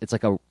helps. It's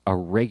like a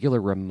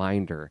regular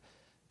reminder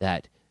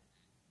that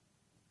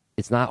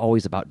it's not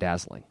always about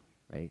dazzling,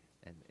 right?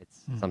 And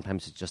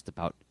sometimes it's just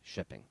about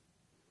shipping.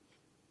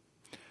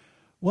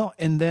 Well,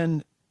 and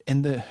then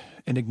and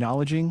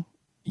acknowledging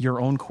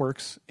your own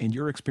quirks and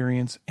your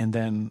experience, and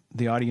then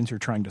the audience you're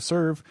trying to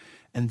serve.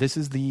 And this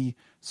is the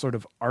sort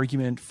of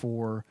argument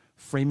for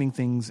framing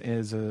things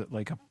as a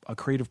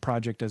creative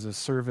project, as a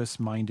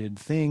service-minded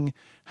thing,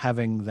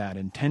 having that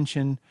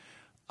intention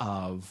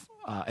of,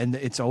 and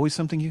it's always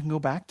something you can go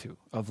back to,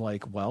 of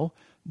like, well,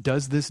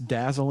 does this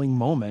dazzling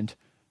moment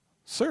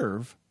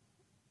serve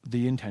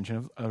the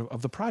intention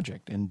of the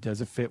project, and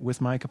does it fit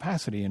with my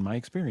capacity and my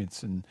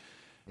experience? And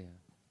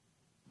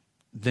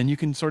then you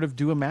can sort of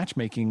do a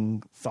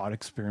matchmaking thought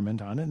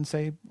experiment on it and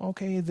say,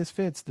 okay, this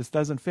fits, this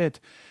doesn't fit.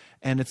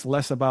 And it's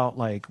less about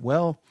like,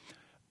 well,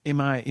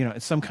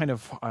 it's some kind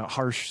of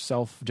harsh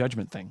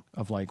self-judgment thing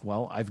of like,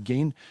 well, I've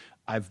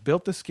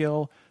built the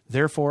skill,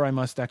 therefore I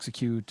must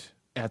execute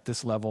at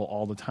this level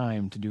all the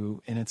time to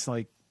do. And it's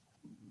like,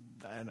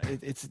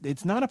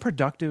 it's not a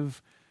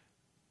productive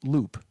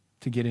loop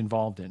to get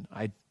involved in,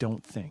 I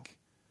don't think.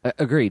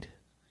 Agreed.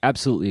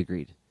 Absolutely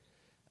agreed.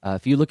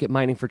 If you look at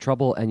Mining for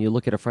Trouble and you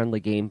look at A Friendly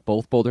Game,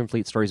 both Boulder and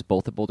Fleet stories,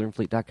 both at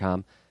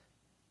boulderandfleet.com,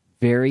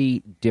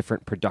 very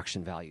different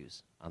production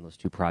values on those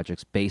two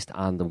projects based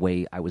on the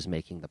way I was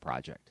making the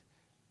project.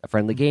 A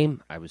Friendly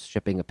Game, I was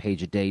shipping a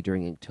page a day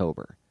during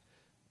Inktober.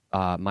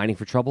 Mining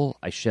for Trouble,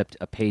 I shipped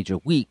a page a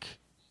week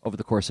over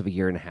the course of a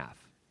year and a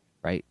half,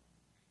 right?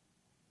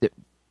 It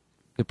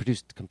could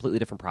produce completely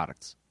different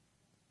products.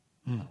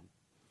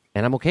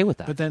 And I'm okay with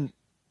that. But then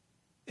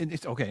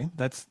it's okay.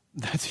 That's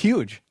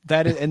huge.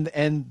 That is,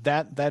 and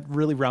that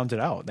really rounds it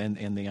out. And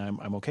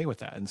I'm okay with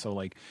that. And so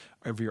like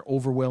if you're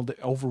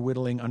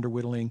overwhittling,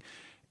 underwhittling,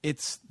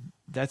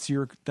 that's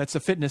a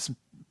fitness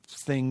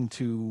thing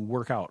to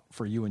work out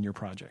for you and your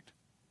project.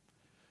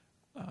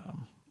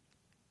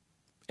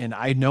 And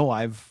I know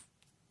I've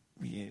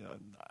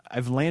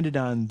landed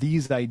on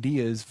these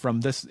ideas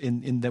from this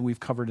in that we've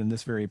covered in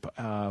this very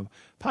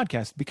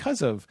podcast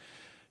because of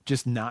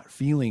just not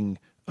feeling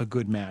a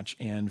good match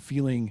and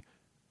feeling,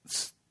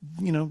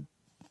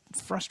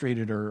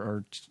 frustrated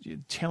or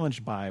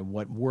challenged by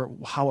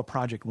how a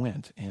project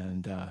went.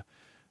 And,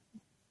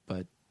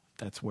 but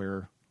that's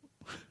where,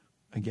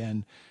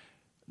 again,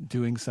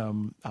 doing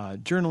some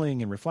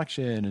journaling and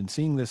reflection and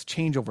seeing this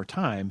change over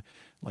time,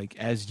 like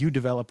as you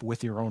develop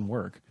with your own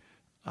work,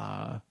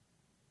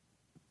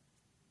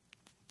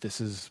 this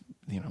is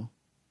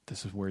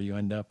where you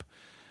end up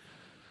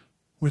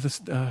with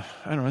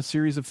a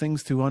series of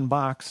things to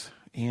unbox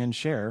and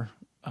share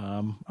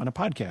on a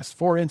podcast,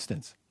 for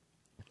instance,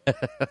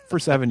 for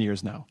 7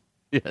 years now.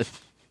 Yes.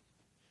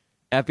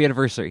 Happy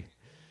anniversary.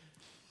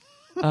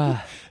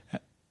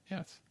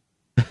 Yes.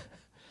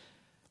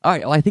 All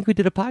right. Well, I think we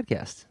did a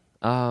podcast.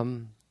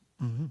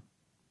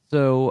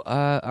 So,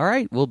 all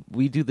right. Well,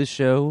 we do this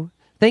show.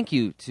 Thank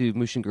you to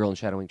Mushin Girl and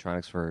Shadow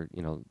Wingtronics for,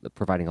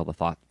 providing all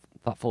the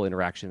thoughtful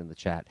interaction in the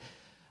chat.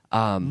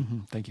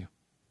 Thank you.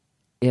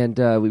 And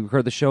we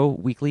record the show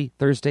weekly,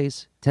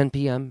 Thursdays, 10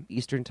 p.m.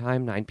 Eastern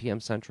Time, 9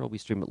 p.m. Central. We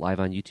stream it live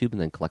on YouTube and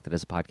then collect it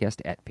as a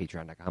podcast at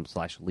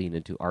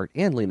patreon.com/leanintoart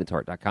and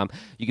leanintoart.com.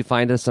 You can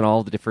find us on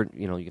all the different,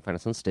 you can find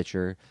us on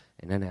Stitcher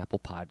and on Apple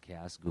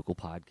Podcasts, Google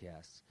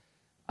Podcasts.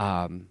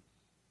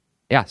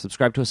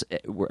 Subscribe to us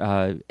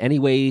any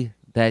way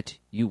that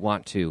you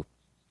want to.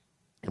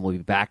 And we'll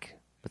be back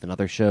with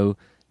another show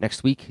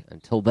next week.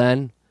 Until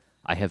then,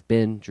 I have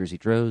been Jersey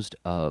Drozd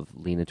of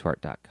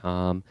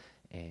leanintoart.com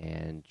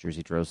and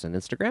Jersey Drozd on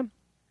Instagram.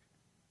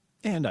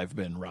 And I've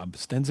been Rob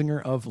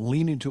Stenzinger of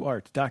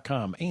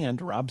leanintoart.com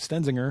and Rob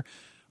Stenzinger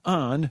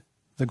on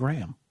the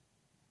gram.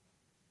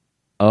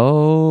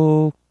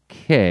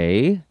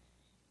 Okay.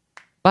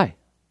 Bye.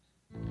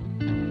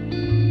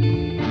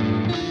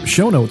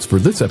 Show notes for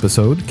this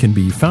episode can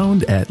be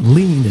found at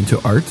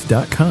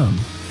leanintoart.com.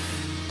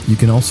 You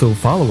can also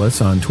follow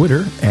us on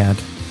Twitter at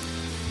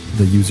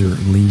the user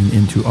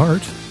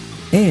leanintoart,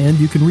 and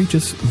you can reach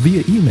us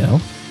via email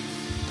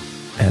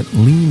at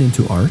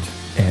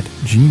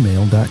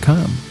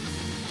leanintoart@gmail.com.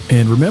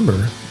 And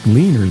remember,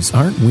 leaners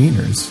aren't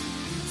wieners.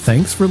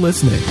 Thanks for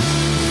listening.